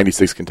at that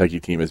 96 Kentucky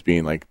team as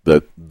being like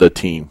the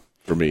team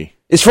for me.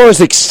 As far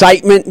as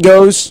excitement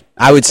goes,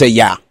 I would say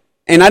yeah.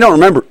 And I don't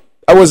remember.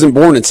 I wasn't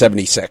born in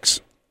 76.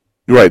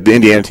 Right, the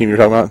Indiana team you're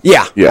talking about?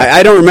 Yeah.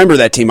 I don't remember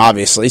that team,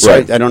 obviously, so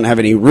Right. I don't have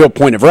any real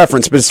point of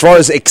reference. But as far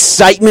as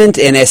excitement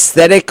and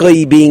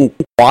aesthetically being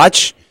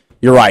watched,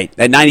 you're right.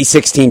 That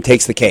 96 team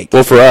takes the cake.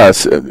 Well, for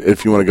us,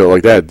 if you want to go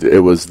like that, it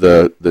was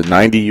the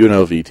 90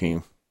 UNLV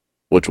team,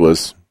 which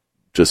was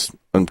just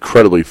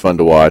incredibly fun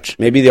to watch.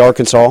 Maybe the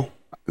Arkansas.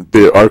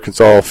 The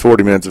Arkansas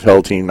 40 Minutes of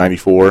Hell team,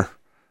 94.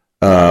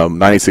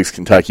 96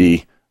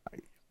 Kentucky.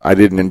 I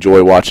didn't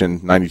enjoy watching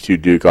 92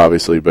 Duke,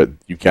 obviously, but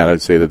you kind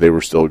of say that they were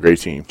still a great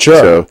team. Sure.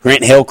 So,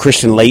 Grant Hill,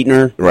 Christian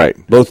Leitner. right.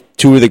 Both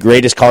 2 of the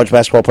greatest college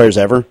basketball players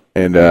ever.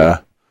 And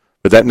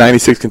but that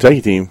 96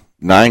 Kentucky team,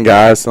 9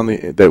 guys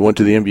that went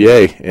to the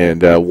NBA,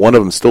 and one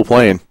of them still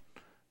playing.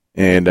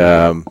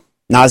 And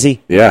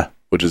Nazi. yeah,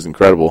 which is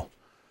incredible.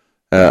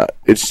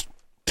 It's,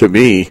 to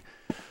me,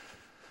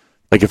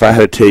 like if I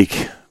had to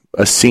take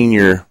a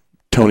senior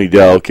Tony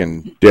Delk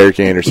and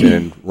Derek Anderson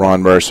and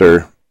Ron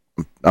Mercer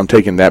I'm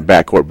taking that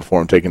backcourt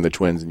before I'm taking the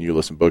Twins and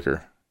Ulis and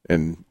Booker.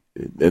 And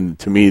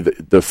to me,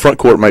 the front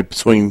court might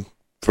swing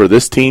for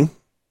this team,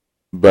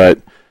 but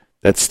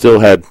that still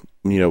had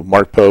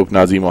Mark Pope,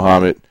 Nazim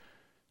Muhammad,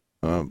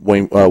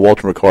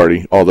 Walter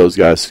McCarty. All those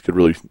guys could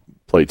really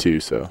play too.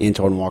 So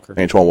Antoine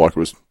Walker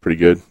was pretty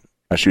good.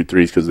 I shoot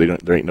threes because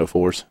there ain't no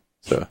fours.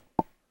 So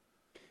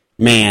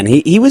man,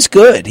 he was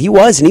good. He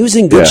was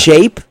in good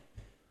shape.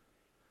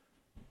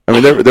 I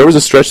mean, there was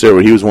a stretch there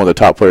where he was one of the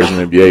top players in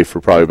the NBA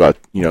for probably about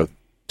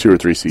 2 or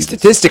 3 seasons.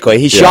 Statistically,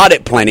 he shot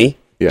it plenty.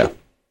 Yeah.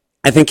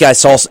 I think I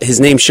saw his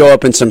name show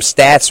up in some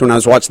stats when I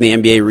was watching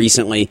the NBA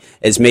recently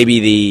as maybe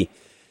the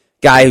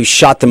guy who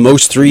shot the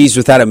most threes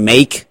without a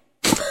make.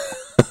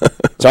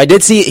 So I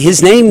did see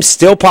his name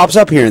still pops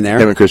up here and there.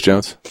 Him and Chris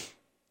Jones.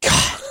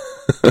 God.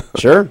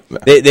 Sure.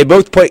 They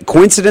both played.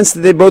 Coincidence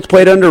that they both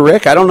played under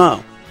Rick? I don't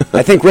know.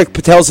 I think Rick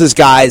tells his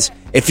guys,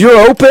 if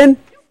you're open,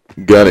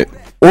 gun it.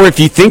 Or if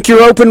you think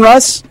you're open,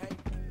 Russ,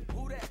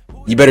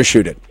 you better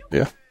shoot it.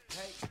 Yeah.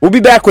 We'll be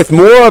back with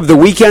more of the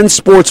Weekend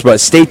Sports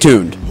Buzz. Stay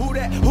tuned. Who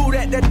that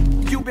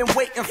you've been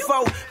waiting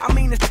for? I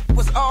mean, it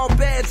was all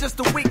bad just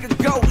a week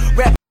ago.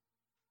 Rap.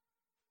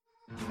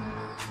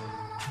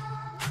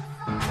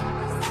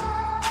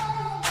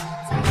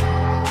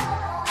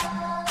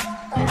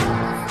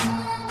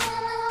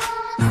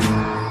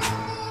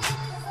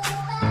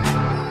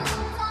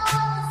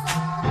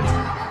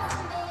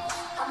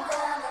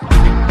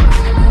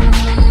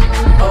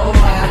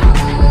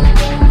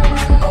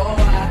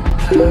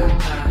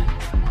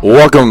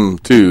 Welcome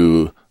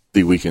to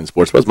the Weekend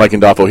Sports Buzz. Mike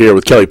Indofo here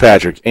with Kelly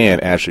Patrick and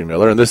Ashley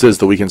Miller, and this is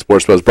the Weekend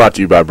Sports Buzz brought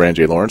to you by Brand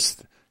J. Lawrence.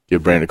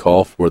 Give Brand a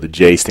call, where the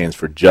J stands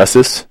for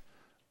Justice,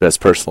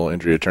 best personal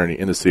injury attorney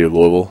in the city of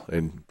Louisville,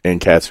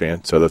 and Cats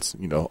fan. So that's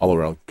all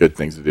around good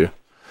things to do.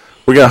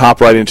 We're gonna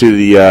hop right into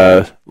the.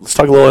 Let's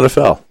talk a little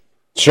NFL.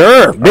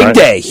 Sure, big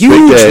day,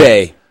 huge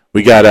day.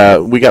 We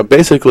got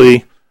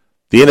basically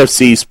the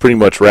NFC's pretty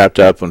much wrapped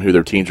up on who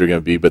their teams are going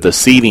to be, but the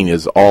seeding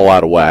is all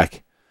out of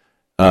whack.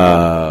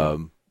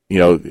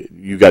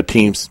 You got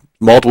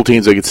multiple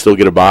teams that could still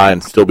get a bye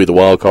and still be the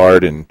wild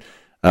card, and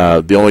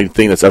the only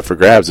thing that's up for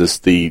grabs is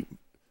the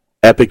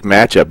epic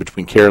matchup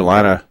between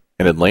Carolina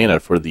and Atlanta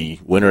for the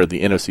winner of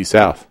the NFC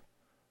South.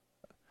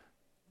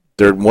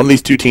 One of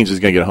these two teams is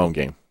going to get a home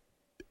game.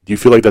 Do you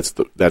feel like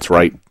that's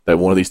right, that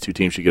one of these two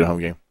teams should get a home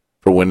game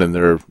for winning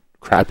their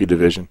crappy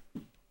division?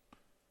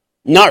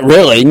 Not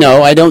really.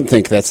 No, I don't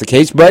think that's the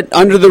case. But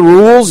under the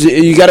rules,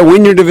 you got to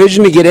win your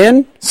division to get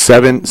in.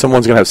 Someone's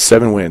going to have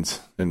 7 wins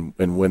and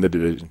win the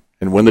division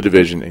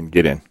and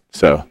get in.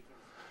 So,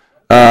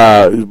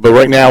 but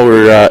right now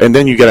and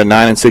then you got a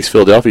 9-6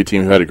 Philadelphia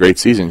team who had a great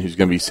season, who's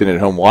going to be sitting at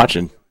home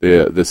watching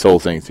this whole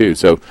thing too.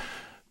 So,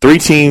 5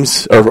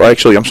 teams in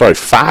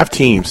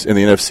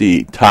the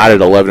NFC tied at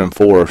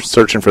 11-4,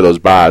 searching for those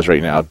byes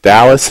right now.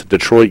 Dallas,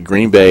 Detroit,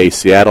 Green Bay,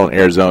 Seattle, and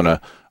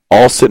Arizona,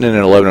 all sitting in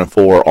at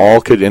 11-4.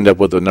 All could end up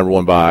with the number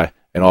 1 bye,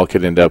 and all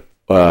could end up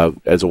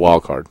as a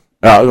wild card.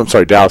 I'm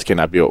sorry, Dallas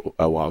cannot be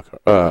a wild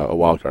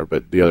card,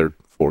 but the other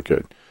 4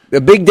 could.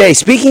 A big day.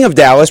 Speaking of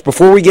Dallas,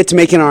 before we get to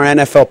making our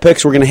NFL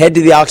picks, we're going to head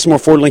to the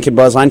Oxmoor Ford Lincoln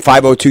Buzz line,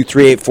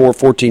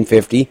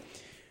 502-384-1450,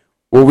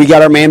 where we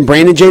got our man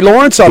Brandon J.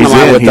 Lawrence on the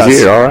line with us. He's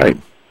here, all right.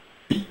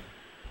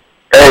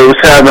 Hey,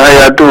 what's happening?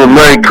 How y'all doing?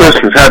 Merry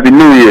Christmas. Happy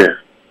New Year.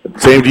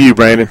 Same to you,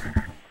 Brandon.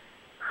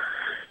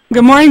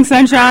 Good morning,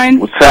 sunshine.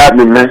 What's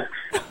happening, man?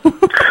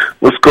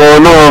 What's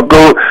going on?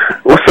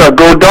 What's up?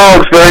 Go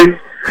Dogs, baby.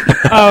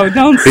 Oh,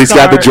 don't start. He's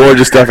got the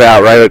Georgia stuff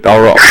out, right?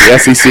 All right. The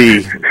SEC,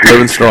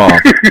 living strong.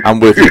 I'm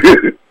with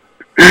you.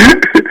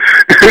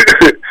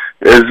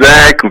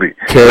 Exactly.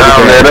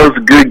 Man, that was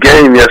a good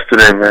game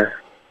yesterday, man.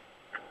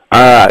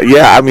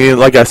 Yeah, I mean,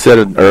 like I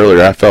said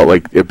earlier, I felt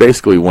like it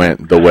basically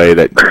went the way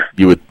that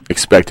you would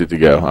expect it to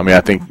go. I mean,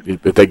 I think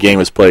if that game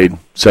is played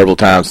several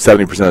times,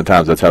 70% of the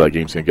times, that's how that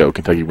game's going to go.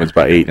 Kentucky wins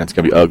by 8, and it's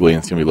going to be ugly, and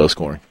it's going to be low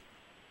scoring.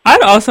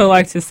 I'd also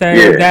like to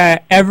say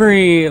that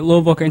every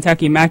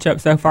Louisville-Kentucky matchup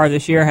so far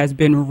this year has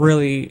been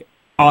really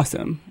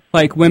awesome.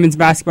 Like women's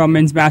basketball,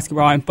 men's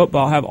basketball, and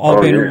football have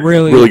all been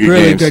really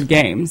good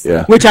games.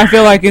 Yeah. Which I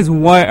feel like is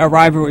what a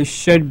rivalry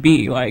should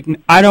be. Like,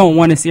 I don't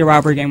want to see a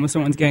rivalry game where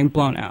someone's getting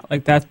blown out.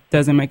 Like, that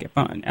doesn't make it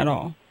fun at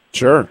all.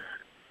 Sure.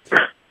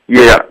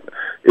 Yeah.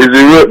 But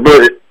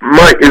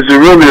Mike, is it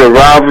really a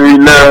rivalry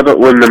now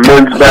when the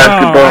men's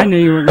basketball? I knew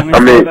you were going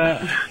to say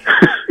that.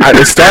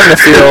 It's starting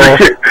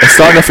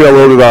to feel a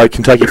little bit like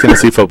Kentucky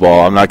Tennessee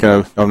football. I'm not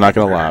gonna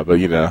lie, but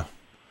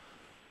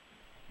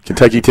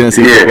Kentucky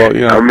Tennessee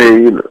football. I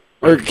mean,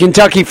 or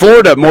Kentucky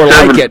Florida, more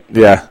like it.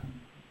 Yeah.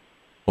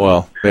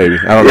 Well, maybe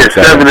I don't know.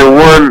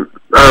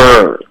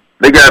 7-1.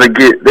 They gotta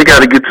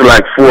get to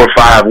like 4 or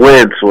 5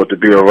 wins for it to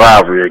be a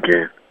rivalry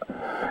again.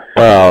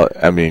 Well,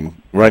 I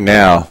mean, right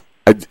now,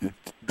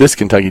 this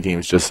Kentucky team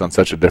is just on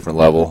such a different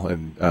level,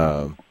 and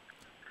I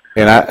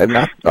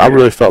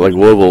really felt like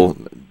Louisville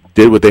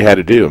did what they had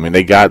to do. I mean,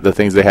 they got the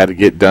things they had to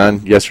get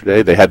done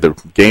yesterday. They had the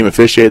game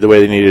officiated the way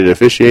they needed it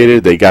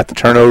officiated. They got the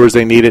turnovers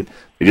they needed.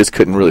 They just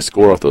couldn't really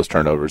score off those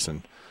turnovers.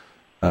 And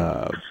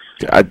I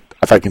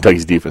thought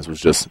Kentucky's defense was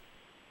just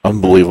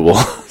unbelievable.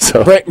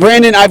 So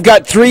Brandon, I've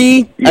got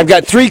three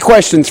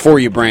questions for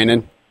you,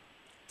 Brandon.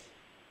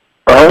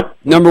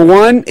 Number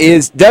one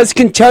is, does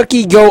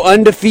Kentucky go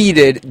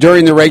undefeated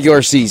during the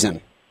regular season?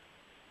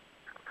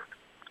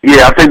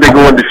 Yeah, I think they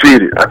go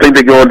undefeated. I think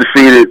they go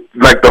undefeated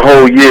like the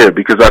whole year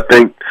because I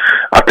think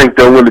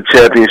they'll win the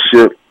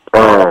championship.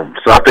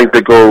 So I think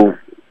they go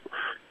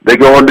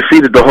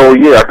undefeated the whole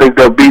year. I think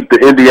they'll beat the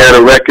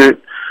Indiana record.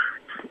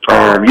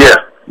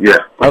 Yeah.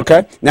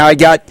 Okay. Now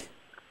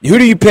who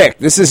do you pick?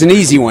 This is an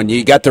easy one.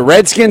 You got the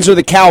Redskins or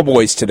the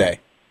Cowboys today?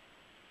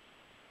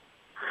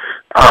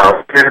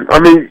 I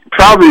mean,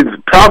 probably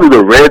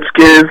the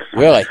Redskins.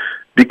 Really?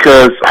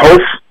 Because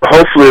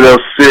hopefully they'll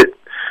sit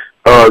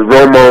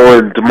Romo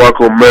and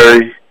DeMarco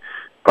Murray,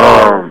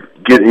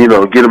 get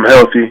them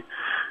healthy.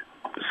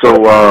 So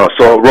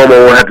Romo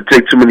won't have to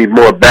take too many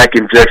more back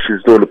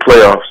injections during the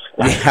playoffs.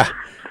 Yeah.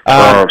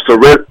 So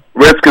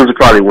Redskins will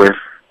probably win.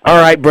 All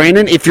right,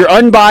 Brandon. If you're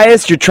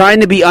unbiased, you're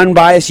trying to be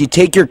unbiased, you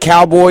take your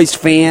Cowboys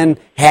fan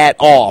hat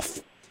off.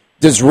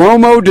 Does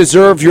Romo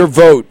deserve your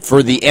vote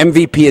for the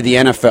MVP of the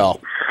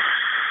NFL?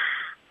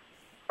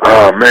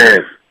 Oh, man.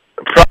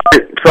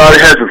 Probably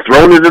hasn't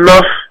thrown it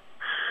enough.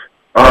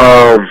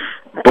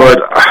 But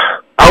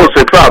I would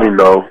say probably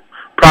no.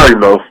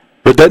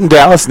 But doesn't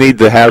Dallas need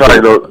to have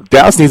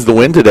Dallas needs to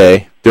win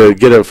today to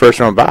get a first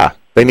round bye?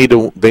 They need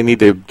to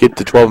get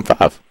to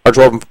 12-5 or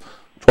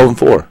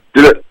 12-4.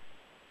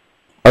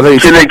 Can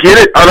they get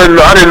it? I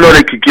didn't know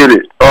they could get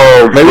it.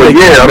 Maybe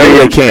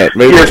they can't.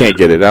 Maybe they can't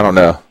get it. I don't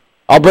know.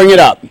 I'll bring it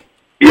up.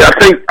 Yeah,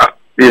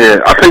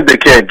 I think they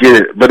can't get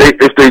it. But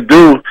if they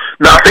do,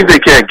 I think they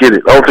can't get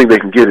it. I don't think they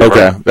can get it.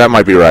 Okay, right? that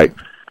might be right.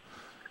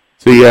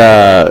 See,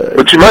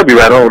 but you might be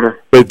right. I don't know.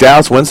 But if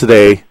Dallas wins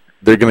today,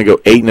 they're going to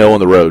go 8-0 on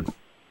the road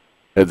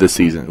this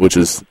season, which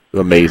is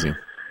amazing.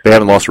 They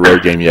haven't lost a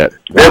road game yet.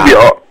 That'd be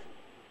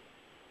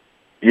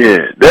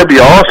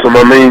awesome.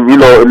 I mean,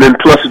 and then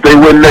plus if they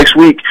win next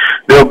week,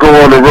 they'll go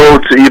on the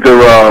road to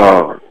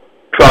either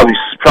probably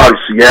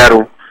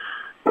Seattle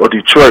or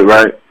Detroit,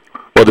 right?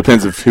 Well, it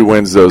depends on who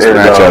wins those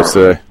matchups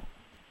today.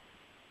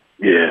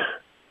 Yeah.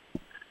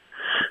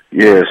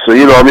 So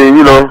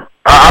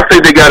I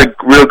think they got a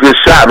real good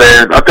shot,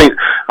 man. I think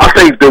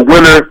the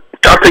winner.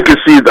 I think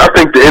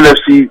the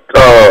NFC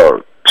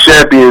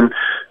champion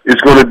is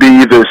going to be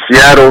either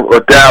Seattle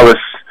or Dallas.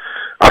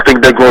 I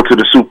think they're going to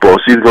the Super Bowl.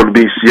 It's either going to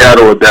be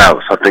Seattle or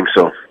Dallas. I think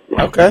so.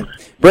 Okay.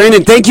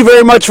 Brandon, thank you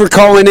very much for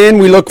calling in.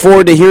 We look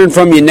forward to hearing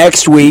from you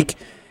next week.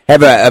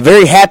 Have a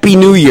very happy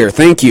New Year.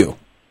 Thank you.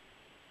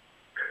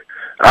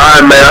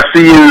 All right, man. I'll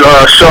see you,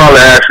 Charlotte,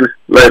 Ashley.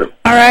 Later.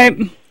 All right.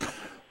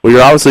 Well,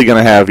 you're obviously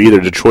going to have either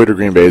Detroit or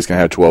Green Bay is going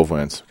to have 12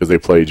 wins because they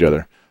play each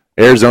other.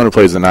 Arizona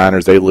plays the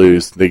Niners. They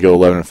lose. They go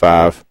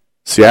 11-5.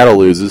 Seattle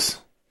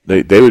loses.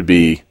 They would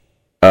be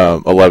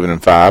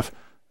 11-5.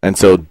 And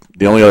so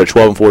the only other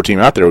 12-4 team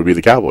out there would be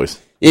the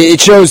Cowboys.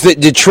 It shows that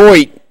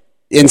Detroit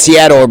and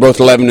Seattle are both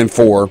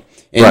 11-4.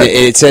 And right.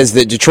 It says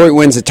that Detroit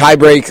wins a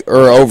tiebreak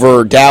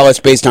over Dallas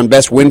based on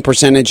best win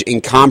percentage in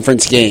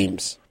conference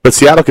games. But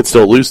Seattle could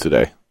still lose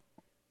today.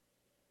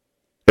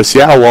 If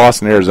Seattle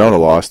lost and Arizona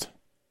lost.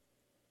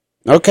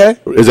 Okay.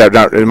 Is that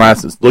not? Am I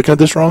looking at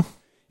this wrong?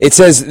 It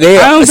says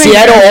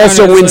Seattle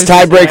also wins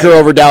tiebreaker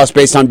over Dallas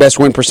based on best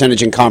win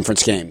percentage in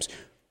conference games.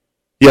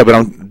 Yeah,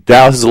 but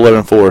Dallas is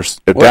 11-4.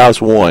 If Dallas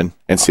won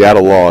and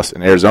Seattle lost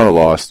and Arizona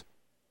lost,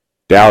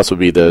 Dallas would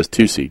be the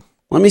 2 seed.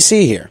 Let me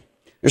see here.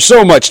 There's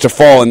so much to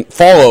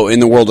follow in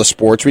the world of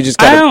sports. We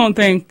just I don't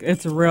think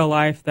it's real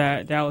life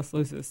that Dallas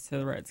loses to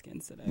the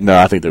Redskins today. No,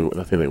 I think they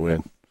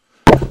win.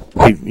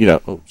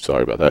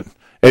 Sorry about that.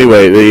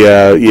 Anyway,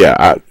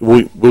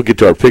 we'll get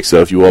to our picks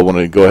though. If you all want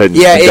to go ahead and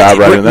dive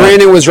right in that.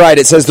 Brandon was right.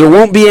 It says there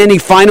won't be any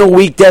final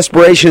week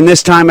desperation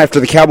this time after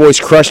the Cowboys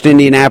crushed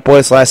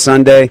Indianapolis last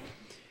Sunday.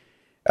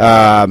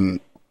 So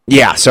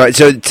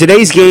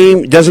today's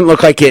game doesn't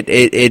look like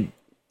it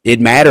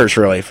matters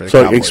really for the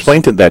Cowboys. So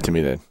explain that to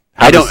me then.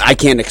 I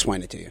can't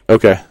explain it to you.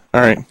 Okay,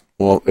 all right.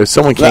 Well, if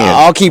someone can,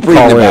 I'll keep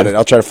reading about it.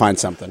 I'll try to find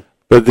something.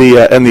 But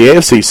on the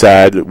AFC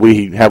side,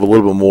 we have a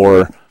little bit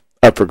more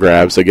up for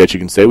grabs, I guess you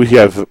can say. We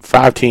have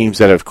 5 teams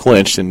that have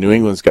clinched, and New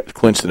England's got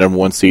clinched the number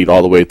 1 seed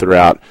all the way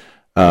throughout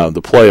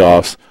the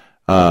playoffs.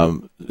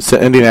 So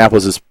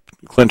Indianapolis has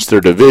clinched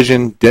their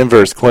division.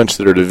 Denver's clinched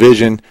their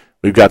division.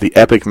 We've got the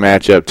epic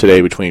matchup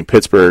today between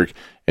Pittsburgh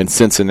and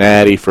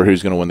Cincinnati for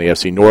who's going to win the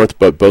FC North,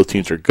 but both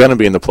teams are going to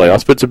be in the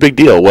playoffs. But it's a big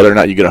deal whether or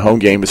not you get a home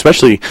game,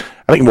 especially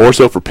I think more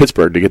so for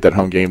Pittsburgh to get that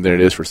home game than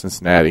it is for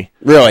Cincinnati.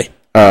 Really?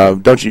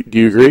 Do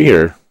you agree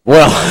here?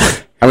 Well,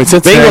 I mean,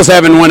 Bengals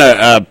haven't won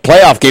a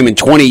playoff game in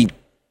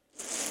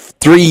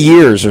 23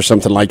 years or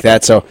something like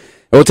that, so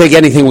we'll take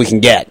anything we can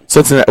get.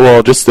 Cincinnati,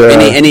 well, just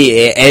any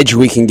edge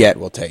we can get,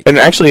 we'll take. And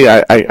actually,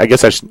 I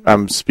guess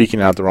I'm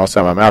speaking out the wrong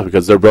side of my mouth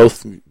because they're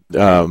both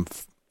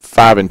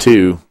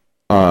 5-2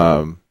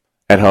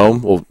 at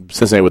home. Well,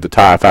 Cincinnati with the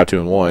tie,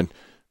 5-2-1.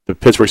 The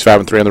Pittsburgh's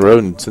 5-3 on the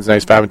road, and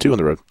Cincinnati's 5-2 on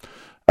the road.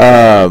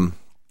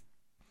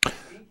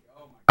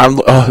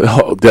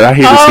 Did I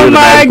hear Oh the my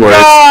magic words?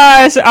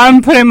 gosh!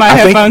 I'm putting my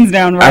headphones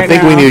down right now. I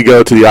think we need to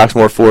go to the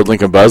Oxmoor Ford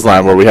Lincoln Buzz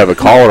line where we have a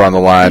caller on the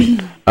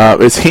line.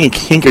 It's Hink.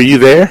 Hink, are you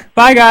there?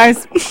 Bye,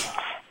 guys.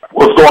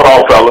 What's going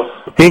on, fellas?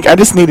 Hink, I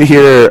just need to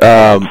hear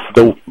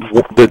the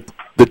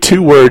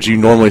 2 words you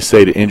normally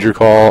say to end your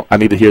call. I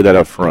need to hear that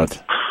up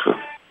front.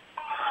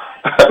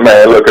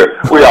 Man, look,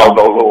 we all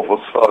know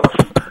Louisville sucks.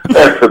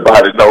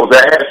 Everybody knows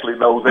that. Ashley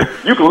knows that.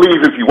 You can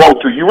leave if you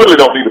want to. You really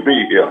don't need to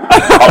be here.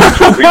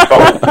 Truth be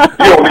told,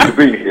 you don't need to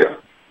be here.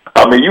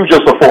 I mean, you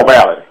just a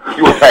formality.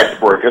 You a tax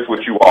break. That's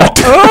what you are.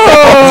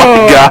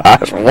 Oh,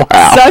 gosh!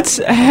 Wow.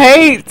 Such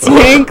hate,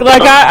 Tink.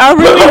 Like I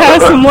really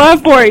have some love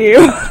for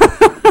you.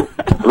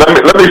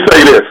 Let me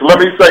say this.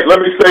 Let me say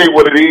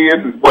what it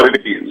is. What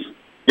it is.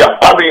 Yeah.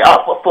 I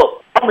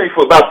mean,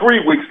 for about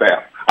 3 weeks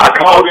now, I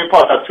called in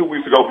probably about 2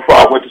 weeks ago before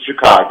I went to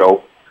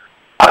Chicago.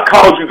 I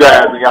called you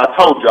guys and I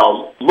told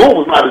y'all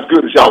Louisville's not as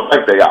good as y'all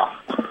think they are,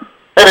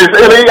 and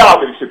they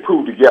obviously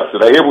proved it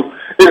yesterday. It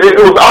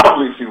was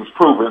obviously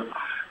proven.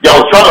 Y'all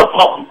was trying to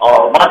pump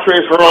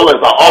Montrezl Harrell as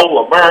an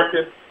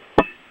All-American.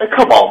 Hey,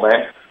 come on,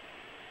 man.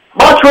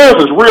 Montrezl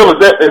is real as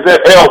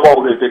that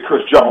elbow that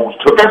Chris Jones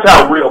took. That's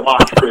how real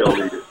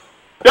Montrezl is.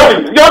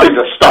 Y'all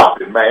need to stop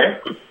it, man.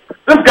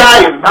 This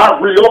guy is not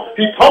real.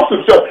 He pumps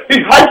himself.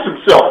 He hypes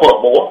himself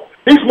up more.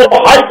 He's more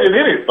hyped than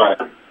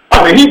anything.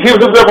 I mean, he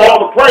gives himself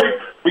all the praise,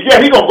 but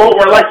yeah, he gonna go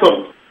over like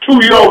some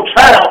 2-year-old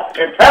child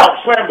and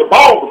slam the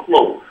ball on the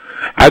floor.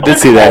 I did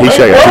see that. He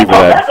shaking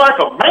people that. Act like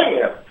a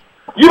man.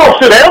 You don't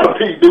sit down the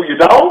team, do you,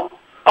 dog?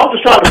 I'm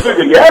just trying to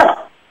figure you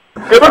out.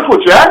 Because that's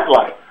what you act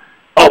like.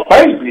 A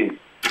baby.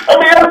 I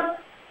mean,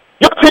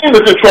 your team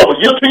is in trouble.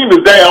 Your team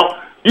is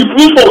down. You're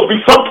supposed to be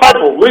some type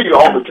of leader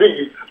on the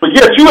team, but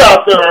yet you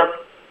out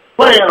there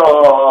playing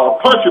a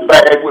punching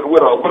bag with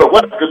a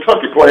West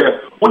Kentucky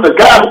player, with a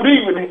guy who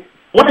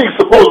when he's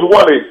supposed to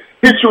want to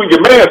hit you in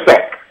your man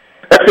sack.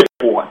 That's his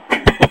point.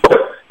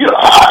 You know,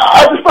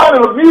 I just find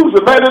it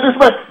amusing, man. That this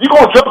man, you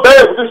gonna jump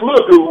down with this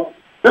little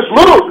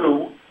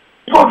dude.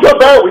 You gonna jump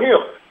down with him.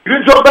 You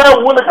didn't jump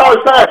down when the college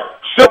time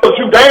shut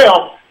you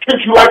down, treat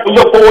you like the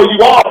little boy you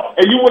are,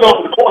 and you went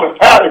over the corner,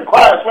 tired and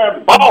cried,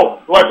 slammed the ball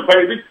like a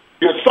baby.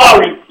 You're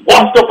sorry,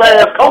 washed up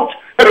ass coach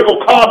had to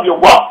go calm your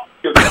rock.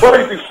 Your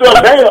crazy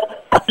self down.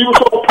 You was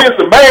so pissed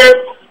and mad.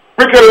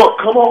 Rick had to go,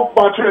 come on,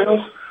 Montrezl.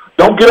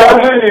 Don't get out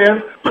of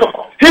hand.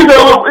 He's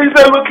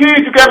that little kid.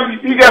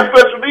 He got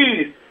special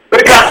needs.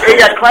 They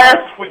got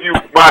classes for you,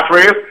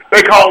 Montrezl.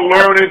 They call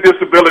learning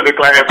disability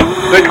classes.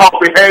 They call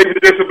behavior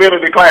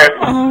disability classes.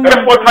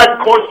 That's what type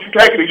of course you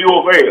take at U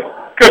of L.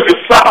 Because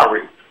you're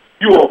sorry.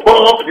 You a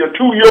bum. You're a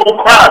 2-year-old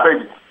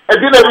crybaby. And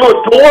then that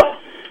little dwarf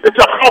that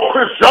y'all call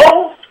Chris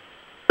Jones,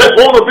 that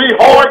wanna be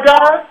hard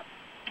guy.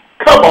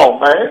 Come on,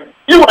 man.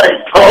 You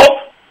ain't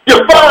tough.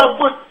 You're 5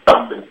 foot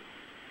something.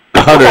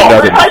 You're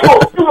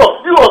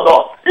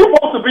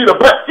supposed to be the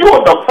best. You a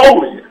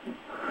Napoleon.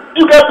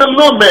 You got the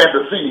little man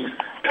disease.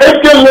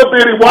 Take your little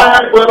bitty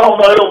wine butt on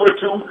right over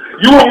too.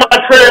 You and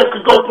Montrezl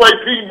could go play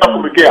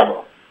pinochle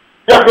together.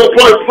 Y'all go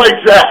play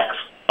jacks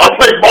or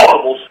play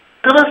marbles.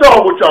 Cause that's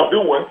all what y'all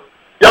doing.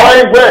 Y'all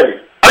ain't ready.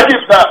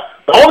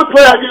 The only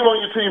player I give on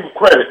your team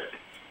credit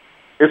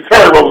is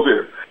Terry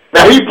Rozier.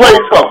 Now he played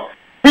tough.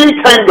 He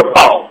came to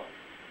ball.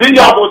 Then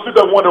y'all going to sit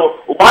there and wonder,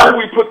 why did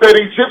we put that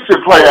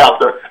Egyptian player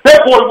out there? That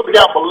boy would have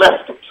got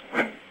molested.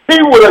 He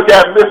would have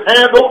got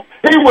mishandled.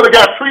 He would have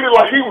got treated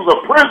like he was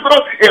a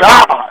prisoner in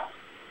ours.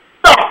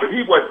 Stop it.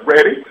 He wasn't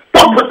ready.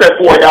 Don't put that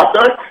boy out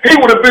there. He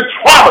would have been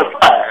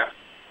traumatized.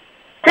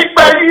 He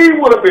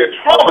would have been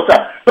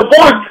traumatized. The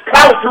boy's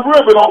college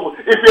career been over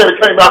if he had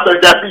came out there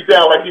and got beat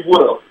down like he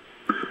would have.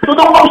 So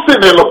don't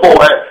sit there, little boy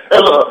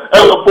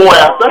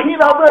out there. He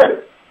not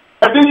ready.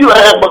 And then you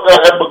had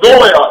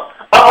McGowan.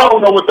 I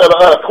don't know what that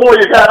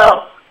Corey guy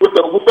with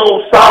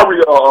those sorry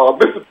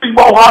Mississippi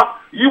Mohawk.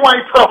 You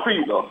ain't tough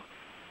either.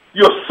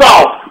 You're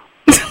soft.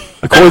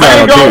 Corey's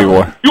not on TV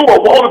anymore. You a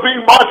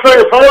wannabe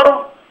Montrezl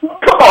Harrell?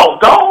 Come on,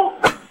 dog.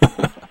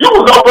 You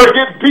was over there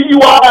getting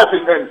DUIs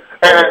and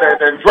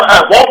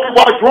walking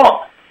while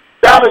drunk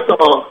down at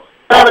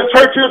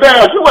Churchill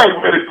Downs. You ain't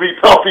ready to be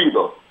tough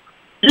either.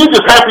 You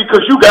just happy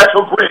because you got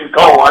your green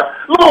card.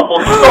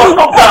 Louisville,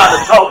 I'm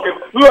tired of talking.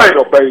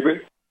 Later,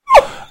 baby.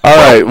 All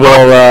right.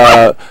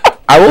 Well,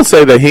 I will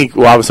say that Hink.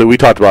 Well, obviously, we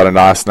talked about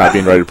Anas not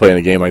being ready to play in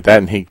a game like that,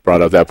 and Hink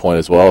brought up that point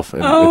as well. If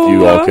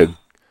you all could,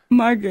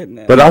 my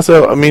goodness. But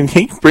also, I mean,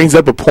 Hink brings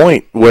up a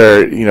point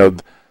where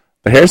the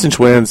Harrison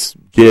twins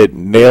get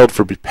nailed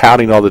for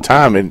pouting all the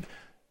time, and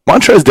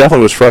Montrezl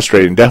definitely was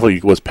frustrated and definitely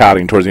was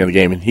pouting towards the end of the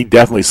game, and he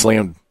definitely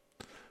slammed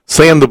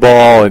the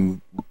ball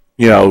and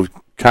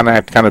kind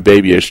of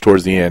babyish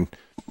towards the end.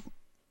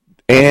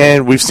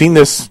 And we've seen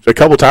this a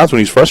couple times when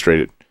he's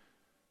frustrated.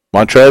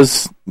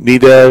 Montrezl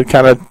need to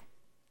kind of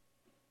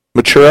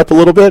mature up a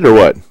little bit, or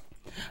what?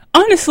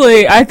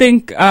 Honestly, I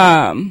think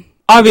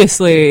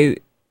obviously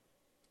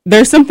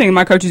there's something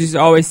my coaches used to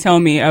always tell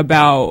me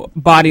about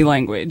body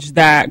language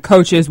that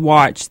coaches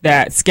watch,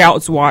 that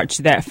scouts watch,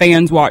 that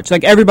fans watch.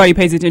 Like, everybody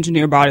pays attention to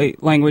your body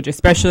language,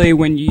 especially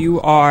when you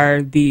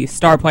are the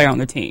star player on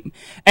the team.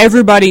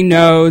 Everybody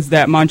knows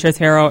that Montrezl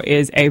Harrell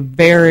is a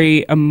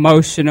very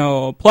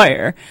emotional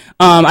player.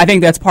 I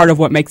think that's part of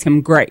what makes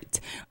him great.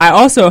 I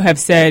also have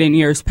said in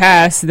years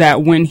past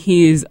that when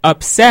he's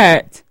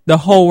upset, the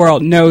whole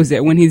world knows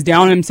it. When he's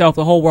down on himself,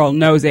 the whole world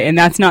knows it. And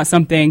that's not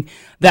something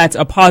that's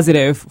a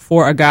positive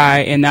for a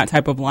guy in that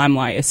type of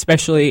limelight,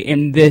 especially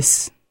in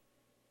this,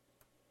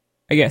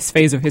 I guess,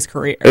 phase of his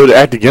career. It would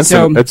act against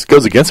him. It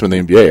goes against him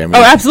in the NBA. I mean,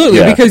 oh, absolutely,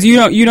 yeah. Because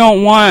you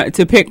don't want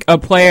to pick a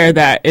player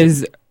that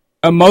is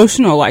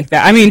emotional like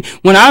that. I mean,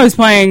 when I was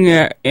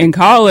playing in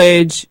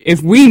college,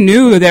 if we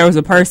knew there was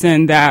a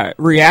person that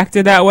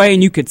reacted that way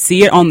and you could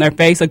see it on their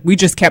face, like, we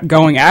just kept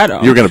going at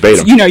them. You're going to bait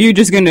them. You know, you're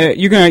going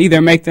to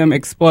either make them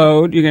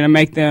explode, you're going to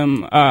make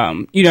them,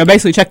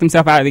 basically check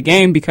themselves out of the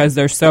game because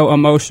they're so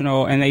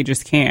emotional and they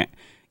just can't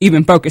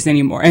even focus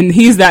anymore. And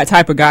he's that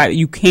type of guy that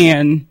you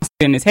can sit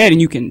in his head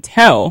and you can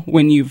tell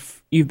when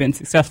you've been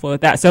successful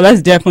at that. So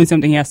that's definitely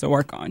something he has to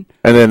work on.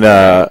 And then,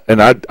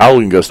 I'll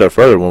even go a step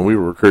further. When we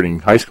were recruiting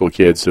high school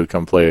kids to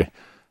come play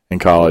in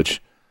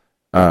college,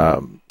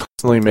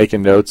 constantly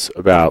making notes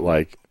about,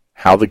 like,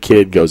 how the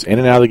kid goes in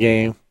and out of the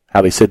game,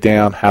 how they sit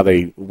down,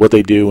 what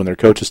they do when their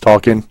coach is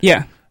talking.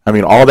 Yeah. I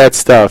mean, all that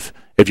stuff.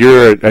 If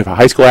you're a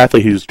high school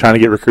athlete who's trying to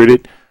get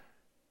recruited,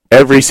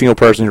 every single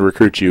person who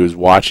recruits you is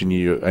watching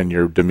you and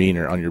your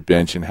demeanor on your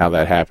bench and how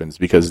that happens,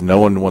 because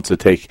no one wants to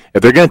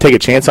if they're going to take a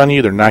chance on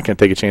you, they're not going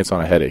to take a chance on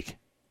a headache.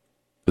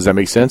 Does that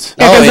make sense?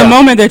 Yeah, because the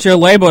moment that you're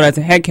labeled as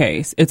a head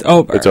case, it's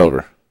over. It's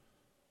over.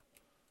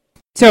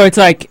 So it's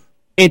like,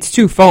 it's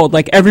twofold.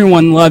 Like,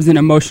 everyone loves an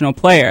emotional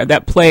player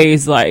that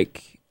plays,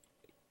 like,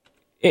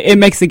 it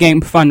makes the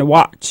game fun to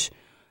watch.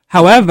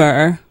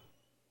 However,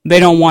 they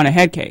don't want a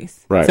head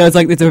case. Right. So it's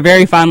like, it's a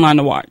very fine line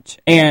to watch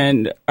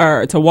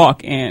or to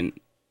walk. And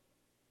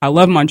I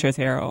love Montrezl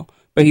Harrell,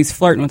 but he's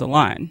flirting with a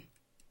line.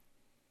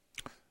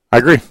 I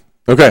agree.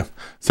 Okay,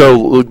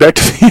 so back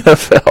to the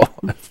NFL.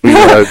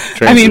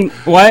 I mean,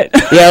 what?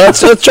 Yeah, let's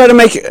try to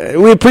make.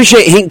 We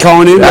appreciate Hink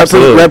calling in,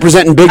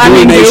 representing Big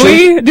Blue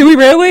Nation. Do we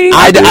really?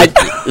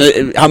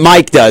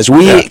 Mike does.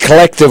 We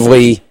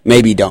collectively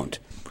maybe don't.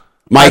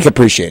 Mike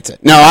appreciates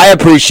it. No, I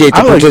appreciate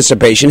the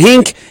participation.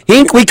 Hink,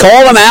 we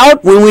call him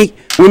out when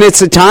it's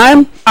the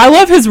time. I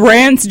love his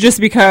rants just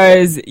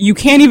because you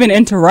can't even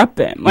interrupt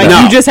them. Like,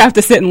 you just have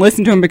to sit and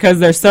listen to them because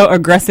they're so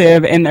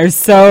aggressive and they're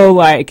so,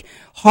 like,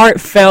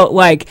 heartfelt.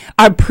 Like,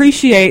 I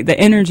appreciate the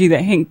energy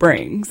that Hink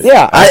brings.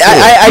 Yeah,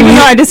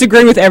 I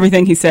disagree with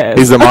everything he says.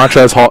 He's the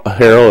Montrezl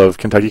Harrell of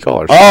Kentucky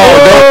Callers.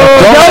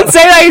 Don't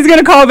say that. He's going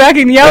to call back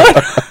and yell.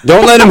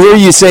 Don't let him hear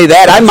you say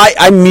that.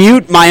 I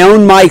mute my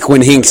own mic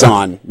when Hink's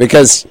on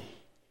because.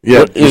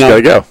 Yeah, he's got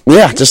to go.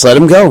 Yeah, just let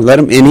him go.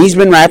 And he's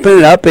been wrapping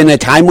it up in a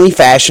timely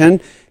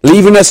fashion,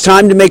 leaving us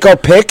time to make our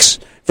picks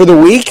for the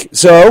week.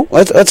 So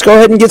let's go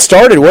ahead and get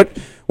started.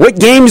 What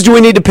games do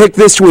we need to pick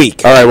this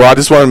week? All right. Well, I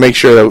just want to make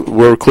sure that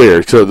we're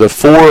clear. So the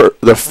four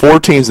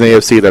teams in the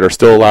AFC that are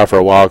still alive for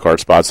a wild card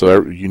spot,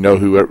 so you know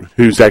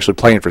who's actually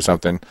playing for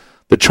something.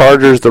 The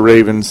Chargers, the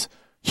Ravens,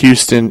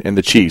 Houston, and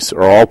the Chiefs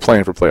are all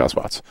playing for playoff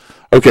spots.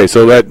 Okay,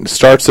 so that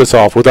starts us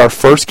off with our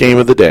first game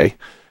of the day.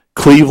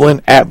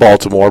 Cleveland at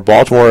Baltimore.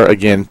 Baltimore,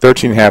 again,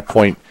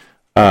 13.5-point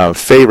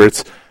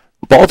favorites.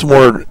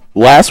 Baltimore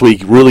last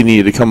week really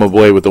needed to come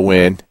away with a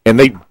win, and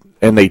they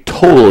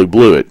totally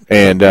blew it.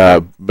 And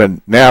but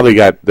now they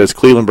got this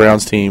Cleveland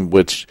Browns team,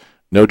 which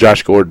no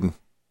Josh Gordon,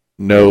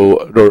 no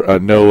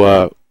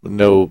Johnny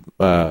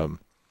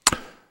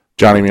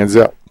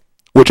Manziel,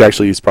 which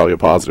actually is probably a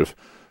positive.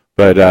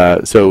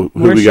 But so who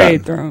Where's we got?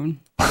 shade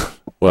thrown?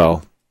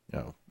 Well,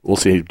 we'll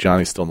see.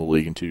 Johnny's still in the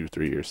league in 2 or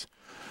 3 years.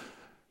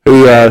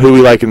 Who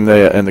we like in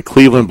the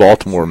Cleveland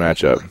Baltimore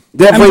matchup?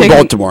 Definitely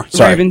Baltimore.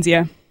 Sorry. Ravens,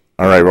 yeah.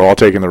 All right, we're all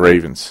taking the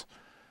Ravens.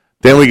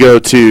 Then we go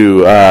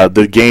to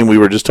the game we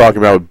were just talking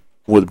about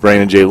with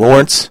Brandon J.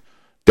 Lawrence.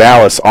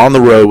 Dallas on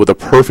the road with a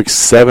perfect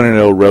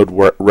 7-0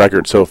 road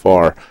record so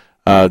far,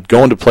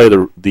 going to play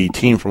the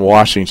team from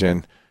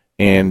Washington,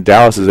 and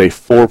Dallas is a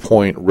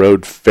 4-point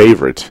road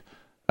favorite.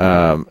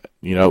 I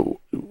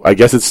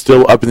guess it's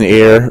still up in the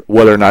air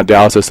whether or not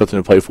Dallas has something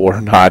to play for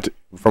or not.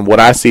 From what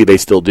I see, they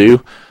still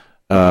do.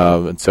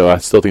 And so I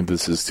still think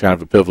this is kind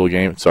of a pivotal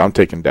game. So I'm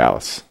taking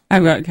Dallas.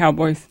 I've got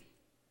Cowboys.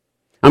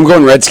 I'm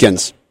going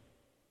Redskins.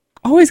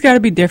 Always got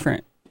to be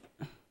different.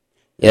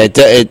 Yeah,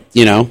 it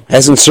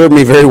hasn't served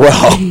me very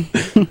well.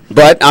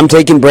 But I'm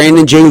taking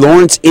Brandon J.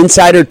 Lawrence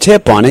insider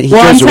tip on it.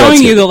 I'm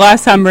telling you, the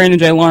last time Brandon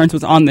J. Lawrence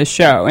was on this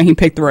show and he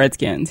picked the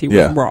Redskins, he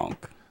was wrong.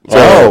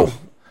 So,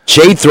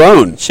 shade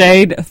thrown.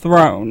 Shade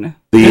thrown.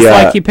 Just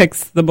like he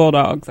picks the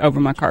Bulldogs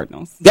over my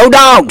Cardinals. Go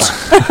Dogs!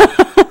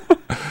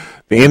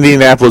 The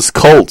Indianapolis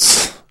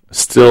Colts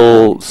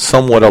still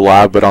somewhat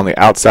alive, but on the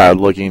outside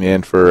looking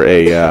in for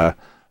a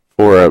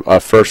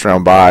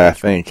first-round bye, I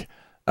think.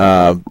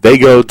 They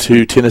go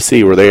to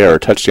Tennessee, where they are a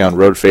touchdown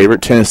road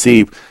favorite.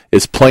 Tennessee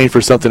is playing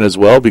for something as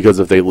well, because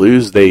if they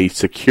lose, they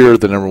secure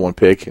the number 1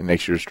 pick in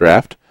next year's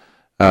draft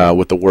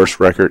with the worst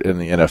record in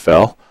the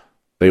NFL.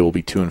 They will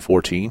be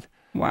 2-14.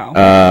 Wow.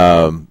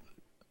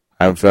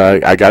 I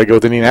got to go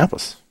with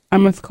Indianapolis.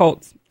 I'm with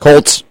Colts.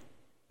 Colts.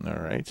 All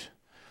right.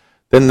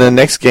 Then the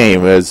next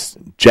game is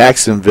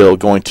Jacksonville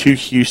going to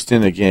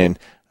Houston again.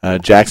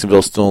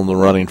 Jacksonville still in the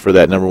running for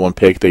that number 1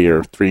 pick. They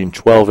are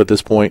 3-12 at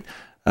this point.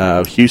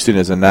 Houston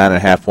is a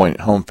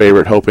 9.5-point home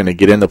favorite, hoping to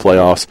get in the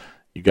playoffs.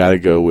 You got to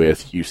go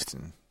with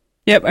Houston.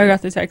 Yep, I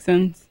got the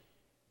Texans.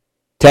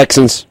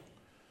 Texans.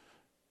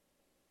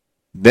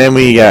 Then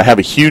we have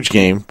a huge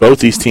game. Both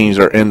these teams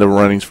are in the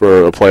runnings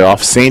for a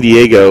playoff. San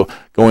Diego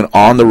going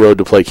on the road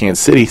to play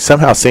Kansas City.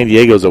 Somehow San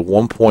Diego is a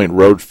 1-point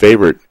road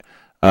favorite.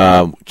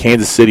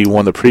 Kansas City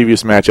won the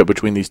previous matchup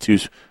between these two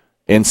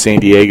in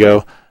San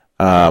Diego.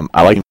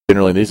 I like them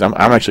generally these. I'm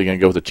actually going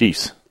to go with the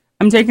Chiefs.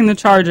 I'm taking the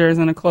Chargers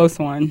in a close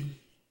one.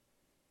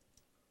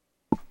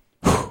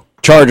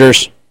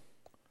 Chargers.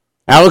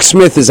 Alex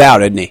Smith is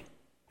out, isn't he?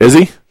 Is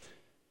he?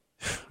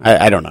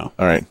 I don't know.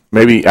 All right.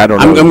 Maybe, I don't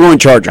know. I'm going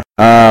Charger.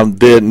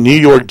 The New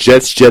York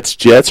Jets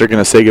are going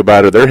to say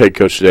goodbye to their head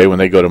coach today when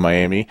they go to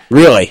Miami.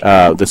 Really?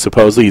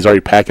 Supposedly he's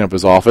already packing up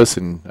his office,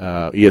 and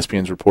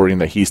ESPN's reporting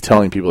that he's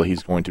telling people that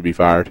he's going to be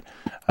fired,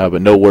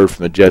 but no word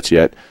from the Jets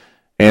yet.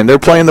 And they're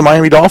playing the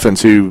Miami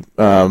Dolphins, who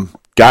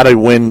got a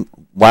win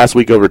last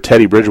week over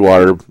Teddy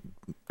Bridgewater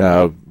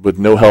with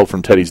no help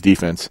from Teddy's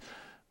defense.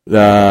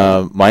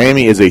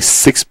 Miami is a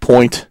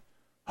 6-point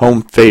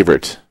home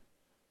favorite.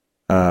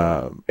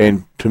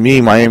 And to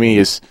me, Miami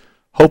is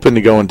hoping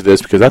to go into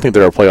this because I think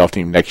they're a playoff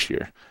team next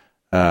year.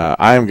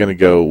 I am going to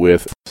go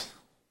with...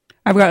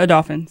 I've got the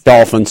Dolphins.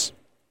 Dolphins.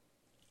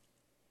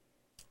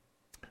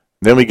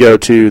 Then we go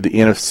to the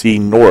NFC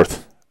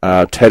North.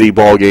 Teddy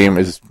Ballgame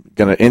is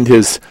going to end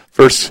his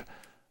first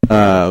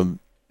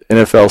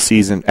NFL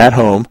season at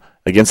home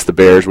against the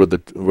Bears, where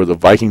the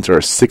Vikings are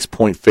a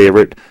 6-point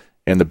favorite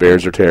and the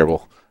Bears are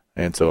terrible.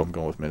 And so I'm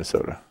going with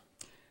Minnesota.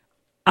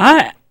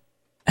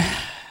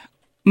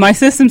 My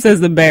system says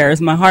the Bears.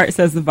 My heart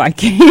says the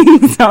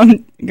Vikings. So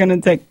I'm going to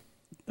take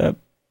the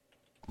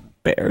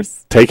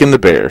Bears. Taking the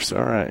Bears.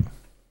 All right.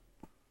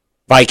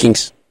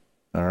 Vikings.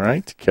 All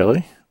right.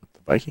 Kelly with the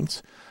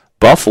Vikings.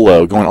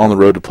 Buffalo going on the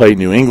road to play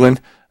New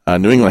England.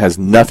 New England has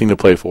nothing to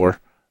play for.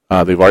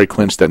 They've already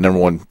clinched that number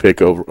 1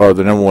 pick or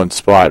the number 1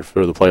 spot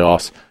for the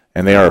playoffs,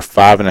 and they are a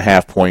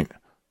 5.5-point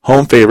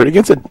home favorite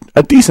against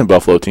a decent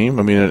Buffalo team.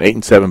 I mean, an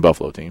 8-7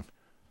 Buffalo team.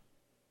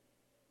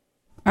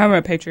 I'm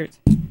about Patriots.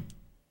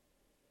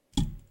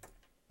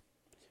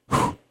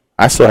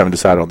 I still haven't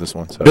decided on this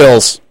one. So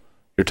Bills.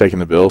 You're taking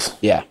the Bills?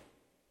 Yeah.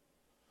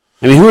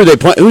 I mean, who are they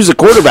playing? Who's the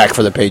quarterback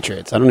for the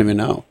Patriots? I don't even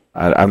know.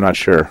 I'm not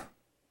sure.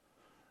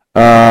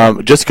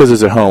 Just because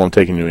it's at home, I'm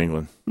taking New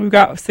England. We've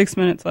got 6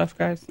 minutes left,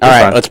 guys. All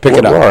right, let's pick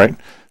it up. All right.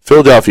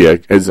 Philadelphia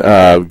is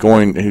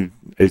going.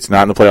 It's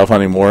not in the playoff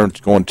anymore. It's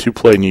going to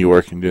play New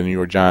York, and the New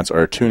York Giants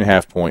are a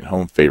 2.5-point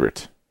home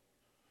favorite.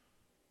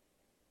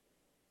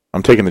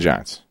 I'm taking the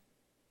Giants.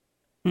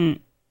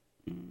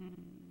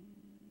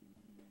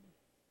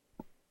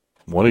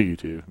 What do you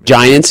do?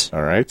 Giants.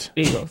 All right.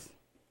 Eagles.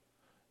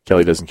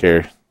 Kelly doesn't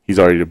care. He's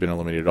already been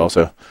eliminated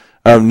also.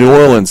 New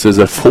Orleans is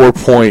a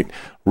 4-point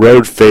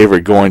road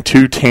favorite going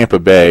to Tampa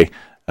Bay,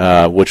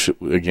 which,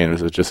 again,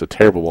 is just a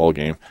terrible ball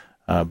game.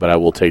 But I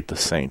will take the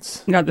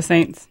Saints. You got the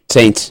Saints.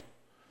 Saints.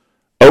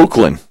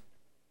 Oakland,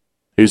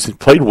 who's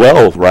played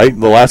well, right,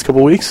 the last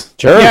couple of weeks?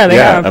 Sure. Yeah, they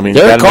have. I mean,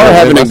 Derek Carr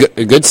having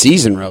a good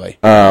season, really.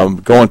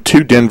 Going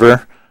to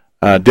Denver.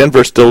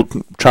 Denver's still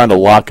trying to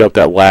lock up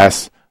the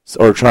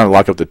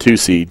 2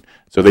 seed.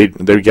 So they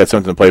got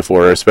something to play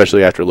for,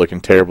 especially after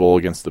looking terrible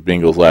against the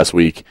Bengals last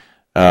week.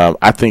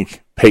 I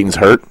think Peyton's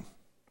hurt.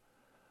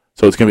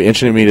 So it's going to be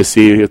interesting to me to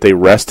see if they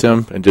rest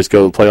him and just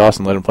go to the playoffs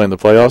and let him play in the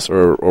playoffs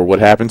or what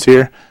happens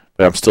here.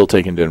 But I'm still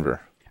taking Denver.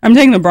 I'm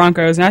taking the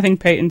Broncos, and I think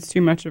Peyton's too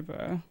much of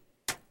a...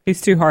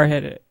 He's too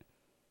hard-headed.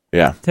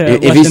 Yeah. To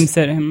let them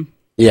sit him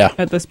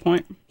at this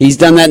point. He's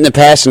done that in the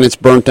past, and it's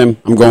burnt him.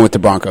 I'm going with the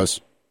Broncos.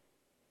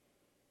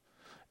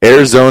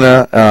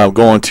 Arizona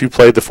going to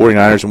play the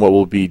 49ers in what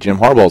will be Jim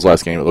Harbaugh's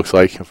last game, it looks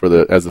like,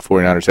 as the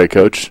 49ers head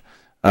coach.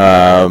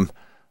 I'm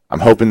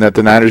hoping that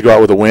the Niners go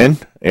out with a win.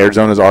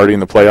 Arizona's already in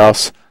the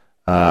playoffs.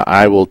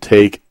 I will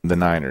take the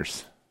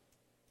Niners.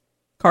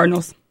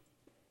 Cardinals.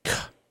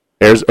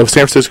 San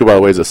Francisco, by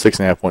the way, is a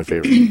 6.5-point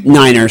favorite.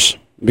 Niners,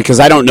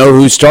 because I don't know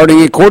who's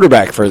starting at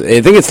quarterback for.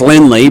 I think it's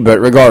Lindley, but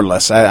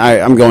regardless,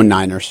 I'm going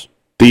Niners.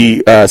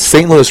 The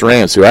St. Louis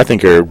Rams, who I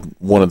think are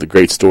one of the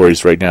great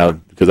stories right now,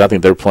 because I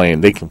think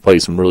they can play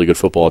some really good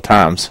football at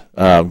times.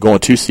 Going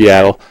to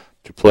Seattle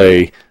to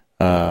play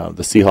the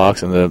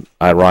Seahawks, and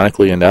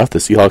ironically enough, the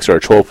Seahawks are a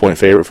 12-point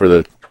favorite for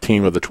the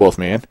team of the 12th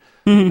man.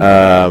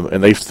 Mm-hmm.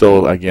 And they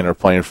still, again, are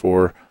playing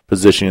for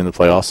position in the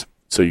playoffs.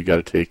 So you got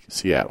to take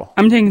Seattle.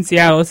 I'm taking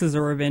Seattle. This is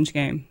a revenge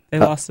game. They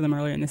lost to them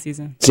earlier in the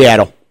season.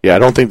 Seattle. Yeah, I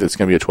don't think that's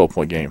going to be a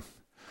 12-point game.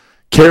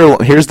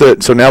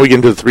 So now we get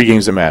into the 3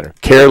 games that matter.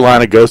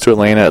 Carolina goes to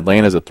Atlanta.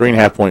 Atlanta's a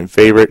 3.5-point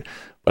favorite,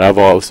 but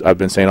I've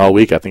been saying all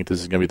week I think this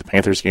is going to be the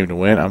Panthers' game to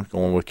win. I'm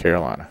going with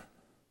Carolina.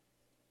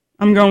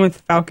 I'm going with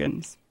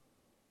Falcons.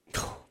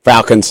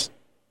 Falcons.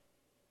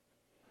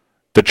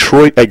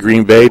 Detroit at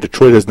Green Bay.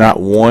 Detroit has not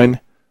won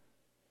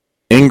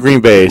in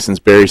Green Bay since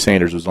Barry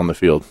Sanders was on the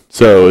field.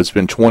 So it's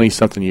been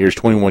 20-something years,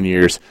 21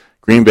 years.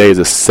 Green Bay is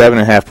a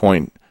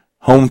 7.5-point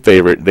home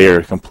favorite. They are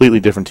a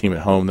completely different team at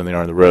home than they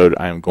are on the road.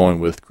 I am going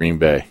with Green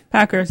Bay.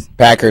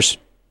 Packers.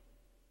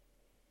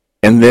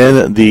 And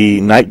then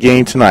the night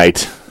game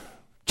tonight,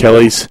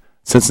 Kelly's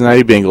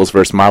Cincinnati Bengals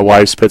versus my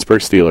wife's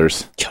Pittsburgh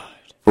Steelers.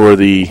 For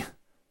the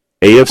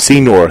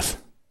AFC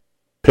North,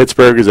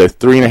 Pittsburgh is a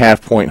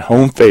 3.5-point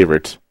home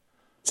favorite.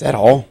 Is that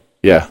all?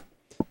 Yeah.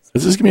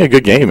 This is going to be a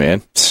good game,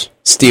 man.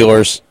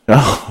 Steelers.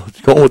 Oh,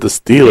 going with the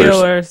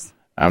Steelers.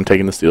 I'm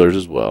taking the Steelers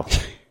as well.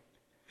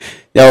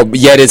 No, but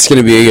yet it's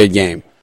going to be a good game.